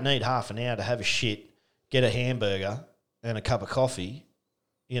 you don't need half an hour to have a shit, get a hamburger and a cup of coffee,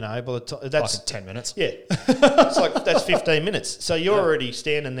 by the time... That's like 10 minutes. Yeah. It's like, that's 15 minutes. So you're already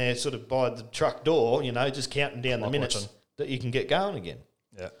standing there sort of by the truck door, just counting down the minutes that you can get going again.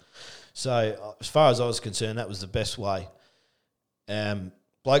 Yeah. So as far as I was concerned, that was the best way.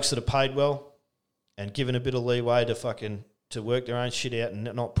 Blokes that are paid well and given a bit of leeway to work their own shit out and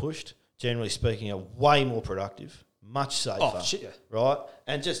not pushed, generally speaking, are way more productive, much safer. Oh, shit, yeah. Right?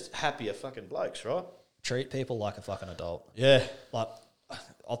 And just happier fucking blokes, right? Treat people like a fucking adult. Yeah. Like,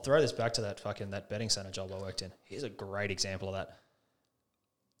 I'll throw this back to that betting centre job I worked in. Here's a great example of that.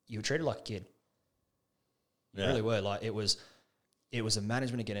 You were treated like a kid. You really were. Like, it was a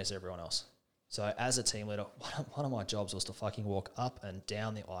management against everyone else. So as a team leader, one of my jobs was to fucking walk up and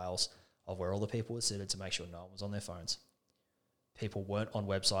down the aisles of where all the people were seated to make sure no one was on their phones. People weren't on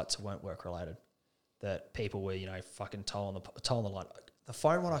websites, weren't work related. That people were, fucking tolling the line. The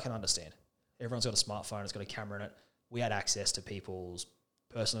phone one I can understand. Everyone's got a smartphone, it's got a camera in it. We had access to people's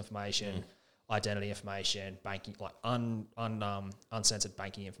personal information, identity information, banking, like uncensored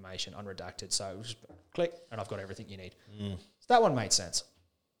banking information, unredacted. So it was just click and I've got everything you need. So that one made sense.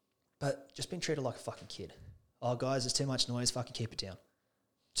 But just being treated like a fucking kid. Oh, guys, there's too much noise. Fucking keep it down.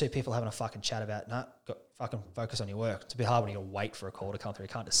 Two people having a fucking chat about, fucking focus on your work. It's a bit hard when you wait for a call to come through. You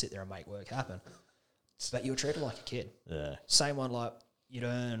can't just sit there and make work happen. But you were treated like a kid. Yeah. Same one, like you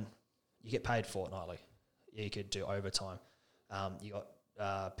get paid fortnightly. You could do overtime. You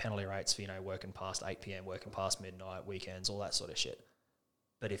got penalty rates for, working past 8 p.m., working past midnight, weekends, all that sort of shit.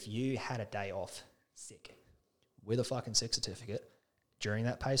 But if you had a day off sick with a fucking sick certificate during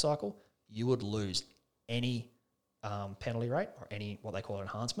that pay cycle, you would lose any penalty rate or any what they call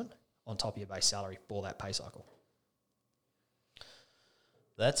enhancement on top of your base salary for that pay cycle.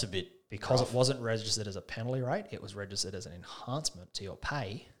 That's a bit Because rough. it wasn't registered as a penalty rate, it was registered as an enhancement to your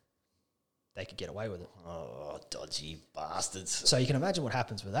pay. They could get away with it. Oh, dodgy bastards. So you can imagine what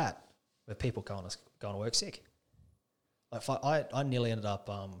happens with that, with people going to work sick. Like I nearly ended up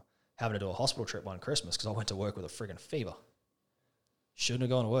having to do a hospital trip one Christmas because I went to work with a friggin' fever. Shouldn't have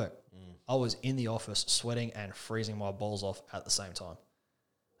gone to work. I was in the office sweating and freezing my balls off at the same time.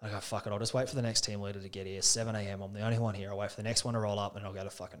 I go, fuck it, I'll just wait for the next team leader to get here. 7 a.m, I'm the only one here. I'll wait for the next one to roll up and I'll go to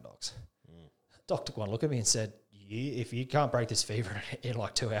fucking docs. Doc took one look at me and said, if you can't break this fever in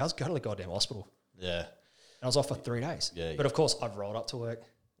like 2 hours, go to the goddamn hospital. Yeah. And I was off for 3 days. Yeah, but of course, I've rolled up to work,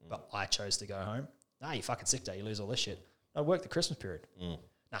 but I chose to go home. Nah, you fucking sick day, you lose all this shit. I worked the Christmas period.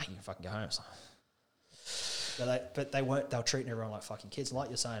 Nah, you can fucking go home. So. But they weren't, they were treating everyone like fucking kids. Like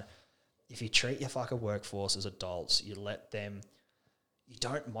you're saying, if you treat your fucking workforce as adults, you let them, you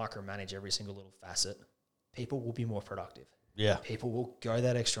don't micromanage every single little facet, people will be more productive. Yeah. People will go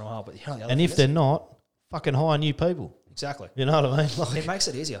that extra mile. But you know, the other And thing if is- they're not, fucking hire new people. Exactly. You know what I mean? Like, It makes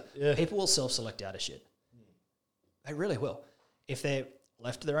it easier. Yeah. People will self-select out of shit. They really will. If they're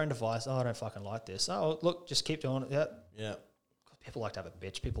left to their own device, I don't fucking like this. Oh, look, just keep doing it. Yeah. yeah. People like to have a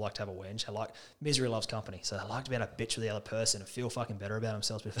bitch. People like to have a whinge. They like misery loves company. So they like to be able to bitch with the other person and feel fucking better about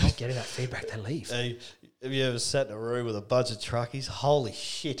themselves. But if they're not getting that feedback, they leave. Hey, have you ever sat in a room with a bunch of truckies? Holy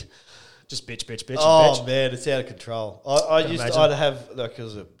shit. Just bitch, bitch, bitch, Oh, and bitch. man, it's out of control. I'd have, like, I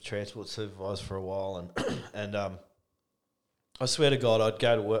was a transport supervisor for a while, and I swear to God, I'd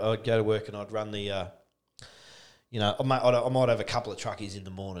go to work and I'd run the, I might have a couple of truckies in the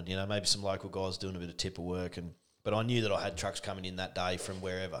morning, maybe some local guys doing a bit of tipper work, but I knew that I had trucks coming in that day from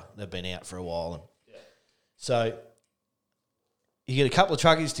wherever. They've been out for a while. And so you get a couple of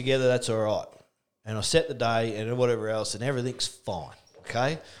truckies together, that's all right. And I set the day and whatever else, and everything's fine,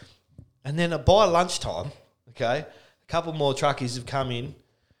 okay? And then by lunchtime, okay, a couple more truckies have come in,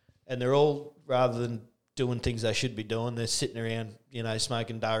 and they're all, rather than doing things they should be doing, they're sitting around,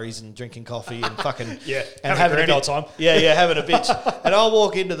 smoking durries and drinking coffee and fucking and having a grand old bit- time. Yeah, having a bitch. And I'll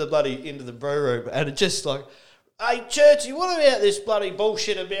walk into the brew room, and it's just like, hey, Churchy, what about this bloody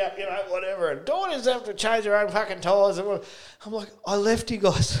bullshit about, whatever, and daughters have to change their own fucking tyres. I'm like, I left you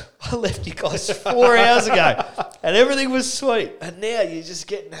guys 4 hours ago, and everything was sweet, and now you're just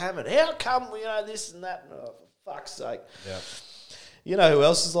getting hammered. How come, this and that? Oh, for fuck's sake. Yeah. You know who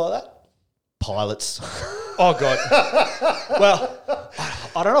else is like that? Pilots. Oh, God. Well,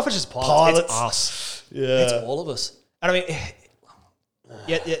 I don't know if it's just pilots. It's us. Yeah. It's all of us. And I mean,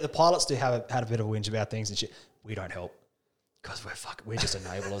 yeah, the pilots do had a bit of a whinge about things and shit. We don't help because we're just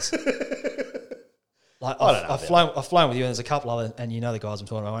enablers. Like I've flown with you, and there's a couple other, and the guys I'm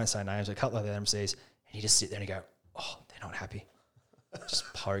talking about, I won't say names, a couple of the MCs, and you just sit there and you go, oh, they're not happy. Just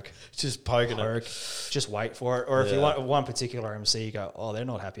poke. Just poking Poke. Just wait for it. Or if you want one particular MC, you go, oh, they're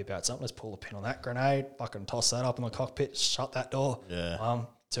not happy about something, let's pull the pin on that grenade, fucking toss that up in the cockpit, shut that door. Yeah.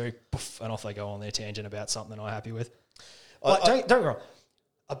 2, poof, and off they go on their tangent about something they're not happy with. Don't get me wrong.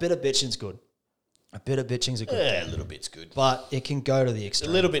 A bit of bitching's good. A bit of bitching's a good Yeah, thing. a little bit's good. But it can go to the A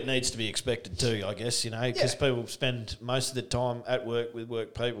extreme. little bit needs to be expected too, I guess, because people spend most of the time at work with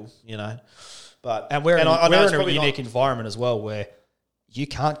work people, But And we're in I know it's a probably unique not- environment as well where you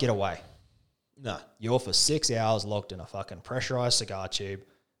can't get away. No. You're for 6 hours locked in a fucking pressurized cigar tube.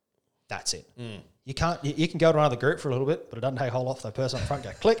 That's it. You can't. You can go to another group for a little bit, but it doesn't take a whole lot for the person up front.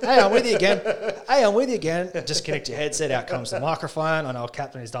 Go click. Hey, I'm with you again. Hey, I'm with you again. Just connect your headset. Out comes the microphone. I know a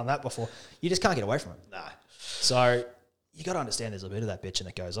captain has done that before. You just can't get away from it. No. So you got to understand there's a bit of that bitching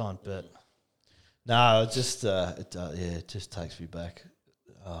that goes on, but No, it just it just takes me back.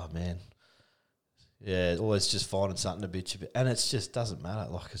 Oh man. Yeah, always just finding something to bitch about. And it just doesn't matter.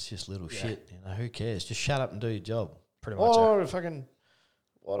 Like, it's just little shit. Who cares? Just shut up and do your job. pretty much.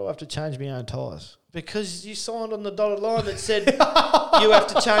 Why do I have to change my own tyres? Because you signed on the dotted line that said you have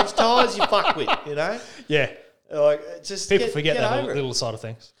to change tyres, you fuckwit, Yeah. Like, it's just People forget get that over it. little side of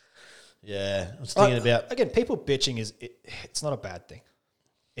things. Yeah, I was thinking about... Again, people bitching it's not a bad thing.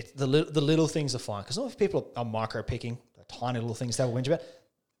 It's the little things are fine. Because not if people are micro picking, the tiny little things they have a whinge about,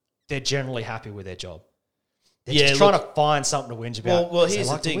 they're generally happy with their job. They're just trying to find something to whinge about. Well, here's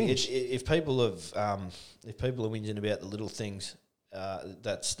they like the to thing: whinge. if people are whinging about the little things,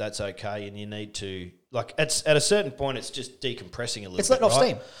 that's okay, and you need to at a certain point, it's just decompressing a little. It's bit, letting off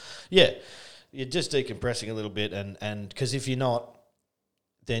steam. Yeah, you're just decompressing a little bit, and because if you're not,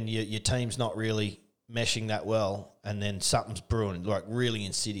 then your team's not really meshing that well, and then something's brewing, like really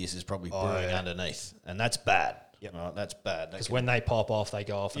insidious is probably brewing underneath, and that's bad. Yep. Right, that's bad. Because when they pop off, they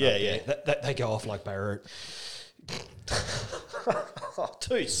go off. And Yeah. They go off like Beirut.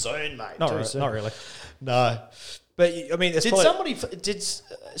 Too soon, mate. Not really. No. But I mean, did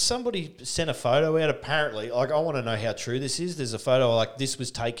somebody send a photo out? Apparently, like I want to know how true this is. There's a photo like this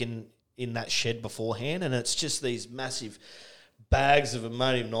was taken in that shed beforehand, and it's just these massive bags of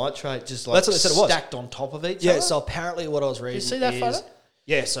ammonium nitrate just like that's what they said it was. Stacked on top of each other. Yeah. So apparently, what I was reading. Did you see that photo?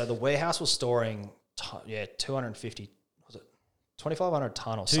 Yeah. So the warehouse was storing 250. Was it 2,500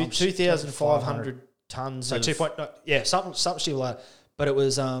 ton or something? 2,500 tons. So something stupid like that. But it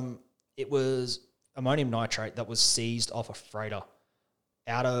was ammonium nitrate that was seized off a freighter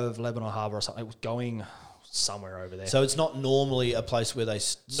out of Lebanon Harbour or something. It was going somewhere over there. So it's not normally a place where they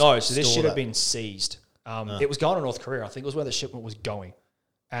No, so this should have been seized. It was going to North Korea. I think it was where the shipment was going.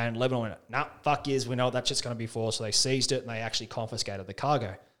 And Lebanon went, nah, fuck yous, we know what that shit's going to be for. So they seized it and they actually confiscated the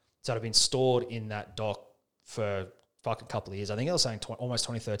cargo. So it had been stored in that dock for a fucking couple of years. I think it was saying almost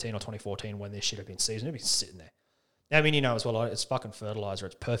 2013 or 2014 when this shit had been seized. And it had been sitting there. I mean, you know as well, it's fucking fertilizer.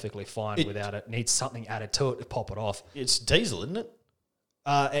 It's perfectly fine without it. Needs something added to it to pop it off. It's diesel, isn't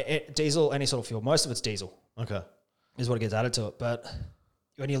it? Diesel, any sort of fuel. Most of it's diesel. Okay. Is what gets added to it. But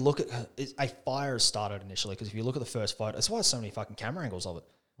when you look at a fire has started initially, because if you look at the first photo, that's why there's so many fucking camera angles of it.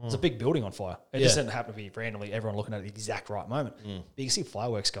 There's a big building on fire. It just didn't happen to be randomly everyone looking at the exact right moment. But you can see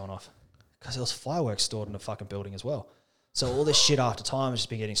fireworks going off because there was fireworks stored in the fucking building as well. So all this shit after time has just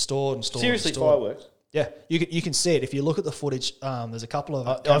been getting stored and stored. Seriously, and stored. fireworks? Yeah, you can see it if you look at the footage. There's a couple of.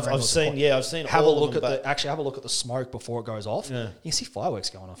 I've seen. Have a look at the smoke before it goes off. Yeah. You can see fireworks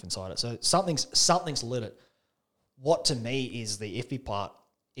going off inside it. So something's lit it. What to me is the iffy part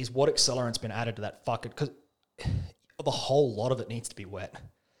is what accelerant's been added to that fucking, because the whole lot of it needs to be wet.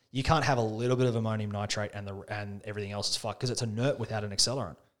 You can't have a little bit of ammonium nitrate and everything else is fucked because it's inert without an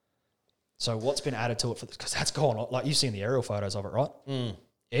accelerant. So what's been added to it for this? Because that's gone on. Like you've seen the aerial photos of it, right?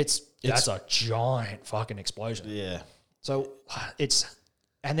 That's a giant fucking explosion. Yeah. So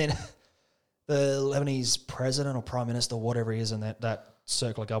and then the Lebanese president or prime minister, whatever he is in that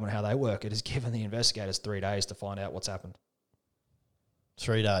circle of government, how they work, it has given the investigators 3 days to find out what's happened.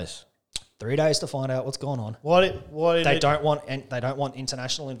 3 days. 3 days to find out what's going on. They don't want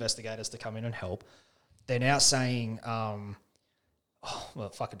international investigators to come in and help. They're now saying, fucking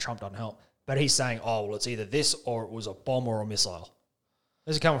Trump doesn't help. But he's saying, it's either this or it was a bomb or a missile.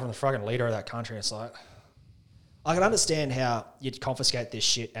 This is coming from the fucking leader of that country. It's like, I can understand how you'd confiscate this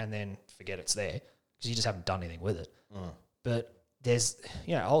shit and then forget it's there because you just haven't done anything with it. But there's,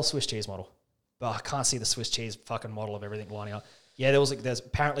 whole Swiss cheese model. But I can't see the Swiss cheese fucking model of everything lining up. Yeah, there's a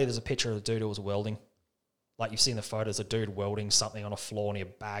picture of a dude who was welding. Like you've seen the photos, a dude welding something on a floor near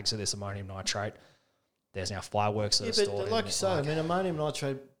bags of this ammonium nitrate. There's now fireworks that are stored. But like you say, I mean, ammonium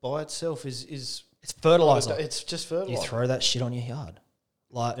nitrate by itself is it's fertilizer. It's just fertilizer. You throw that shit on your yard.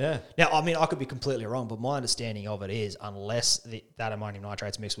 Now, I mean, I could be completely wrong, but my understanding of it is unless that ammonium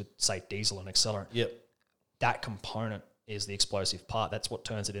nitrate's mixed with, say, diesel and accelerant, that component is the explosive part. That's what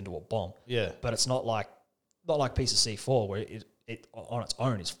turns it into a bomb. Yeah. But it's not like piece of C4 where it on its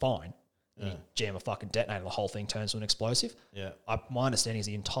own is fine. You jam a fucking detonator and the whole thing turns to an explosive. Yeah. My understanding is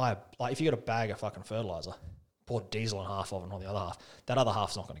the entire, like if you got a bag of fucking fertilizer, pour diesel in half of it and on the other half, that other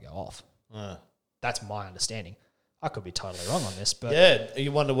half's not going to go off. That's my understanding. I could be totally wrong on this, but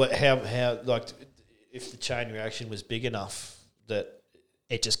you wonder how like if the chain reaction was big enough that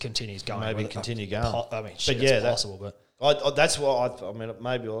it just continues going. Maybe continue going. I mean, shit, it's possible, but that's why I mean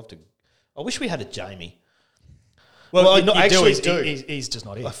maybe I'll have to. I wish we had a Jamie. Well, he's just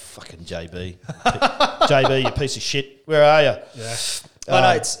not here. Oh, fucking JB, JB, you piece of shit. Where are you? Yeah,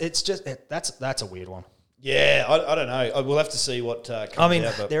 no, it's just that's a weird one. Yeah, I don't know. We'll have to see what comes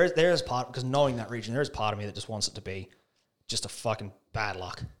out. But there is part, because knowing that region, there is part of me that just wants it to be just a fucking bad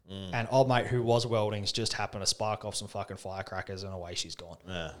luck. And old mate who was welding's just happened to spark off some fucking firecrackers and away she's gone.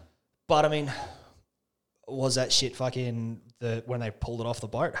 Yeah. But I mean, was that shit fucking when they pulled it off the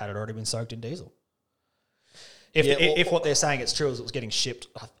boat, had it already been soaked in diesel? If what they're saying it's true is it was getting shipped,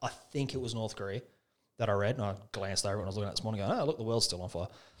 I think it was North Korea that I read, and I glanced over when I was looking at it this morning going, look, the world's still on fire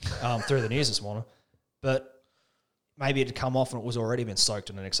through the news this morning. But maybe it had come off and it was already been soaked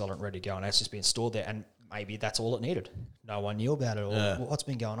in an accelerant ready to go, and it's just been stored there, and maybe that's all it needed. No one knew about it or what's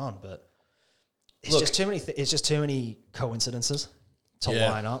been going on, but it's just too many. It's just too many coincidences to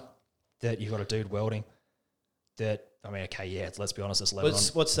line up that you've got a dude welding. That I mean, okay, let's be honest, it's Lebanon.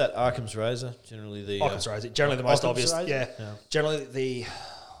 What's that? Occam's razor, generally the Occam's razor, generally the most obvious. Yeah, generally the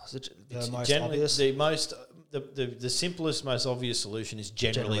most obvious. The simplest, most obvious solution is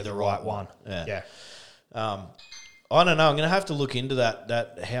generally the right one. Yeah. I don't know. I'm going to have to look into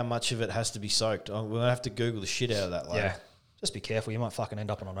that how much of it has to be soaked. We're going to have to Google the shit out of that later. Yeah. Just be careful. You might fucking end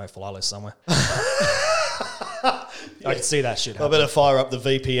up on a no-fly list somewhere. I can see that shit I happen. better fire up the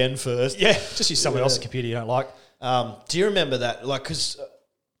VPN first. Yeah, just use someone else's computer you don't like. Do you remember that? Like, because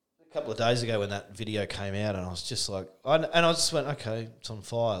a couple of days ago when that video came out, and I was just like, I just went, okay, it's on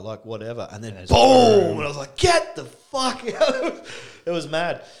fire, like whatever, and then boom, and I was like, get the fuck out! It was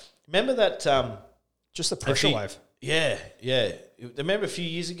mad. Remember that? Just the pressure wave. Yeah. Remember a few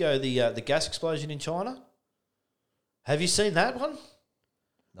years ago the gas explosion in China? Have you seen that one?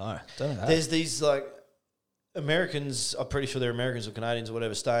 No, don't know. There's these like Americans. I'm pretty sure they're Americans or Canadians or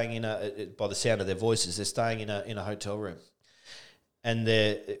whatever, staying in by the sound of their voices, they're staying in a hotel room, and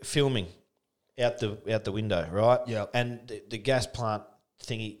they're filming out the window, right? Yeah. And the gas plant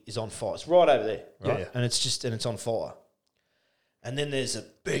thingy is on fire. It's right over there, right? Yeah. And it's on fire. And then there's a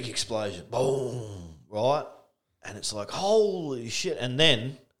big explosion, boom, right? And it's like, holy shit! And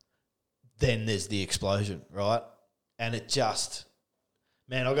then there's the explosion, right? And it just,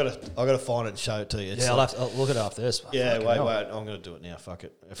 man, I gotta find it and show it to you. It's Yeah, like, I'll look it up after this. yeah, wait, I'm gonna do it now. Fuck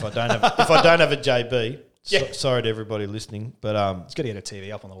it. If I don't have a JB, sorry to everybody listening, but It's got to get a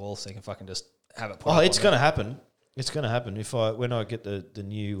TV up on the wall so you can fucking just have it. it's gonna happen. It's gonna happen when I get the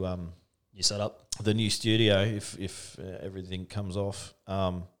new You set up the new studio. If everything comes off,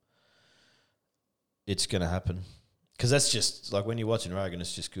 it's gonna happen because that's just like when you're watching Rogan,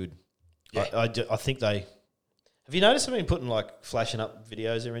 it's just good. Yeah. I think they. Have you noticed they've been putting like flashing up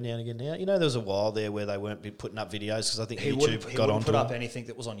videos every now and again now? You know, there was a while there where they weren't putting up videos because I think YouTube got onto put up them. anything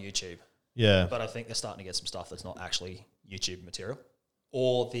that was on YouTube. Yeah. But I think they're starting to get some stuff that's not actually YouTube material,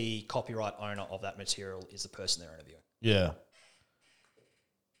 or the copyright owner of that material is the person they're interviewing. Yeah.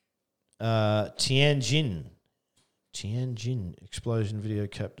 Tianjin explosion video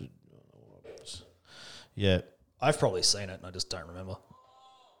captured. Yeah. I've probably seen it and I just don't remember.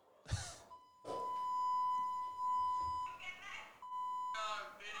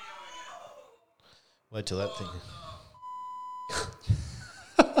 Wait till that thing.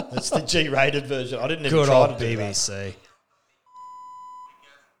 That's the G-rated version. I didn't even Good try old to do that. BBC.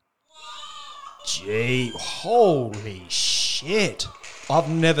 Gee, holy shit. I've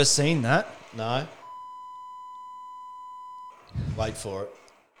never seen that. No. Wait for it.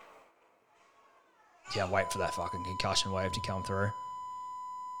 Yeah, wait for that fucking concussion wave to come through.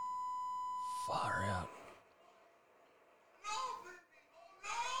 Far out.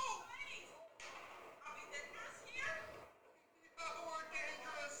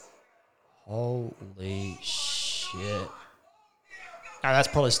 Holy shit. And that's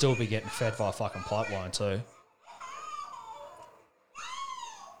probably still be getting fed by a fucking pipeline too.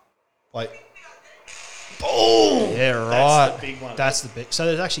 Wait. Boom! Yeah, right. That's the big one. That's the big. So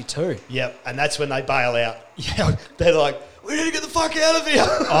there's actually two. Yep, and that's when they bail out. Yeah. They're like, we need to get the fuck out of here.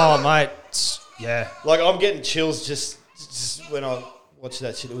 Oh, mate. Yeah. Like, I'm getting chills just when I watch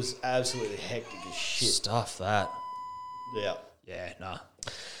that shit. It was absolutely hectic as shit. Stuff that. Yeah. Yeah, nah.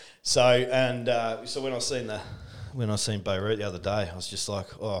 So, and so when I seen Beirut the other day, I was just like,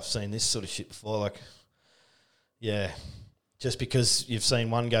 oh, I've seen this sort of shit before. Like, yeah, just because you've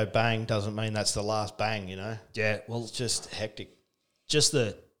seen one go bang doesn't mean that's the last bang, you know? Yeah, well, It's just hectic. just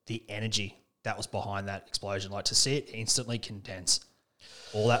the energy that was behind that explosion, like to see it instantly condense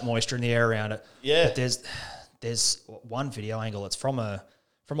all that moisture in the air around it. Yeah. But there's one video angle. It's from a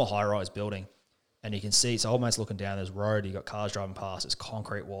high-rise building. And you can see, so old mate's looking down, there's road, you got cars driving past, there's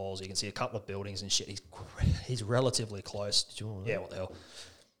concrete walls, you can see a couple of buildings and shit. He's relatively close. Yeah, what the hell.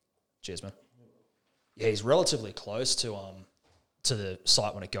 Cheers, man. Yeah, he's relatively close to the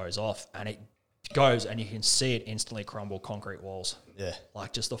site when it goes off, and it goes and you can see it instantly crumble concrete walls. Yeah.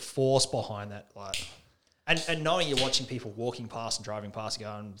 Like just the force behind that, like and knowing you're watching people walking past and driving past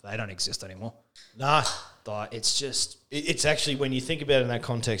going, they don't exist anymore. Nah. Like it's just It's actually, when you think about it in that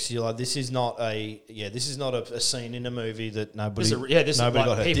context, you're like, this is not a scene in a movie that nobody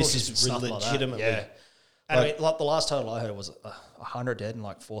got hurt. This is legitimately. Yeah. And I mean, like the last total I heard was 100 dead and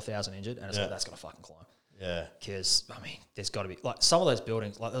like 4,000 injured, and it's like, that's going to fucking climb. Yeah. Because, I mean, there's got to be, like some of those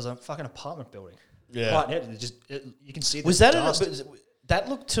buildings, like there's a fucking apartment building. Yeah. Right now, you can see the Was that dust. that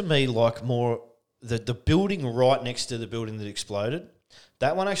looked to me like more the building right next to the building that exploded.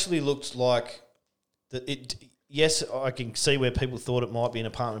 That one actually looked like that it. Yes, I can see where people thought it might be an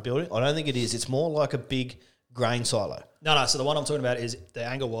apartment building. I don't think it is. It's more like a big grain silo. No. So the one I'm talking about is the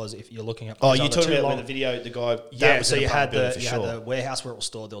angle was if you're looking at. Oh, you're talking about when the video, the guy. Yeah. Was So an you had apartment the building had the warehouse where it was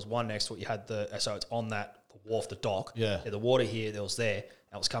stored. There was one next to it. You had so it's on that wharf, the dock. Yeah. The water here, there was there.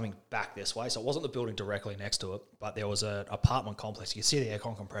 And it was coming back this way, so it wasn't the building directly next to it, but there was an apartment complex. You could see the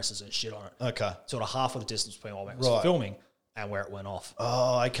aircon compressors and shit on it. Okay. Sort of half of the distance between what was filming and where it went off.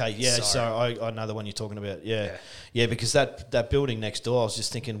 Oh, okay. Yeah, so I know the one you're talking about. Yeah. Yeah, because that building next door, I was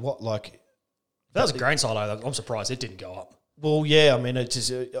just thinking, what, like That was a grain silo, though. I'm surprised it didn't go up. Well, yeah, I mean, it's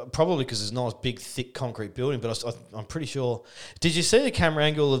just probably because it's a nice, big, thick concrete building, but I'm pretty sure. Did you see the camera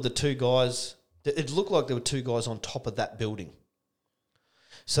angle of the two guys? It looked like there were two guys on top of that building.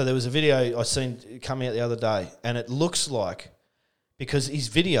 So there was a video I seen coming out the other day, and it looks like, because he's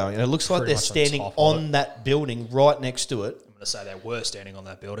videoing, and it looks like they're standing on that building right next to it. I'm going to say they were standing on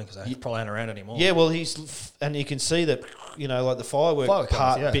that building because they probably aren't around anymore. Yeah, well, and you can see that, like the firework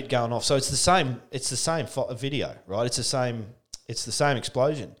part bit going off. So it's the same video, right? It's the same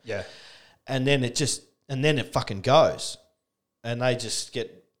explosion. Yeah. And then it fucking goes. And they just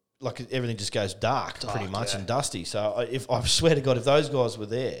get, like, everything just goes dark pretty much and dusty. So I swear to God, if those guys were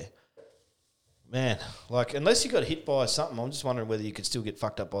there, man, like, unless you got hit by something, I'm just wondering whether you could still get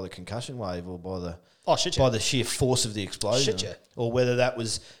fucked up by the concussion wave or by the sheer force of the explosion, or whether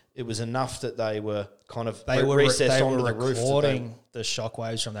it was enough that they were kind of recessed onto the roof. Recording the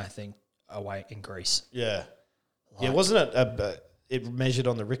shockwaves from that thing away in Greece. Yeah, wasn't it? It measured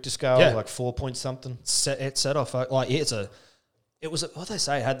on the Richter scale, like 4 point something. It set off it was what they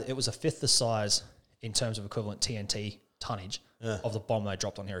say it was a fifth the size in terms of equivalent TNT tonnage of the bomb they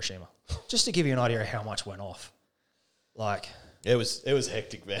dropped on Hiroshima. Just to give you an idea of how much went off. Like, it was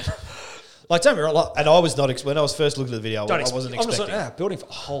hectic, man. Like, don't be wrong. Like, and I was not when I was first looking at the video, I wasn't expecting. I'm just building.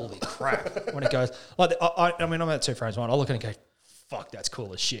 Holy crap! When it goes, like, I mean, I'm at two frames. One, I look at it and go, "Fuck, that's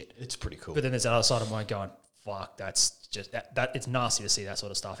cool as shit." It's pretty cool. But then there's the other side of mine going, "Fuck, that's just that." It's nasty to see that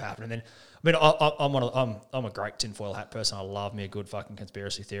sort of stuff happen. And then, I mean, I'm a great tinfoil hat person. I love me a good fucking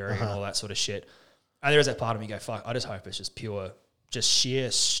conspiracy theory and all that sort of shit. And there is that part of me go, "Fuck, I just hope it's just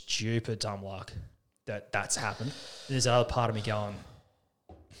sheer stupid dumb luck that's happened." And there's another part of me going,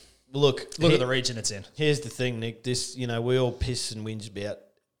 Look at the region it's in. Here's the thing, Nick. This, we all piss and whinge about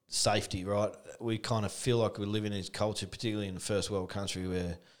safety, right? We kind of feel like we live in this culture, particularly in the first world country,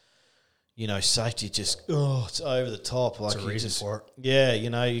 where, safety just, it's over the top. Like, it's a reason for it. Yeah,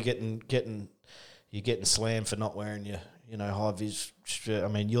 you're getting slammed for not wearing your, high vis. I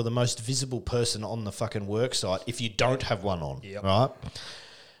mean, you're the most visible person on the fucking work site if you don't have one on, right?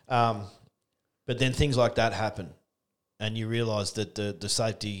 But then things like that happen, and you realise that the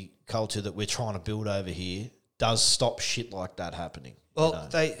safety culture that we're trying to build over here does stop shit like that happening. Well,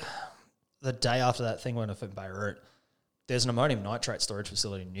 the day after that thing went off in Beirut, there's an ammonium nitrate storage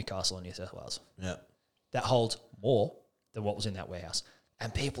facility in Newcastle in New South Wales. Yeah, that holds more than what was in that warehouse,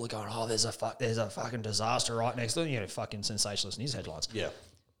 and people are going, "Oh, there's a fucking disaster right next to it." Fucking sensationalist news headlines. Yeah.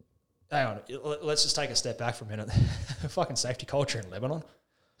 Hang on, let's just take a step back for a minute. Fucking safety culture in Lebanon.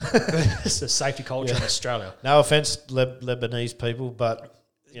 It's the safety culture in Australia. No offense, Lebanese people, but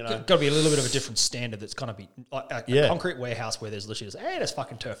got to be a little bit of a different standard. That's going to be like a concrete warehouse where there's literally just, just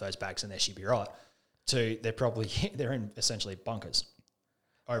fucking turf those bags and there she'd be right. To they're in essentially bunkers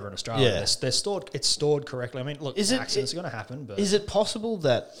over in Australia. Yeah. They're stored. It's stored correctly. I mean, look, accidents are going to happen. But is it possible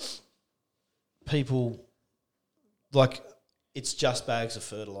that people, like, it's just bags of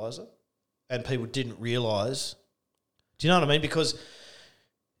fertilizer, and people didn't realise? Do you know what I mean? Because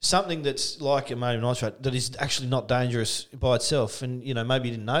something that's like ammonium nitrate that is actually not dangerous by itself, and maybe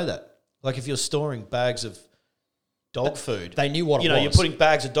you didn't know that. Like, if you're storing bags of dog food, they knew what it was. You're putting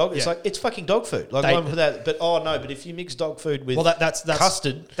bags of dog. It's like, it's fucking dog food. Like, but if you mix dog food with that's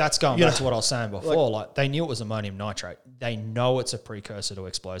custard, that's going back to what I was saying before. Like, they knew it was ammonium nitrate. They know it's a precursor to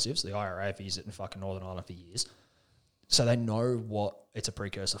explosives. The IRA have used it in fucking Northern Ireland for years, so they know what it's a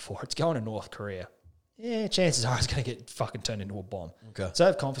precursor for. It's going to North Korea. Yeah, chances are it's going to get fucking turned into a bomb. Okay. So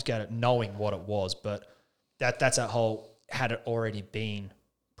they've confiscated it knowing what it was, but that's that whole, had it already been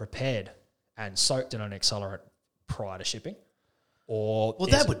prepared and soaked in an accelerant prior to shipping? Or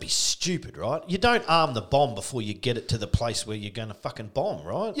that would be stupid, right? You don't arm the bomb before you get it to the place where you're going to fucking bomb,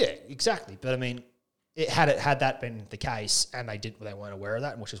 right? Yeah, exactly. But I mean, had that been the case and they weren't aware of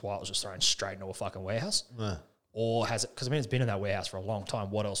that, which is why it was just thrown straight into a fucking warehouse. Yeah. Or has it, because I mean, it's been in that warehouse for a long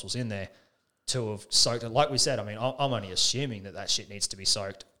time. What else was in there to have soaked it? Like we said, I mean, I'm only assuming that shit needs to be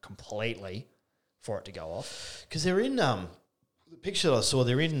soaked completely for it to go off. Because they're in the picture that I saw.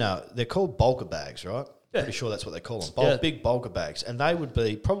 They're called bulker bags, right? Yeah. Pretty sure that's what they call them. Big bulker bags, and they would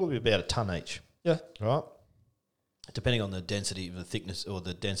be probably about a ton each. Yeah, right. Depending on the density, the thickness, or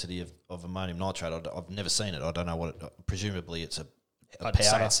the density of ammonium nitrate. I've never seen it. I don't know what it. Presumably, it's a I'd powder.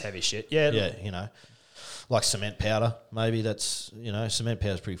 Say it's heavy shit. Yeah, yeah. Like cement powder. Maybe that's cement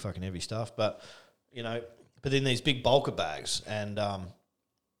powder is pretty fucking heavy stuff. But but in these big bulker bags, and I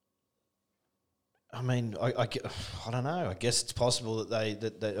mean, I don't know. I guess it's possible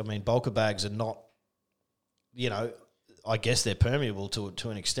that I mean, bulker bags are not. I guess they're permeable to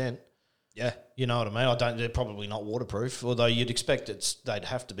an extent. Yeah. You know what I mean? They're probably not waterproof, although you'd expect they'd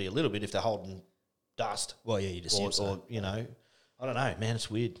have to be a little bit if they're holding dust. Well, yeah, you just or you know, I don't know, man. It's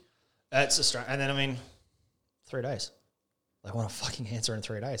weird. It's a strange. And then, I mean, 3 days. They want a fucking answer in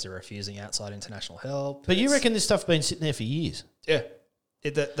 3 days. They're refusing outside international help. But you reckon this stuff been sitting there for years? Yeah.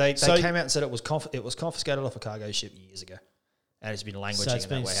 They came out and said it was confiscated off a cargo ship years ago. And it's been languishing so it's in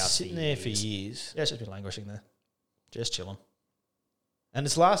been that warehouse sitting there for years. Yeah, it's just been languishing there. Just chilling. And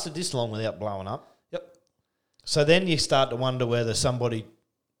it's lasted this long without blowing up. Yep. So then you start to wonder whether somebody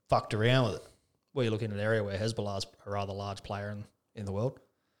fucked around with it. Well, you look in an area where Hezbollah's a rather large player in the world.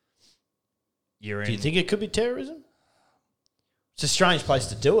 Do you think it could be terrorism? It's a strange place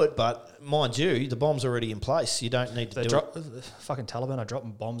to do it, but mind you, the bomb's already in place. You don't need to do it. Fucking Taliban are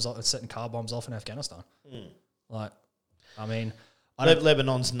dropping bombs, setting car bombs off in Afghanistan. Like, I mean...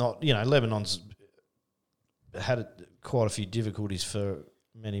 Lebanon's not... You know, Lebanon's had quite a few difficulties for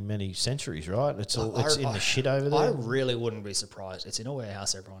many, many centuries, right? It's in the shit over there. I really wouldn't be surprised. It's in a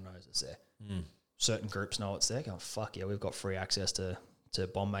warehouse. Everyone knows it's there. Certain groups know it's there. Going, fuck yeah, we've got free access to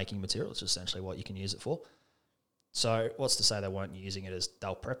bomb-making material. It's essentially what you can use it for. So what's to say they weren't using it as they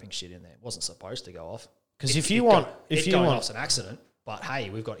were prepping shit in there? It wasn't supposed to go off. Because if you want off's an accident, but hey,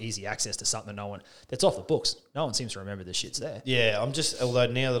 we've got easy access to something that's off the books. No one seems to remember this shit's there. Yeah, although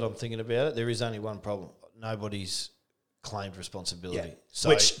now that I'm thinking about it, there is only one problem. Nobody's claimed responsibility. Yeah. So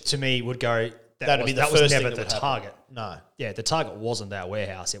which to me would go... That was never the target. No. Yeah, the target wasn't our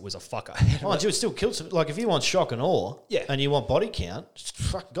warehouse. It was a fucker. Mind you, it still kills. Like, if you want shock and awe yeah. and you want body count,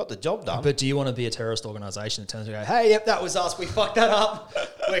 fuck, got the job done. But do you want to be a terrorist organisation that turns around and go, hey, yep, that was us. We fucked that up.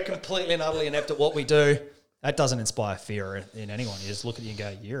 We're completely and utterly inept at what we do. That doesn't inspire fear in anyone. You just look at you and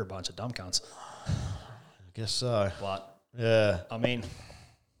go, you're a bunch of dumb cunts. I guess so. But, yeah. I mean...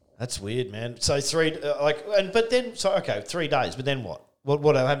 That's weird, man. So 3 days, but then what?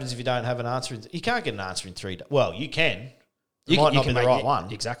 What happens if you don't have an answer? You can't get an answer in 3 days. Well, you can. It might not be the right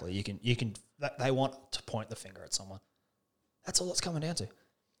one. Exactly. You can. They want to point the finger at someone. That's all it's coming down to.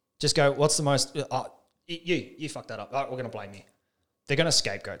 Just go, what's the most... you fucked that up. We're going to blame you. They're going to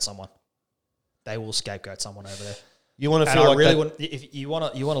scapegoat someone. They will scapegoat someone over there. You want to feel like if you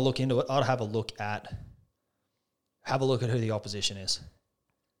want to look into it, I'd have a look at who the opposition is.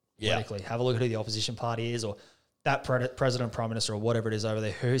 Yeah. Politically. Have a look at who the opposition party is, or that president, prime minister, or whatever it is over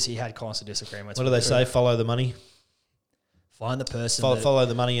there. Who's he had constant disagreements with? What do they say? Follow the money. Find the person. Follow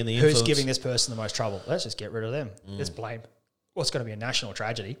the money and the influence. Who's giving this person the most trouble? Let's just get rid of them. Let's blame what's going to be a national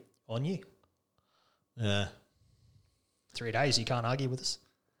tragedy on you. Yeah. 3 days, you can't argue with us.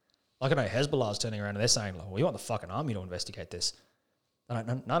 Like, I know Hezbollah's turning around and they're saying, like, well, you want the fucking army to investigate this.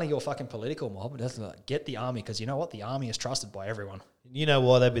 None of your fucking political mob. Get the army, because you know what? The army is trusted by everyone. You know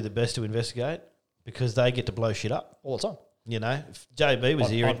why they'd be the best to investigate? Because they get to blow shit up. All the time. You know, if JB was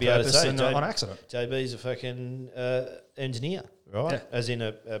here, he'd be able to say, on accident. JB's a fucking engineer, right? Yeah. As in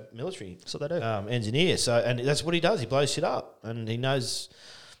a military So they do. engineer. So, and that's what he does. He blows shit up, and he knows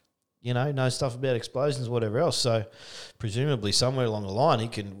stuff about explosions, whatever else. So, presumably, somewhere along the line, he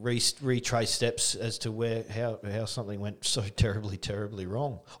can retrace steps as to how something went so terribly, terribly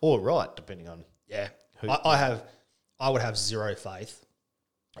wrong or right, depending on. Yeah, I would have zero faith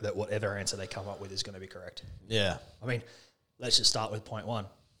that whatever answer they come up with is going to be correct. Yeah, I mean, let's just start with point one.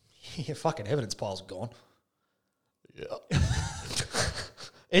 Your fucking evidence pile's gone. Yeah,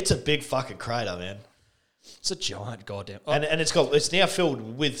 it's a big fucking crater, man. It's a giant goddamn... And it's now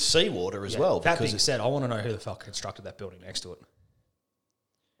filled with seawater as well. That being said, I want to know who the fuck constructed that building next to it.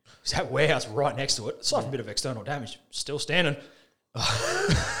 Is that warehouse right next to it? Aside from a bit of external damage, still standing.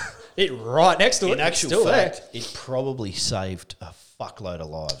 It right next to it. In actual fact, it probably saved a fuckload of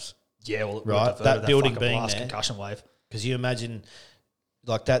lives. Yeah, well, right. That building being there, concussion wave. Because you imagine,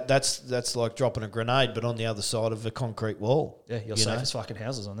 like that's like dropping a grenade, but on the other side of a concrete wall. Yeah, your safest fucking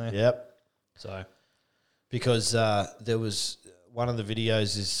houses on there. Yep. So, because there was one of the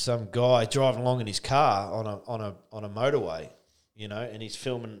videos is some guy driving along in his car on a motorway, you know, and he's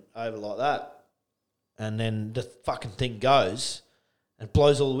filming over like that, and then the fucking thing goes and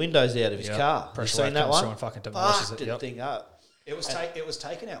blows all the windows out of his car. You seen that one? Fucking demolishes Fucked it. the thing up. It was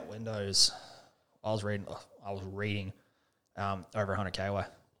taking out windows. I was reading over 100 kW.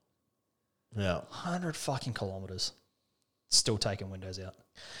 Yeah, 100 fucking kilometers. Still taking windows out.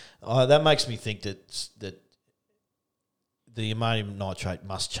 That makes me think that the ammonium nitrate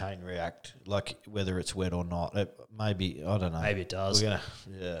must chain react, like whether it's wet or not. Maybe I don't know. Maybe it does. Yeah.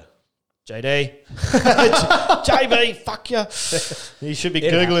 JD, JB, fuck you. You should be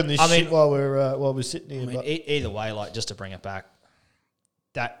googling this shit while we're sitting here. I mean, either way, like just to bring it back,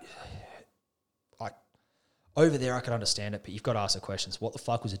 that like over there, I could understand it, but you've got to ask the questions. What the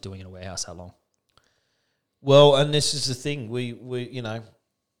fuck was it doing in a warehouse? How long? Well, and this is the thing. We you know,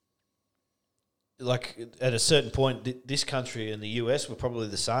 like at a certain point, this country and the US were probably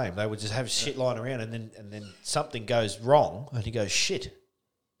the same. They would just have shit lying around, and then something goes wrong, and you go, shit,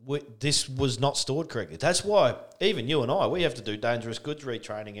 this was not stored correctly. That's why even you and I, we have to do dangerous goods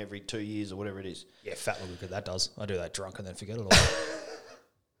retraining every 2 years or whatever it is. Yeah, fat little good that does. I do that drunk and then forget it all.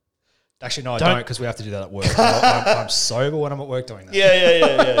 Actually, no, I don't, because we have to do that at work. I'm sober when I'm at work doing that.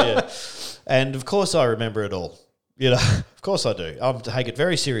 Yeah. And of course I remember it all. Of course I do. I take it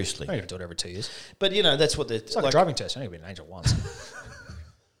very seriously. I don't even do it every 2 years. But, that's what they're... It's like a driving test. I only been an angel once.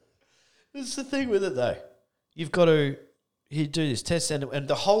 It's the thing with it, though. You've got to do this test, and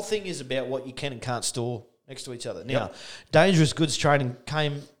the whole thing is about what you can and can't store next to each other. Now, dangerous goods training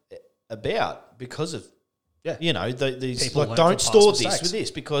came about because of, these... People like, don't store this mistakes. with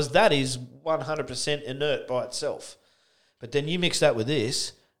this, because that is 100% inert by itself. But then you mix that with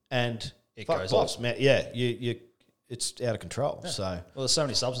this, and... It goes off. off. Man, yeah, it's out of control. Yeah. So, well, there's so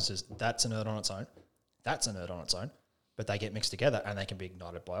many substances. That's inert on its own. That's inert on its own. But they get mixed together and they can be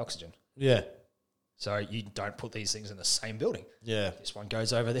ignited by oxygen. Yeah. So you don't put these things in the same building. Yeah. This one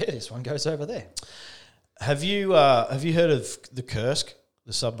goes over there. This one goes over there. Have you heard of the Kursk,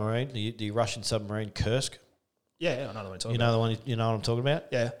 the submarine, the Russian submarine Kursk? Yeah, I know the one you're talking about. You know the one. You know what I'm talking about?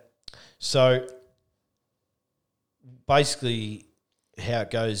 Yeah. So basically, how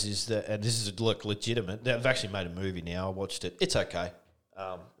it goes is that, and this is legitimate. They've actually made a movie now. I watched it. It's okay.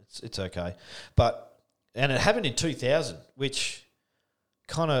 It's okay, and it happened in 2000, which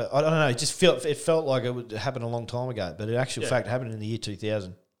kind of, I don't know. It felt like it would happen a long time ago, but in actual fact, it happened in the year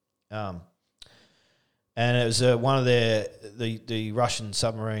 2000. And it was one of the Russian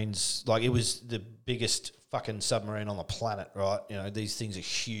submarines. Like, it was the biggest fucking submarine on the planet, right? These things are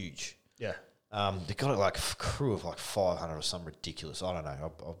huge. Yeah. They got like a crew of like 500 or something ridiculous. I don't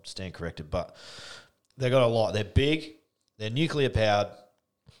know. I'll stand corrected, but they got a lot. They're big. They're nuclear powered,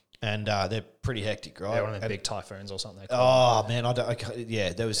 and they're pretty hectic, right? They're one of them big typhoons or something. Oh man, they're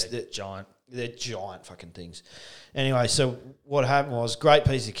giant. They're giant fucking things. Anyway, so what happened was, great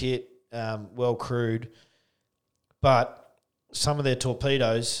piece of kit, well crewed, but some of their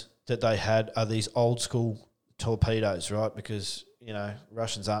torpedoes that they had are these old school torpedoes, right? Because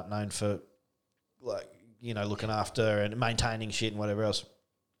Russians aren't known for looking after and maintaining shit and whatever else.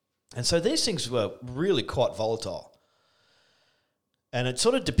 And so these things were really quite volatile. And it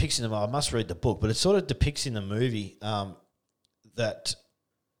sort of depicts in I must read the book, but it sort of depicts in the movie that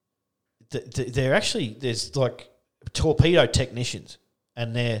they're actually, there's like torpedo technicians,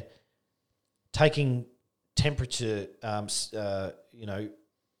 and they're taking temperature,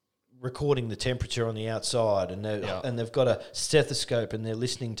 recording the temperature on the outside, and they've got a stethoscope, and they're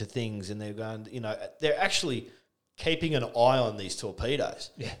listening to things, and they're going, they're actually keeping an eye on these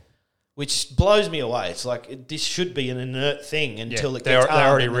torpedoes. Yeah. Which blows me away. It's like, this should be an inert thing until it they gets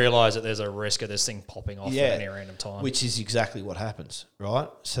already realise that there's a risk of this thing popping off at any random time. Which is exactly what happens, right?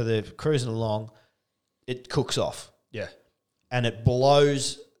 So they're cruising along, it cooks off. Yeah. And it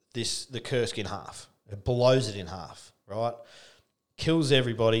blows the Kursk in half. It blows it in half, right? Kills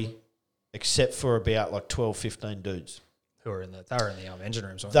everybody except for about like 12, 15 dudes. They were in the engine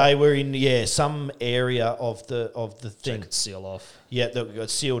rooms, weren't they? They were in some area of the thing. So it could seal off. Yeah, that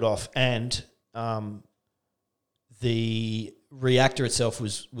got sealed off, and the reactor itself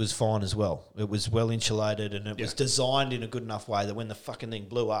was fine as well. It was well insulated, and it was designed in a good enough way that when the fucking thing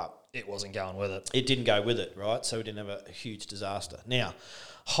blew up, it wasn't going with it. It didn't go with it, right? So we didn't have a huge disaster. Now,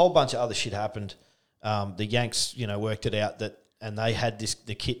 a whole bunch of other shit happened. The Yanks, worked it out that. And they had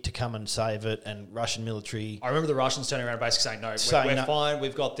the kit to come and save it, and Russian military. I remember the Russians turning around basically saying, we're fine,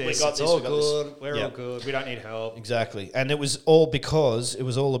 we've got this, it's all good, we're all good, we don't need help. Exactly. And it was all because it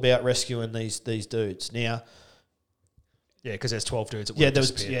was all about rescuing these dudes. Now... Yeah, because there's 12 dudes that there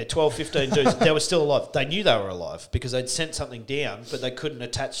was 12, 15 dudes. They were still alive. They knew they were alive because they'd sent something down, but they couldn't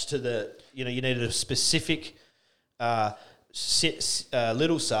attach to the... you needed a specific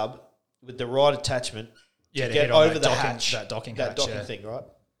little sub with the right attachment... Yeah, to get over the hatch. That docking thing, right?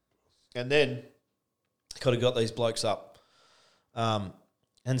 And then could have got these blokes up. And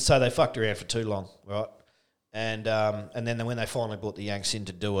so they fucked around for too long, right? And then when they finally brought the Yanks in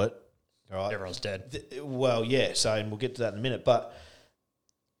to do it, right? Everyone's dead. So, and we'll get to that in a minute. But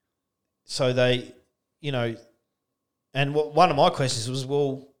so they, and one of my questions was,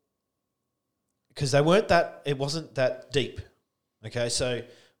 well, because it wasn't that deep. Okay, so...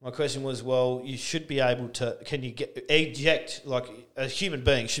 My question was, well, you should be able to, can you eject, like a human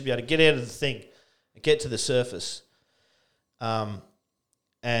being should be able to get out of the thing, get to the surface, and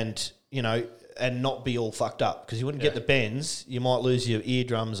not be all fucked up, because you wouldn't get the bends, you might lose your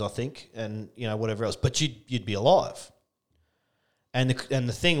eardrums, I think, and whatever else, but you'd be alive. And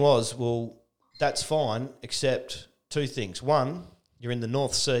the thing was, well, that's fine, except two things. One, you're in the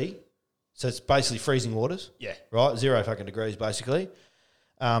North Sea, so it's basically freezing waters. Yeah. Right? 0 fucking degrees, basically.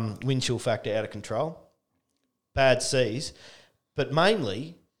 Wind chill factor out of control. Bad seas. But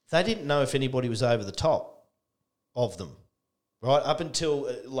mainly, they didn't know if anybody was over the top of them. Right? Up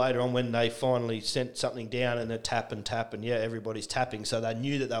until later on when they finally sent something down and they tap, and yeah, everybody's tapping, so they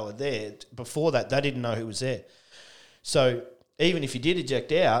knew that they were there. Before that, they didn't know who was there. So even if you did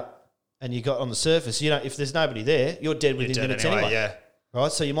eject out and you got on the surface, if there's nobody there, you're dead within minutes anyway. Yeah.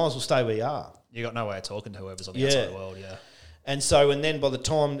 Right? So you might as well stay where you are. You got no way of talking to whoever's on the outside of the world, yeah. And so, and then by the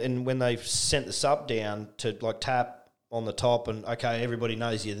time, and when they sent the sub down to like tap on the top and, okay, everybody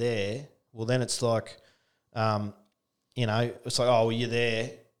knows you're there, well, then it's like, it's like, oh, well, you're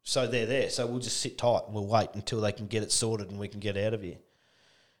there, so they're there. So we'll just sit tight and we'll wait until they can get it sorted and we can get out of here.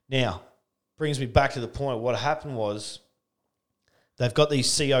 Now, brings me back to the point. What happened was they've got these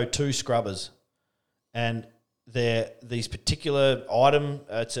CO2 scrubbers and they're these particular item.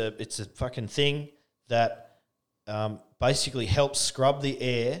 It's a fucking thing that basically helps scrub the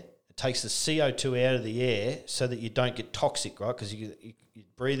air. It takes the CO2 out of the air so that you don't get toxic, right? Because you're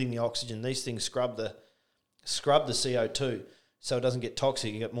breathing the oxygen. These things scrub the CO2 so it doesn't get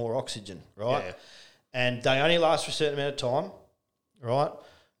toxic. You get more oxygen, right? Yeah. And they only last for a certain amount of time, right?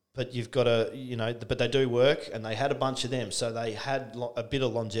 But you've got to, but they do work, and they had a bunch of them, so they had a bit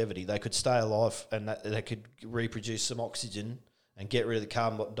of longevity. They could stay alive, and they could reproduce some oxygen and get rid of the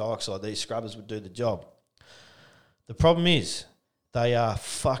carbon dioxide. These scrubbers would do the job. The problem is they are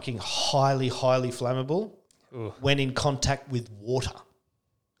fucking highly, highly flammable when in contact with water.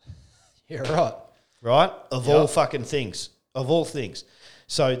 Yeah, right. Right? Of all fucking things. Of all things.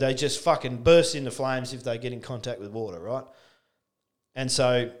 So they just fucking burst into flames if they get in contact with water, right? And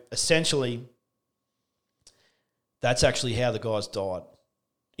so, essentially, that's actually how the guys died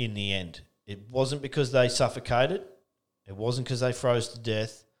in the end. It wasn't because they suffocated. It wasn't because they froze to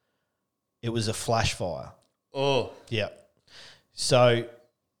death. It was a flash fire. Oh. Yeah. So,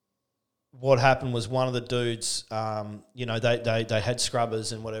 what happened was one of the dudes, they had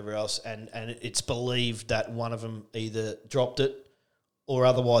scrubbers and whatever else, and it's believed that one of them either dropped it or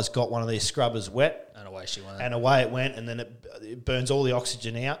otherwise got one of these scrubbers wet. And away she went. And away it went, and then it burns all the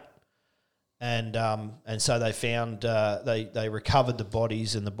oxygen out. And so they found, they recovered the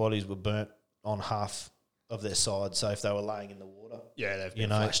bodies, and the bodies were burnt on half of their side. So if they were laying in the water. Yeah, they've been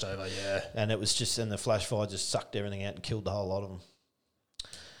flashed over, yeah. And it was and the flash fire just sucked everything out and killed the whole lot of them.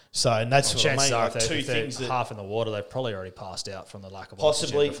 So, and that's what I mean, like two things that half in the water, they've probably already passed out from the lack of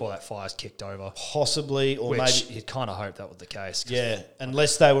possibly oxygen before that fire's kicked over. Possibly, or which maybe you'd kind of hope that was the case. Yeah,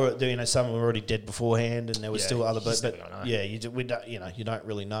 unless they were, some were already dead beforehand, and there was still other. But yeah, you don't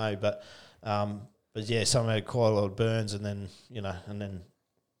really know. But yeah, some had quite a lot of burns, and then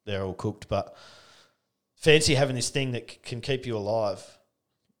they're all cooked. But fancy having this thing that can keep you alive.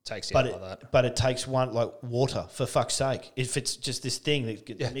 Takes you out like that. But it takes water, for fuck's sake. If it's just this thing that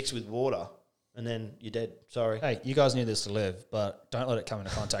gets mixed with water, and then you're dead. Sorry. Hey, you guys need this to live, but don't let it come into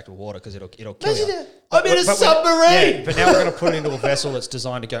contact with water because it'll kill you. I'm in a submarine! But now we're going to put it into a vessel that's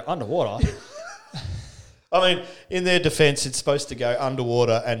designed to go underwater. I mean, in their defence, it's supposed to go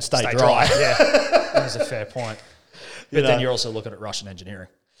underwater and stay dry. Yeah, that's a fair point. But then you're also looking at Russian engineering.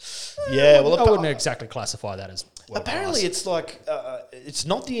 Yeah, well, I wouldn't exactly classify that as. Apparently, it's like it's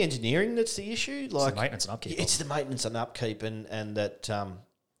not the engineering that's the issue. Like it's the maintenance and upkeep. It's the maintenance and upkeep, and that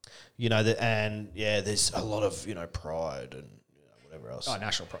there's a lot of pride and whatever else. Oh,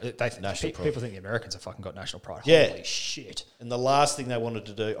 national pride. Pride. People think the Americans have fucking got national pride. Yeah. Holy shit! And the last thing they wanted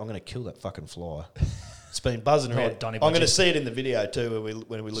to do, I'm going to kill that fucking fly. It's been buzzing around. I'm going to see it in the video too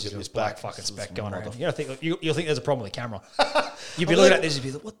when we look at this black fucking speck going around. You'll think there's a problem with the camera. You'd be looking at this and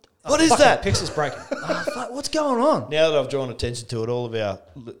be like, what? What is that? The pixel's breaking. Fuck, what's going on? Now that I've drawn attention to it, all of our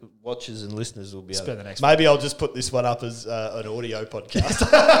watchers and listeners will be able the next maybe I'll just put this one up as an audio podcast.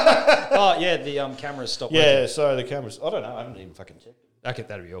 Oh, yeah, the cameras stopped working. Yeah, sorry, the cameras. I don't know. I haven't even fucking checked it. Okay,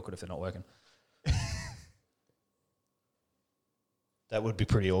 that'd be awkward if they're not working. That would be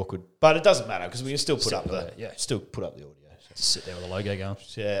pretty awkward. But it doesn't matter because we can still put up the audio. So. Just sit there with a logo going.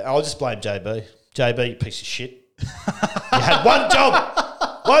 Yeah, I'll just blame JB. JB, you piece of shit. You had one job.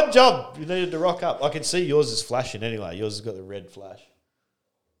 One job. You needed to rock up. I can see yours is flashing anyway. Yours has got the red flash.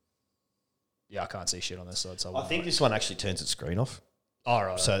 Yeah, I can't see shit on this side. So I think this one actually turns its screen off. Oh,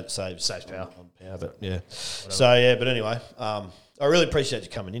 right. So it saves power. On power, but yeah. Whatever. So, yeah, but anyway, I really appreciate you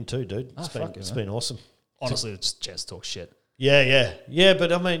coming in too, dude. It's been awesome. Honestly, it's a chance to talk shit. Yeah,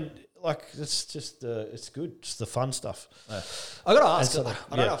 but I mean, like, it's just, it's good. It's the fun stuff. I got to ask,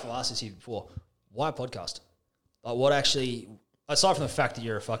 I don't know if I've asked this here before, why a podcast? Like, what actually, aside from the fact that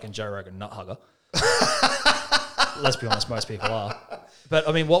you're a fucking Joe Rogan nut hugger, Let's be honest, most people are. But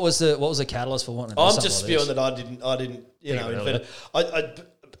I mean, what was the catalyst for wanting to do I'm something just like spewing this? that I didn't, invent it.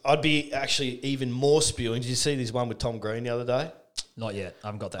 I'd be actually even more spewing. Did you see this one with Tom Green the other day? Not yet. I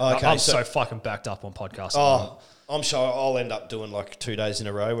haven't got that. Okay, I'm so fucking backed up on podcasts. Oh, I'm sure I'll end up doing like 2 days in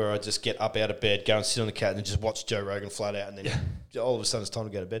a row where I just get up out of bed, go and sit on the couch and just watch Joe Rogan flat out, and then all of a sudden it's time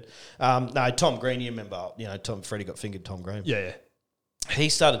to go to bed. No, Tom Green, you remember, Freddie got fingered, Tom Green. Yeah. He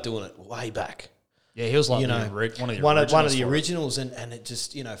started doing it way back. Yeah, he was like one of the originals, and it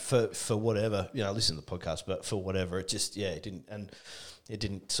just, for whatever, listen to the podcast, but for whatever, it just, it didn't he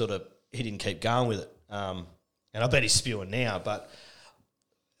didn't keep going with it. And I bet he's spewing now, but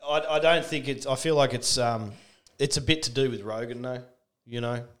I don't think I feel like it's a bit to do with Rogan though,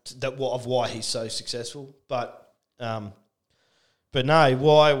 of why he's so successful. But no,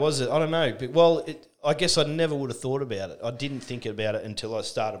 why was it? I don't know. I guess I never would have thought about it. I didn't think about it until I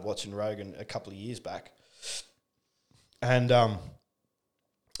started watching Rogan a couple of years back. And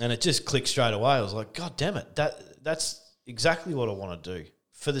it just clicked straight away. I was like, God damn it, that's exactly what I want to do.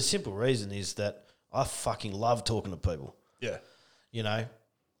 For the simple reason is that I fucking love talking to people. Yeah.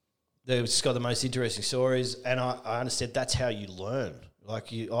 They've just got the most interesting stories, and I understand that's how you learn.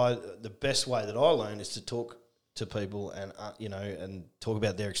 The best way that I learn is to talk to people and and talk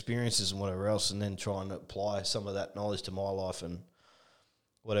about their experiences and whatever else, and then try and apply some of that knowledge to my life and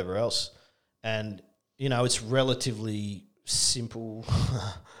whatever else. And it's relatively simple,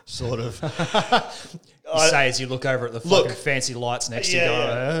 sort of. You say as you look over at the fucking fancy lights next to you.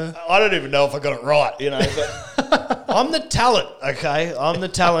 I don't even know if I got it right, but I'm the talent, okay? I'm the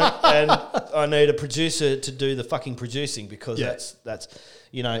talent, and I need a producer to do the fucking producing because that's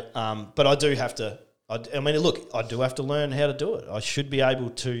but I do have to. I do have to learn how to do it. I should be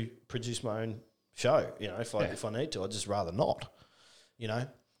able to produce my own show, if I need to. I'd just rather not,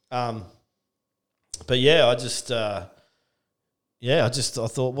 But yeah, I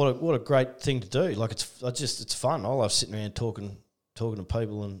thought what a great thing to do. Like it's fun. I love sitting around talking to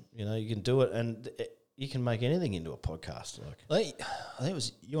people, and you can do it, and you can make anything into a podcast. I think it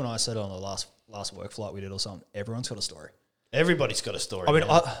was you and I said on the last work flight we did or something. Everyone's got a story. Everybody's got a story. I mean,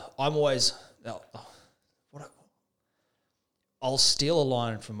 I'm always. I'll steal a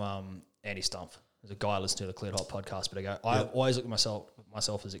line from Andy Stumpf. There's a guy I listen to the Cleared Hot podcast, but I always look at myself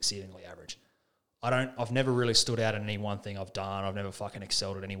as exceedingly average. I've never really stood out in any one thing I've done. I've never fucking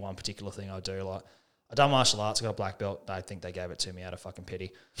excelled at any one particular thing I do. Like, I've done martial arts, I got a black belt. I think they gave it to me out of fucking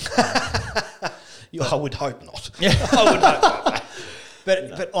pity. I would hope not. Yeah, I would hope not.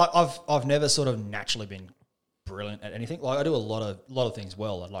 But I've never sort of naturally been brilliant at anything. Like, I do a lot of things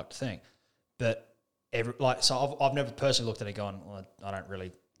well, I'd like to think. But I've never personally looked at it going, well, I don't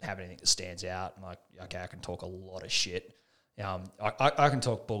really have anything that stands out. And okay, I can talk a lot of shit. I can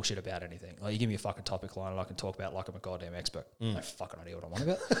talk bullshit about anything. Like, you give me a fucking topic line and I can talk about like I'm a goddamn expert. No fucking idea what I'm on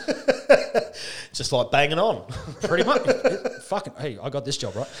about. Just like banging on. Pretty much. Hey, I got this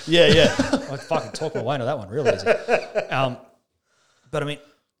job, right? Yeah. I fucking talk my way into that one real easy. But I mean,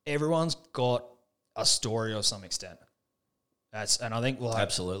 everyone's got a story of some extent. And I think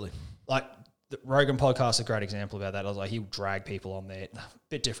absolutely. Like, the Rogan podcast is a great example about that. I was like, he'll drag people on there. A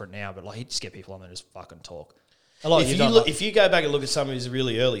bit different now, but he'd just get people on there and just fucking talk. If you go back and look at some of his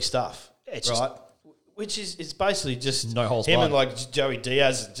really early stuff, it's right, which is basically just no holes him barred. And like Joey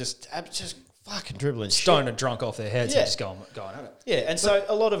Diaz just fucking dribbling stoned and drunk off their heads and just going at it. Yeah, and so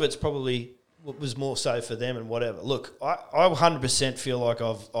a lot of it's probably was more so for them and whatever. Look, I 100% feel like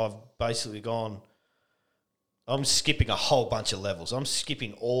I've basically gone. I'm skipping a whole bunch of levels. I'm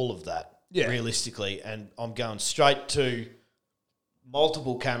skipping all of that realistically, and I'm going straight to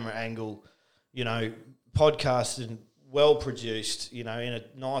multiple camera angle, podcasted, well produced, in a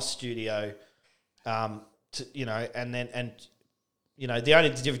nice studio, and the only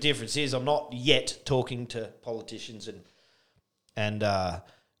difference is I'm not yet talking to politicians and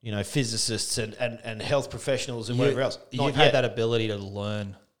physicists and health professionals and whatever else. You've had that ability to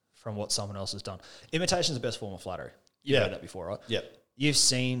learn from what someone else has done. Imitation is the best form of flattery. You've heard that before, right? Yeah. You've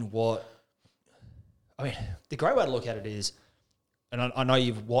seen the great way to look at it is, and I know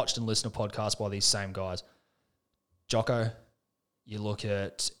you've watched and listened to podcasts by these same guys. Jocko, you look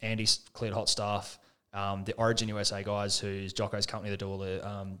at Andy's Cleared Hot stuff, the Origin USA guys, who's Jocko's company that do all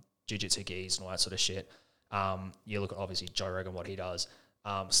the jiu-jitsu gis and all that sort of shit. You look at, obviously, Joe Rogan, what he does.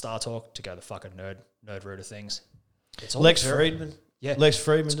 Star Talk, to go the fucking nerd route of things. It's all Lex Friedman. Yeah. Lex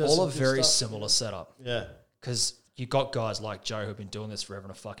Friedman does all a very similar setup. Yeah. Because you got guys like Joe who've been doing this forever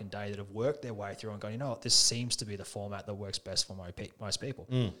and a fucking day that have worked their way through and gone, you know what, this seems to be the format that works best for most people.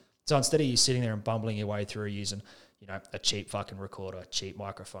 So instead of you sitting there and bumbling your way through using, a cheap fucking recorder, cheap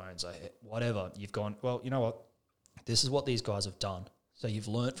microphones, whatever. You've gone, well, you know what? This is what these guys have done. So you've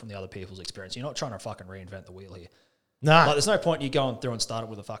learnt from the other people's experience. You're not trying to fucking reinvent the wheel here. No. Like, there's no point you going through and start it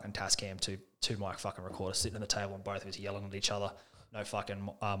with a fucking Tascam two mic fucking recorder sitting at the table and both of us yelling at each other. No fucking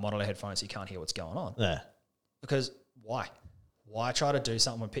monitor headphones so you can't hear what's going on. Yeah. Because why? Why try to do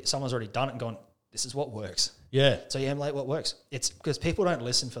something when someone's already done it and gone, this is what works? Yeah. So you emulate what works. It's because people don't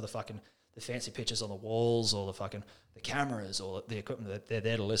listen for the fancy pictures on the walls or the cameras or the equipment. They're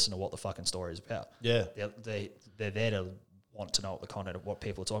there to listen to what the fucking story is about. Yeah. They're there to want to know what the content of what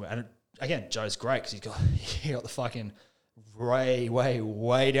people are talking about. And again, Joe's great because he got the fucking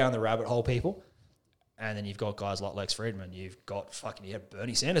way down the rabbit hole people. And then you've got guys like Lex Friedman. You've got you had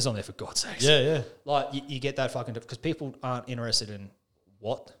Bernie Sanders on there, for God's sakes. Yeah. Like, you get that fucking... Because people aren't interested in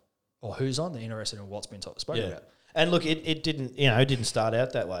what or who's on. They're interested in what's been spoken about. And look, it didn't start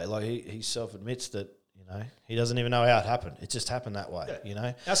out that way. Like, he self-admits that, he doesn't even know how it happened. It just happened that way,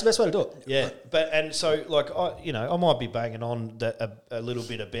 That's the best way to do it. Yeah. And so, like, I might be banging on that a little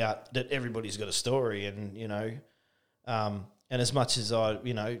bit about that everybody's got a story and, and as much as I,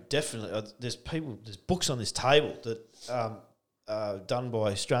 definitely, there's books on this table that done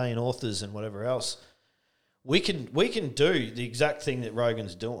by Australian authors and whatever else. We can do the exact thing that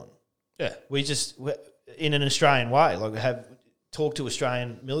Rogan's doing. Yeah, we in an Australian way, like talk to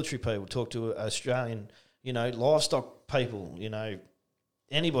Australian military people, talk to Australian, livestock people,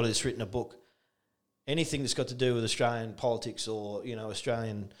 anybody that's written a book, anything that's got to do with Australian politics or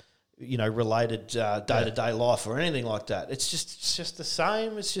Australian. Related day-to-day life or anything like that. It's just the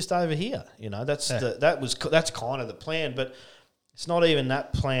same. It's just over here. That's kind of the plan, but it's not even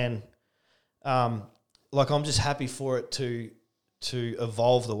that plan. I'm just happy for it to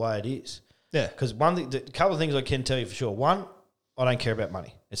evolve the way it is. Yeah. Because a couple of things I can tell you for sure. One, I don't care about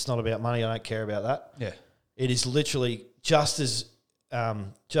money. It's not about money. I don't care about that. Yeah. It is literally just as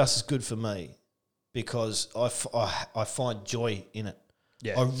good for me because I find joy in it.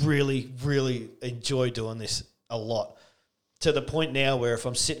 Yeah. I really, really enjoy doing this a lot. To the point now where if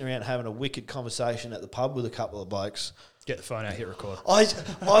I'm sitting around having a wicked conversation at the pub with a couple of blokes... Get the phone out, hit record. I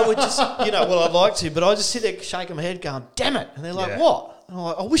would just, I'd like to, but I just sit there shaking my head going, damn it. And they're like, what? And I'm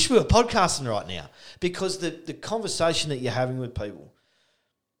like, I wish we were podcasting right now. Because the conversation that you're having with people,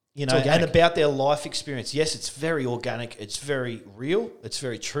 and about their life experience, yes, it's very organic, it's very real, it's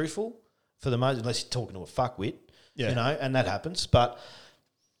very truthful for the most, unless you're talking to a fuckwit, and that happens. But...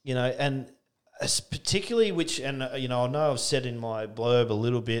 and particularly I know I've said in my blurb a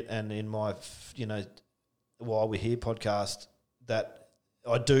little bit and in my, While We're Here podcast that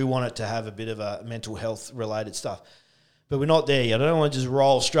I do want it to have a bit of a mental health related stuff. But we're not there yet. I don't want to just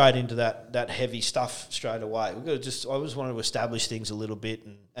roll straight into that heavy stuff straight away. We've got to I just want to establish things a little bit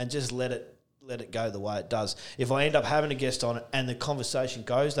and just let it go the way it does. If I end up having a guest on it and the conversation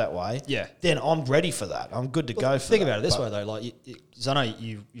goes that way, then I'm ready for that. I'm good to go for that. Think about it this way though, like, because I know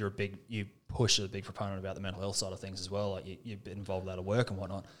you push a big proponent about the mental health side of things as well. Like, you've been involved with that at work and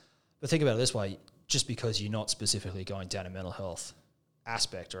whatnot. But think about it this way: just because you're not specifically going down a mental health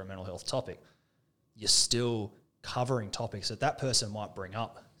aspect or a mental health topic, you're still covering topics that person might bring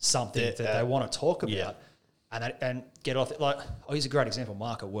up, something that they want to talk about. And get off it. Like, I'll use a great example,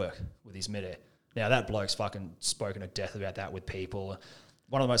 Mark at work with his mid-air. Now, that bloke's fucking spoken to death about that with people.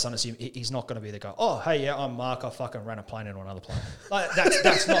 One of the most unassuming, he's not going to be the guy, oh, hey, yeah, I'm Mark, I fucking ran a plane into another plane. Like,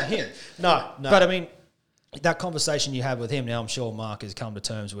 that's not him. No. But, I mean, that conversation you had with him, now I'm sure Mark has come to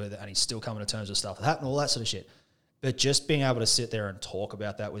terms with it and he's still coming to terms with stuff that happened, all that sort of shit. But just being able to sit there and talk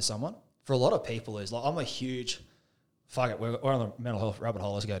about that with someone, for a lot of people is like, I'm a huge, we're on the mental health rabbit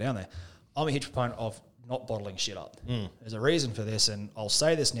hole, let's go down there. I'm a huge proponent of not bottling shit up. There's a reason for this, and I'll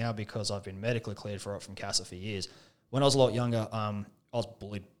say this now because I've been medically cleared for it from CASA for years. When I was a lot younger, I was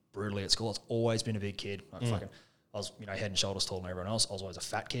bullied brutally at school. I've always been a big kid. I was, head and shoulders taller than everyone else. I was always a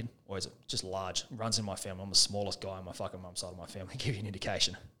fat kid, always just large. Runs in my family. I'm the smallest guy on my fucking mum's side of my family, give you an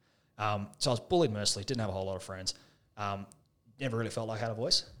indication. So I was bullied mercilessly, didn't have a whole lot of friends. Never really felt like I had a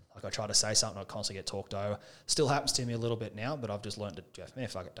voice. Like, I try to say something, I constantly get talked over. Still happens to me a little bit now, but I've just learned to go, man,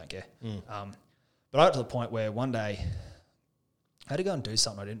 fuck it, don't care. But I got to the point where one day I had to go and do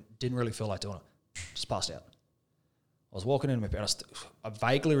something I didn't really feel like doing it. Just passed out. I was walking into my parents. I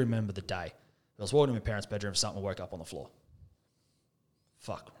vaguely remember the day. I was walking into my parents' bedroom, something, woke up on the floor.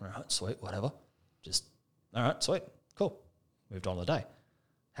 Fuck, all right, sweet, whatever. Just, all right, sweet, cool. Moved on to the day.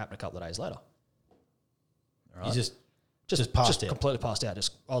 Happened a couple of days later. All right. You just passed out. Completely passed out.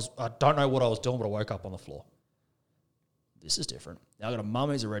 I don't know what I was doing, but I woke up on the floor. This is different. Now I've got a mum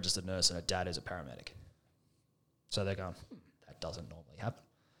who's a registered nurse and a dad who's a paramedic. So they're going, that doesn't normally happen.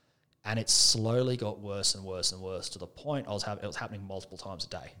 And it slowly got worse and worse and worse to the point it was happening multiple times a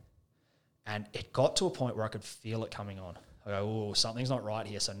day. And it got to a point where I could feel it coming on. I go, oh, something's not right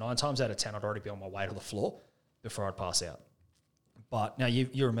here. So 9 times out of 10, I'd already be on my way to the floor before I'd pass out. But now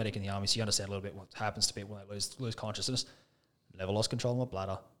you're a medic in the army, so you understand a little bit what happens to people when they lose consciousness. Never lost control of my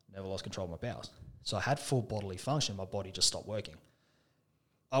bladder, never lost control of my bowels. So I had full bodily function. My body just stopped working.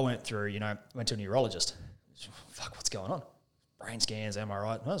 I went through, went to a neurologist. Fuck, what's going on? Brain scans, am I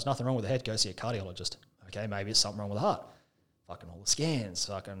right? No, there's nothing wrong with the head. Go see a cardiologist. Okay, maybe it's something wrong with the heart. Fucking all the scans,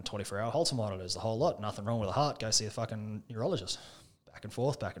 fucking 24-hour Holter monitors, the whole lot. Nothing wrong with the heart. Go see a fucking neurologist. Back and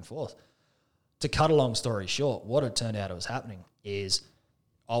forth, back and forth. To cut a long story short, what it turned out was happening is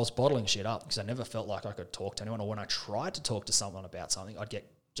I was bottling shit up because I never felt like I could talk to anyone, or when I tried to talk to someone about something, I'd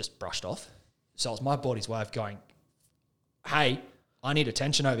get just brushed off. So it was my body's way of going, hey, I need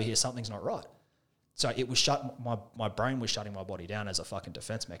attention over here. Something's not right. So it was my brain was shutting my body down as a fucking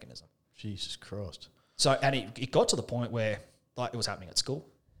defense mechanism. Jesus Christ. So, and it got to the point where, like, it was happening at school.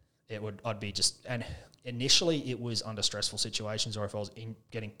 I'd be just, and initially it was under stressful situations, or if I was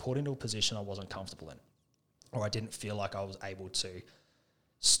getting put into a position I wasn't comfortable in, or I didn't feel like I was able to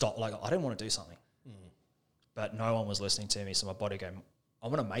stop, like I didn't want to do something, but no one was listening to me. So my body going,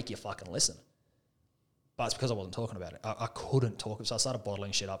 I'm going to make you fucking listen. But it's because I wasn't talking about it. I couldn't talk. So I started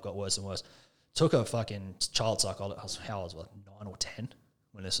bottling shit up, got worse and worse. Took a fucking child psychologist. I was 9 or 10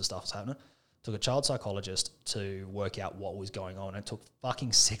 when this stuff was happening. Took a child psychologist to work out what was going on. It took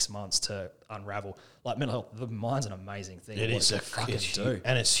fucking 6 months to unravel. Like, mental health, the mind's an amazing thing. It is.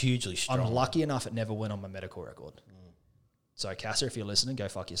 And it's hugely strong. I'm lucky enough it never went on my medical record. So, Casser, if you're listening, go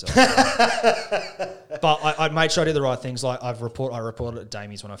fuck yourself. But I made sure I did the right things. Like, I reported at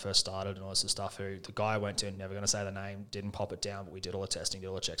Damies when I first started and all this stuff. Who the guy I went to, never going to say the name, didn't pop it down, but we did all the testing, did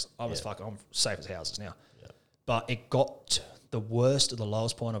all the checks. I'm safe as houses now. Yeah. But it got the worst, the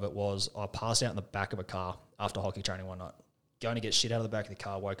lowest point of it was I passed out in the back of a car after hockey training one night. Going to get shit out of the back of the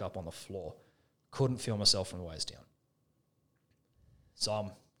car, woke up on the floor. Couldn't feel myself from the waist down. So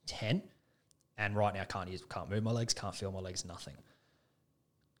I'm 10. And right now, can't move my legs, can't feel my legs, nothing.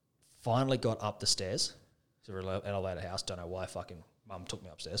 Finally got up the stairs. So we're in an elevated house. Don't know why fucking mum took me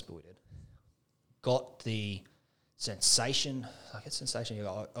upstairs, but we did. Got the sensation. I get sensation.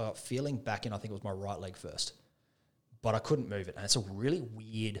 Feeling back in, I think it was my right leg first. But I couldn't move it. And it's a really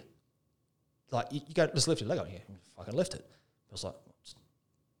weird, like, you go, just lift your leg on here. Fucking lift it. It was like,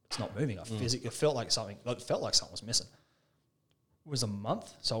 it's not moving. It felt like something was missing. It was a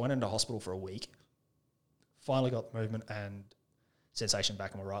month, so I went into hospital for a week. Finally got movement and sensation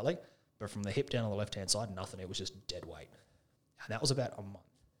back on my right leg, but from the hip down on the left-hand side, nothing. It was just dead weight. And that was about a month.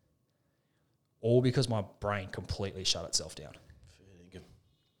 All because my brain completely shut itself down.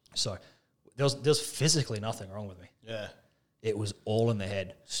 So there's physically nothing wrong with me. Yeah. It was all in the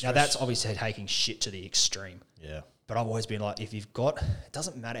head. Stress. Now, that's obviously taking shit to the extreme. Yeah. But I've always been like, if you've got, it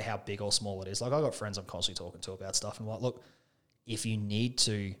doesn't matter how big or small it is. Like, I've got friends I'm constantly talking to about stuff, and I'm like, look, if you need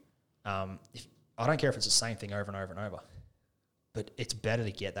to, I don't care if it's the same thing over and over and over, but it's better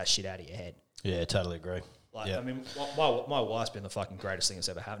to get that shit out of your head. Yeah, totally agree. Like, I mean, my wife's been the fucking greatest thing that's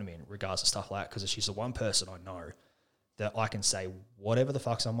ever happened to me in regards to stuff like that, because she's the one person I know that I can say whatever the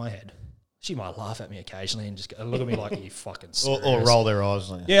fuck's on my head. She might laugh at me occasionally and just look at me like, are you fucking serious? Or roll their eyes.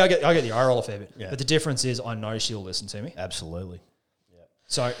 Like, yeah, I get the eye roll a fair bit. Yeah. But the difference is I know she'll listen to me. Absolutely. Yeah.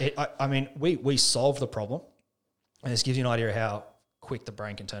 So, I mean, we solved the problem. And this gives you an idea of how quick the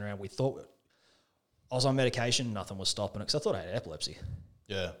brain can turn around. We thought I was on medication, nothing was stopping it because I thought I had epilepsy.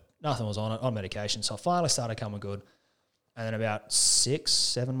 Yeah. Nothing was on medication. So I finally started coming good. And then about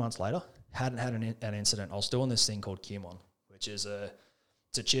 6-7 months later, hadn't had an incident. I was doing this thing called QMON, which is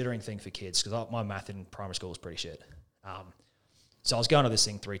it's a tutoring thing for kids because my math in primary school was pretty shit. So I was going to this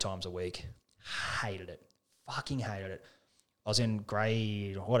thing 3 times a week. Hated it. Fucking hated it. I was in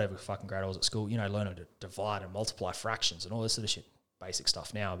grade, or whatever fucking grade I was at school, learning to divide and multiply fractions and all this sort of shit. Basic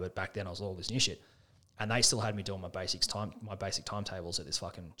stuff now, but back then I was all this new shit. And they still had me doing my basic timetables at this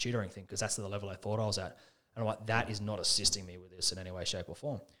fucking tutoring thing because that's the level I thought I was at. And I'm like, that is not assisting me with this in any way, shape or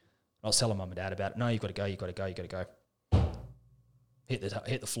form. And I was telling mum and dad about it. No, you've got to go. Hit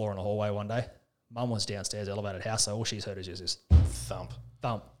the floor in the hallway one day. Mum was downstairs, elevated house, so all she's heard is just this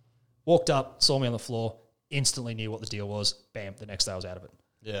thump. Walked up, saw me on the floor, instantly knew what the deal was. Bam, the next day I was out of it.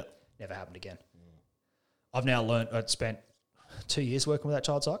 Yeah. Never happened again. I've now learned, I'd spent 2 years working with that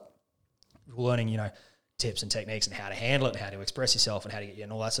child psych, learning, tips and techniques and how to handle it and how to express yourself and how to get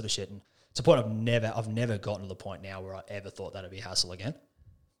and all that sort of shit. And it's a point I've never gotten to the point now where I ever thought that'd be a hassle again.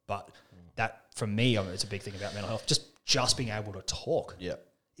 But that, for me, it's a big thing about mental health. Just being able to talk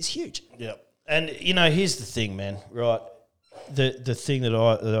is huge. Yeah. And, here's the thing, man, right? the thing that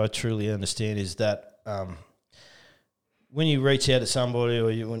I truly understand is that when you reach out to somebody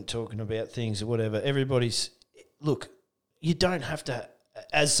or you weren't talking about things or whatever, look, you don't have to,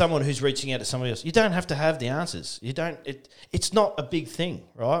 as someone who's reaching out to somebody else, you don't have to have the answers. It's not a big thing,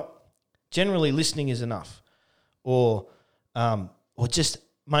 right? Generally, listening is enough, or just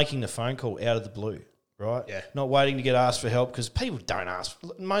making the phone call out of the blue, right? Yeah. Not waiting to get asked for help, because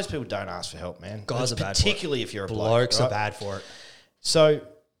most people don't ask for help, man. Guys are bad for it. Particularly if you're a bloke. Blokes right? are bad for it. So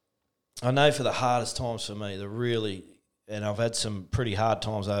I know for the hardest times for me, and I've had some pretty hard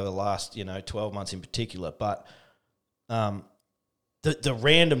times over the last, 12 months in particular, but the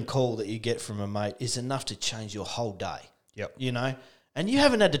random call that you get from a mate is enough to change your whole day. Yep. And you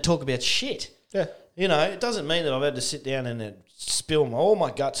haven't had to talk about shit. Yeah. It doesn't mean that I've had to sit down and spill all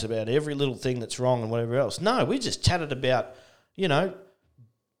my guts about every little thing that's wrong and whatever else. No, we just chatted about,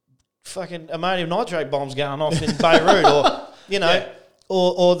 fucking ammonium nitrate bombs going off in Beirut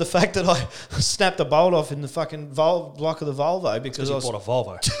or, or the fact that I snapped a bolt off in the fucking block of the Volvo because I bought a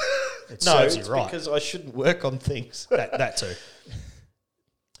Volvo. It no, serves it's you right. because I shouldn't work on things. That too.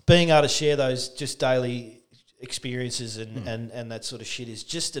 Being able to share those just daily experiences and that sort of shit is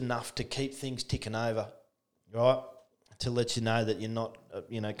just enough to keep things ticking over, right? To let you know that you're not,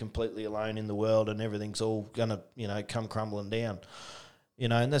 completely alone in the world and everything's all gonna, come crumbling down,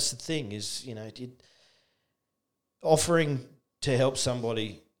 And that's the thing is, offering to help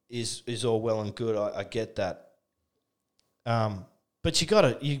somebody is all well and good. I get that, but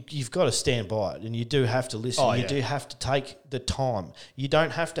you've got to stand by it, and you do have to listen. You do have to take the time. You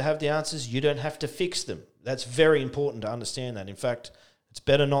don't have to have the answers. You don't have to fix them. That's very important to understand that. In fact, it's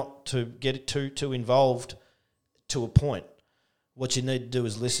better not to get too involved to a point. What you need to do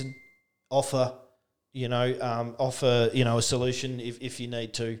is listen, offer a solution if you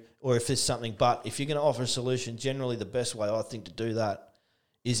need to, or if there's something. But if you're going to offer a solution, generally the best way I think to do that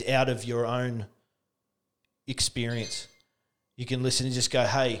is out of your own experience. You can listen and just go,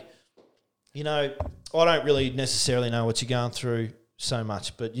 hey, I don't really necessarily know what you're going through so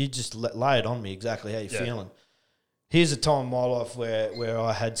much, but you just lay it on me exactly how you're feeling. Here's a time in my life where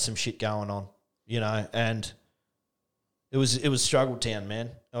I had some shit going on, and it was struggle town, man.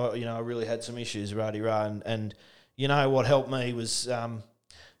 I really had some issues, rah-de-rah, and what helped me was,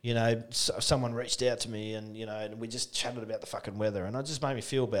 someone reached out to me and we just chatted about the fucking weather, and it just made me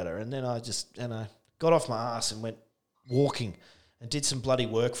feel better. And then I just, got off my ass and went walking and did some bloody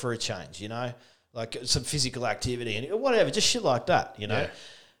work for a change, like some physical activity and whatever, just shit like that, Yeah.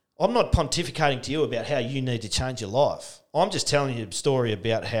 I'm not pontificating to you about how you need to change your life. I'm just telling you a story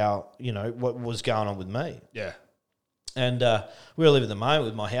about how, what was going on with me. Yeah. And we were living at the moment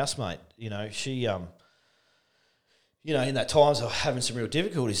with my housemate. She, in that times of having some real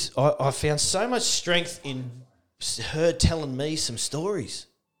difficulties, I found so much strength in her telling me some stories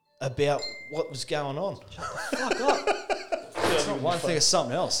about what was going on. Shut the fuck up. It's not one thing, it's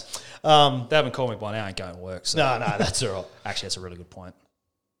something else. They haven't called me by now, I ain't going to work. So. No, that's all right. Actually, that's a really good point.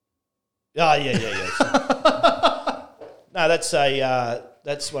 Oh, yeah. No,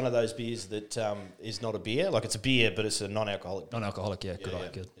 that's one of those beers that is not a beer. Like, it's a beer, but it's a non-alcoholic. Non-alcoholic, yeah.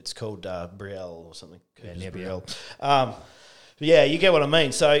 Good. It's called Brielle or something. Yeah, Brielle. But yeah, you get what I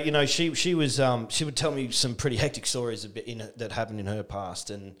mean. So, she was she would tell me some pretty hectic stories that happened in her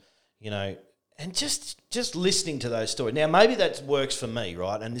past, and and just listening to those stories. Now, maybe that works for me,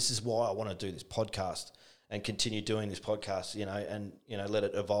 right? And this is why I want to do this podcast and continue doing this podcast, and let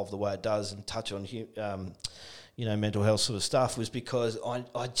it evolve the way it does and touch on mental health sort of stuff, was because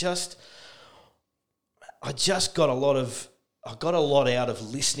I just got a lot out of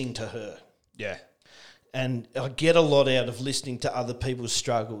listening to her. Yeah. And I get a lot out of listening to other people's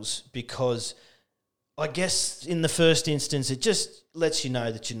struggles, because I guess in the first instance it just lets you know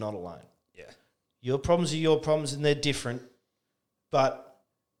that you're not alone. Yeah. Your problems are your problems and they're different, but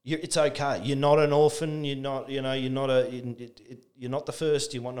it's okay. You're not an orphan. You're not. You're not the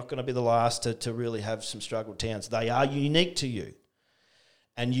first. You're not going to be the last to really have some struggle towns. They are unique to you,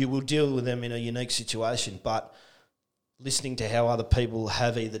 and you will deal with them in a unique situation. But listening to how other people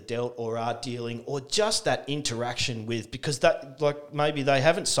have either dealt or are dealing, or just that interaction with, because that, like, maybe they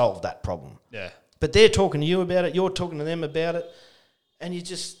haven't solved that problem. Yeah. But they're talking to you about it. You're talking to them about it, and you're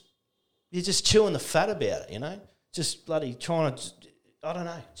just chewing the fat about it. Just bloody trying to. I don't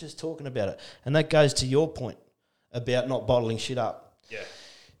know, just talking about it. And that goes to your point about not bottling shit up. Yeah.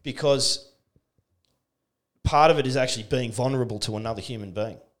 Because part of it is actually being vulnerable to another human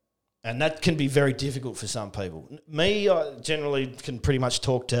being. And that can be very difficult for some people. Me, I generally can pretty much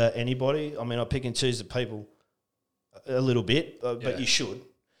talk to anybody. I mean, I pick and choose the people a little bit, but you should.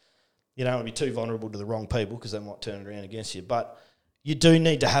 You don't want to be too vulnerable to the wrong people because they might turn it around against you. But you do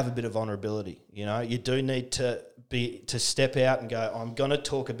need to have a bit of vulnerability. You know, you do need to step out and go, I'm going to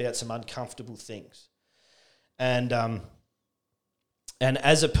talk about some uncomfortable things. And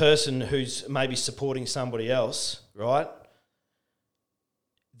as a person who's maybe supporting somebody else, right,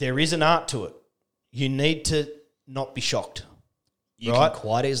 there is an art to it. You need to not be shocked. You can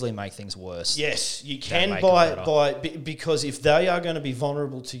quite easily make things worse. Yes, you can because if they are going to be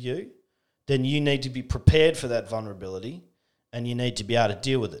vulnerable to you, then you need to be prepared for that vulnerability and you need to be able to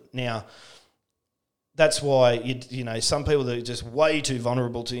deal with it. Now, that's why, you know, some people that are just way too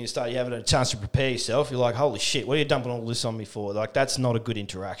vulnerable to you start you having a chance to prepare yourself. You're like, holy shit, what are you dumping all this on me for? Like, that's not a good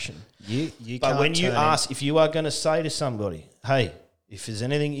interaction. But when you ask, if you are going to say to somebody, hey, if there's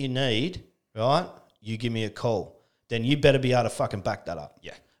anything you need, right, you give me a call, then you better be able to fucking back that up.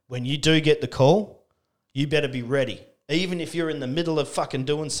 Yeah. When you do get the call, you better be ready. Even if you're in the middle of fucking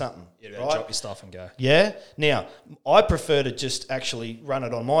doing something. You better drop your stuff and go. Yeah. Now, I prefer to just actually run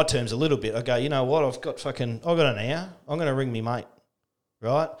it on my terms a little bit. I go, you know what, I've got an hour. I'm going to ring me mate,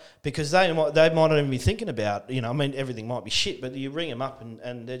 right? Because they might not even be thinking about, you know, I mean, everything might be shit, but you ring them up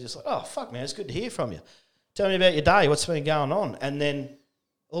and they're just like, oh, fuck, man, it's good to hear from you. Tell me about your day, what's been going on. And then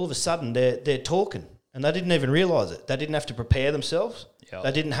all of a sudden they're talking and they didn't even realise it. They didn't have to prepare themselves. Yep.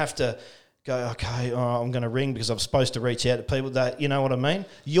 They didn't have to go, okay, I'm going to ring because I'm supposed to reach out to people that, you know what I mean?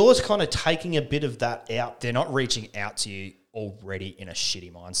 Yours kind of taking a bit of that out. They're not reaching out to you already in a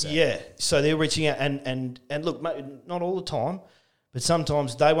shitty mindset. Yeah, so they're reaching out and look, mate, not all the time, but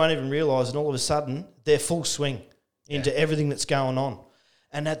sometimes they won't even realise and all of a sudden they're full swing into everything that's going on.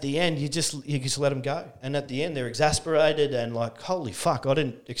 And at the end, you just let them go. And at the end, they're exasperated and like, holy fuck, I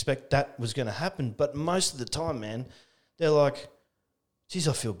didn't expect that was going to happen. But most of the time, man, they're like, geez,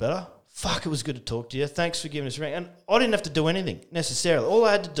 I feel better. Fuck, it was good to talk to you. Thanks for giving us a ring. And I didn't have to do anything necessarily. All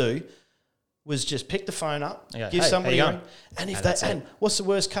I had to do was just pick the phone up, give somebody a ring. And and what's the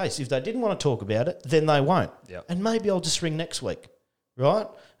worst case? If they didn't want to talk about it, then they won't. Yep. And maybe I'll just ring next week, right?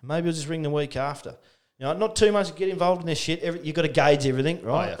 Maybe I'll just ring the week after. You know, not too much to get involved in this shit. You've got to gauge everything,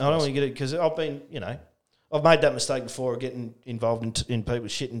 right? I don't want to get it because I've been, you know, I've made that mistake before of getting involved in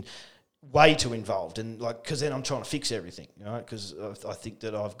people's shit and way too involved, and like because then I'm trying to fix everything, you know, because I think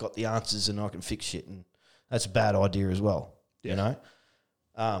that I've got the answers and I can fix shit, and that's a bad idea as well, you know.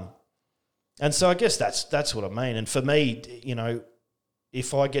 And so I guess that's what I mean. And for me, you know,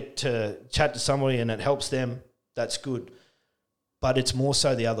 if I get to chat to somebody and it helps them, that's good. But it's more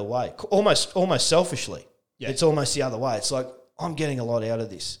so the other way, almost selfishly. Yeah. It's almost the other way. It's like I'm getting a lot out of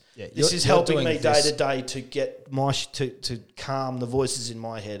this. Yeah, this is helping me day to day to get my to calm the voices in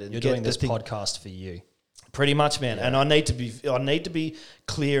my head. And you're doing this podcast for you, pretty much, man. Yeah. And I need to be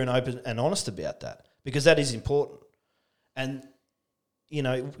clear and open and honest about that because that is important. And you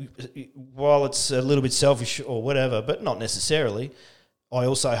know, while it's a little bit selfish or whatever, but not necessarily, I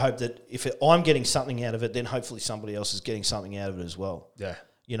also hope that if I'm getting something out of it, then hopefully somebody else is getting something out of it as well. Yeah,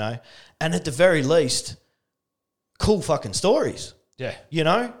 you know, and at the very least, cool fucking stories. Yeah, you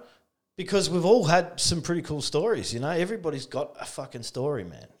know. Because we've all had some pretty cool stories, you know. Everybody's got a fucking story,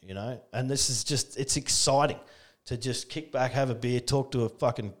 man, you know. And this is just, it's exciting to just kick back, have a beer, talk to a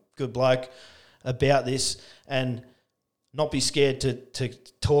fucking good bloke about this and not be scared to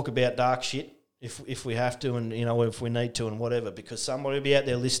talk about dark shit if we have to and, you know, if we need to and whatever, because somebody will be out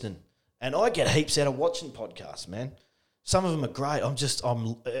there listening. And I get heaps out of watching podcasts, man. Some of them are great. I'm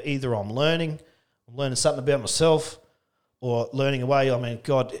learning something about myself, or learning away. I mean,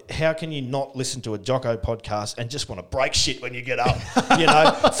 God, how can you not listen to a Jocko podcast and just want to break shit when you get up? You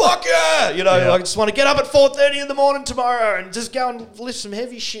know, fuck yeah! You know, I just want to get up at 4:30 in the morning tomorrow and just go and listen to some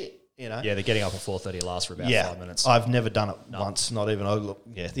heavy shit. You know? Yeah, they're getting up at 4:30 lasts for about 5 minutes. I've never done it once, not even.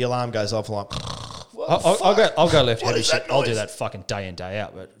 The alarm goes off. I'm like, I'll go lift heavy shit. I'll do that fucking day in day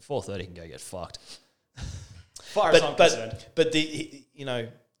out, but 4:30 can go get fucked. Far as I'm concerned. But the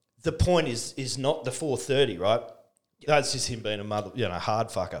point is not the 4:30, right? That's just him being a hard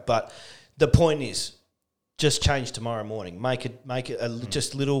fucker. But the point is, just change tomorrow morning. Make it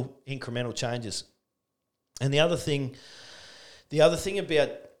just little incremental changes. And the other thing about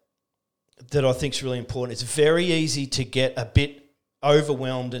that I think is really important, it's very easy to get a bit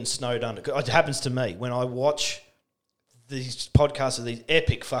overwhelmed and snowed under. It happens to me when I watch these podcasts of these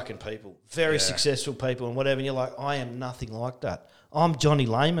epic fucking people, very successful people and whatever, and you're like, I am nothing like that. I'm Johnny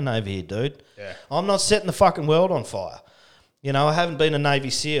Lehman over here, dude. Yeah. I'm not setting the fucking world on fire. You know, I haven't been a Navy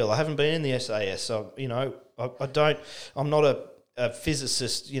SEAL. I haven't been in the SAS. I'm not a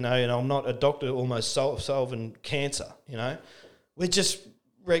physicist, you know, and I'm not a doctor almost solving cancer, you know. We're just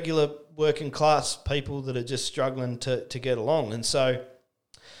regular working class people that are just struggling to get along. And so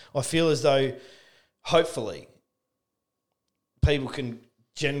I feel as though hopefully people can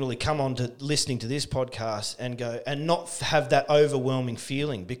generally come on to listening to this podcast and go and not have that overwhelming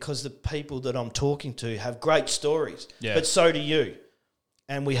feeling, because the people that I'm talking to have great stories, but so do you.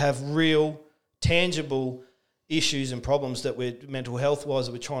 And we have real, tangible issues and problems that we're mental health-wise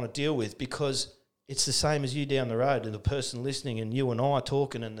that we're trying to deal with, because it's the same as you down the road and the person listening and you and I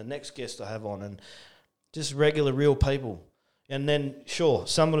talking and the next guest I have on, and just regular, real people. And then, sure,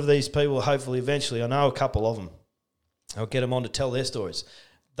 some of these people, hopefully, eventually, I know a couple of them, I'll get them on to tell their stories.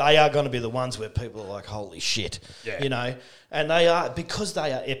 They are going to be the ones where people are like, holy shit, you know. And they are, because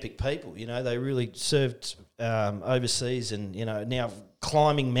they are epic people, you know. They really served overseas and, you know, now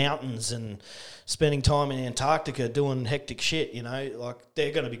climbing mountains and spending time in Antarctica doing hectic shit, you know. Like,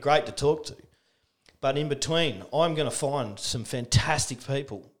 they're going to be great to talk to. But in between, I'm going to find some fantastic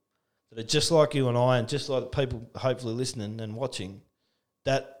people that are just like you and I, and just like the people hopefully listening and watching,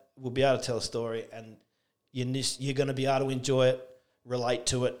 that will be able to tell a story, and you're going to be able to enjoy it, relate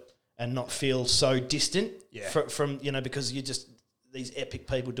to it, and not feel so distant from, you know, because you're just these epic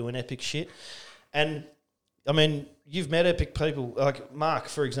people doing epic shit. And, I mean, you've met epic people, like Mark,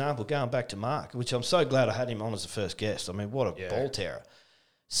 for example, going back to Mark, which I'm so glad I had him on as the first guest. I mean, what a ball terror.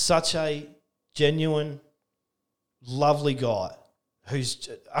 Such a genuine, lovely guy who's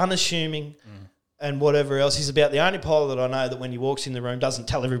unassuming and whatever else. He's about the only pilot that I know that when he walks in the room doesn't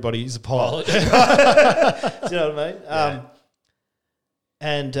tell everybody he's a pilot. Do you know what I mean?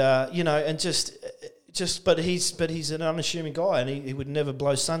 And you know, and but he's an unassuming guy, and he would never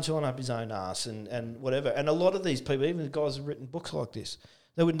blow sunshine up his own ass and whatever. And a lot of these people, even the guys who've written books like this,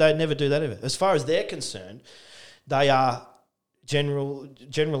 they'd never do that ever. As far as they're concerned, they are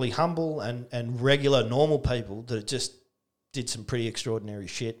generally humble and regular, normal people that just did some pretty extraordinary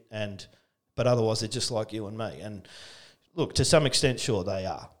shit, but otherwise they're just like you and me. And look, to some extent, sure, they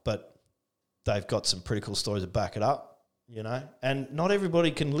are, but they've got some pretty cool stories to back it up, you know? And not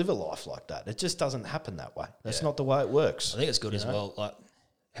everybody can live a life like that. It just doesn't happen that way. That's not the way it works. I think it's good as well. Like,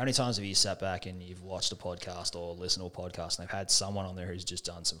 how many times have you sat back and you've watched a podcast or listened to a podcast and they've had someone on there who's just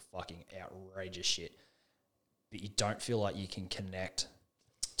done some fucking outrageous shit, but you don't feel like you can connect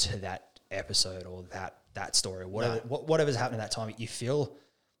to that episode or that story or whatever, whatever's happening at that time, you feel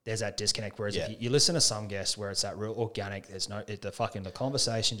there's that disconnect. Whereas if you listen to some guests where it's that real organic, there's the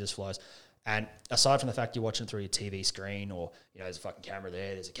conversation just flows. And aside from the fact you're watching through your TV screen, or, you know, there's a fucking camera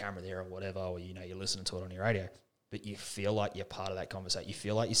there's a camera there or whatever, or, you know, you're listening to it on your radio, but you feel like you're part of that conversation. You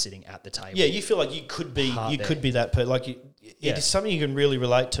feel like you're sitting at the table. Yeah, you feel like you could be that person. Like, it is something you can really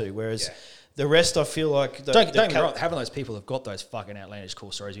relate to, whereas the rest, I feel like... Don't get me wrong, having those people have got those fucking outlandish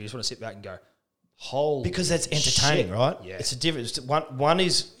cool stories, you just want to sit back and go, holy because that's entertaining, shit. Right? Yeah. It's a difference. One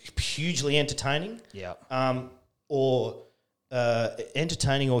is hugely entertaining. Yeah. Or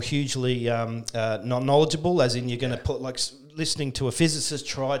entertaining or hugely not knowledgeable, as in you're going to put, like, listening to a physicist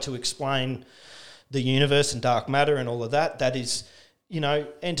try to explain the universe and dark matter and all of that. That is, you know,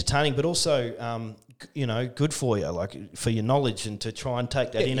 entertaining, but also, you know, good for you, like for your knowledge, and to try and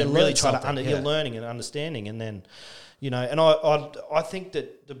take that in and really try to you're learning and understanding, and then, you know, and I think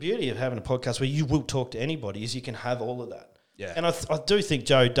that the beauty of having a podcast where you will talk to anybody is you can have all of that. Yeah. And I do think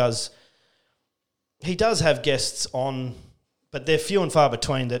Joe does. He does have guests on, but they're few and far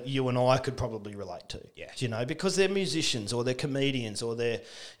between that you and I could probably relate to. Yeah. You know, because they're musicians or they're comedians or they're,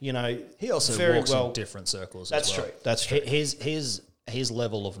 you know, he also walks in different circles. That's as well. True. That's true. His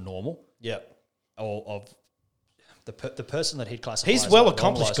level of normal. Yeah. Or of the person that he'd classify. He's well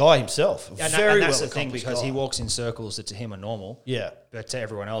accomplished guy himself. And that's the thing, because he walks in circles that to him are normal. Yeah. But to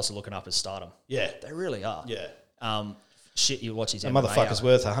everyone else are looking up as stardom. Yeah. They really are. Yeah. Shit, you watch his that MMA motherfucker's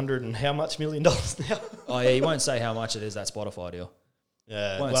worth $100 and how much million now? Oh yeah, he won't say how much it is, that Spotify deal.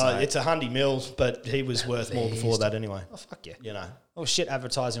 Yeah, well, it's $100 million, but he was worth more before that anyway. Oh fuck yeah, you know. Oh shit,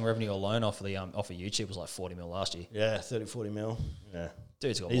 advertising revenue alone off of YouTube was like 40 mil last year. Yeah, 30-40 mil. Yeah,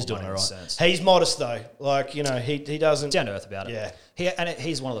 dude's got he's more doing money all right. Sense. He's modest though, like, you know, he doesn't down to earth about it. Yeah,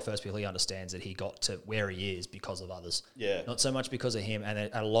 he's one of the first people he understands that he got to where he is because of others. Yeah, not so much because of him, and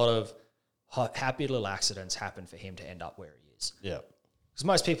a lot of happy little accidents happen for him to end up where he is. Yeah, because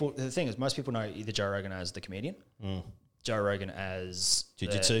most people know either Joe Rogan as the comedian, Joe Rogan as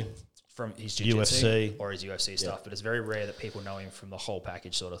jiu-jitsu, from his jiu-jitsu UFC or his UFC stuff, but it's very rare that people know him from the whole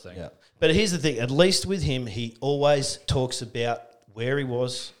package sort of thing. Yeah. But here's the thing, at least with him, he always talks about where he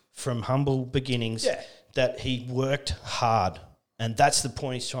was from humble beginnings, that he worked hard. And that's the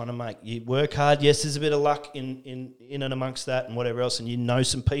point he's trying to make. You work hard, yes, there's a bit of luck in and amongst that and whatever else, and you know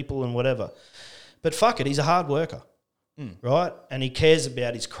some people and whatever. But fuck it, he's a hard worker. right? And he cares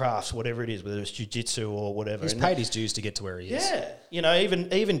about his crafts, whatever it is, whether it's jiu-jitsu or whatever. He's paid his dues to get to where he is. Yeah. You know,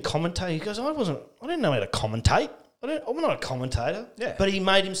 even commentate. He goes, I didn't know how to commentate. I'm not a commentator. Yeah. But he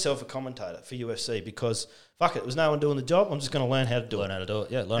made himself a commentator for UFC because, fuck it, there was no one doing the job. I'm just going to learn how to do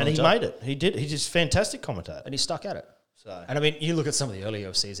it. Yeah, and he made it. He did. He's just a fantastic commentator. And he stuck at it. So. And I mean, you look at some of the early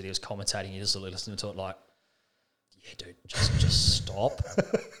UFCs that he was commentating, you just listen to it like, yeah, dude, just stop.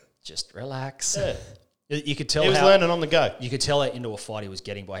 Just relax. Yeah. You could tell he was learning on the go. You could tell that into a fight he was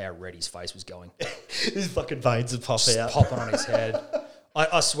getting by how red his face was going. His fucking veins would pop out. Popping on his head.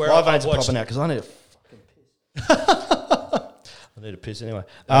 I swear my veins are popping out because I need a fucking piss. I need a piss anyway.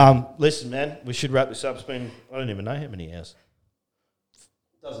 Listen, man, we should wrap this up. It's been, I don't even know how many hours.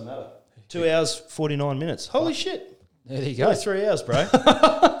 Doesn't matter. 2 hours, 49 minutes. Holy shit. There you go. 3 hours, bro.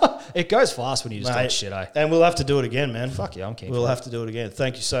 It goes fast when you just don't shit, eh? And we'll have to do it again, man. Fuck yeah, I'm keen. We'll have to do it again.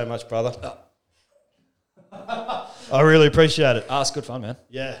 Thank you so much, brother. I really appreciate it. It's good fun, man.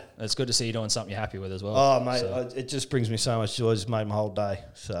 Yeah. It's good to see you doing something you're happy with as well. Oh, mate, it just brings me so much joy. It's made my whole day.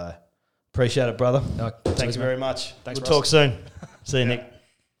 So appreciate it, brother. Thank you very much. Thanks, we'll talk soon. See you, Nick.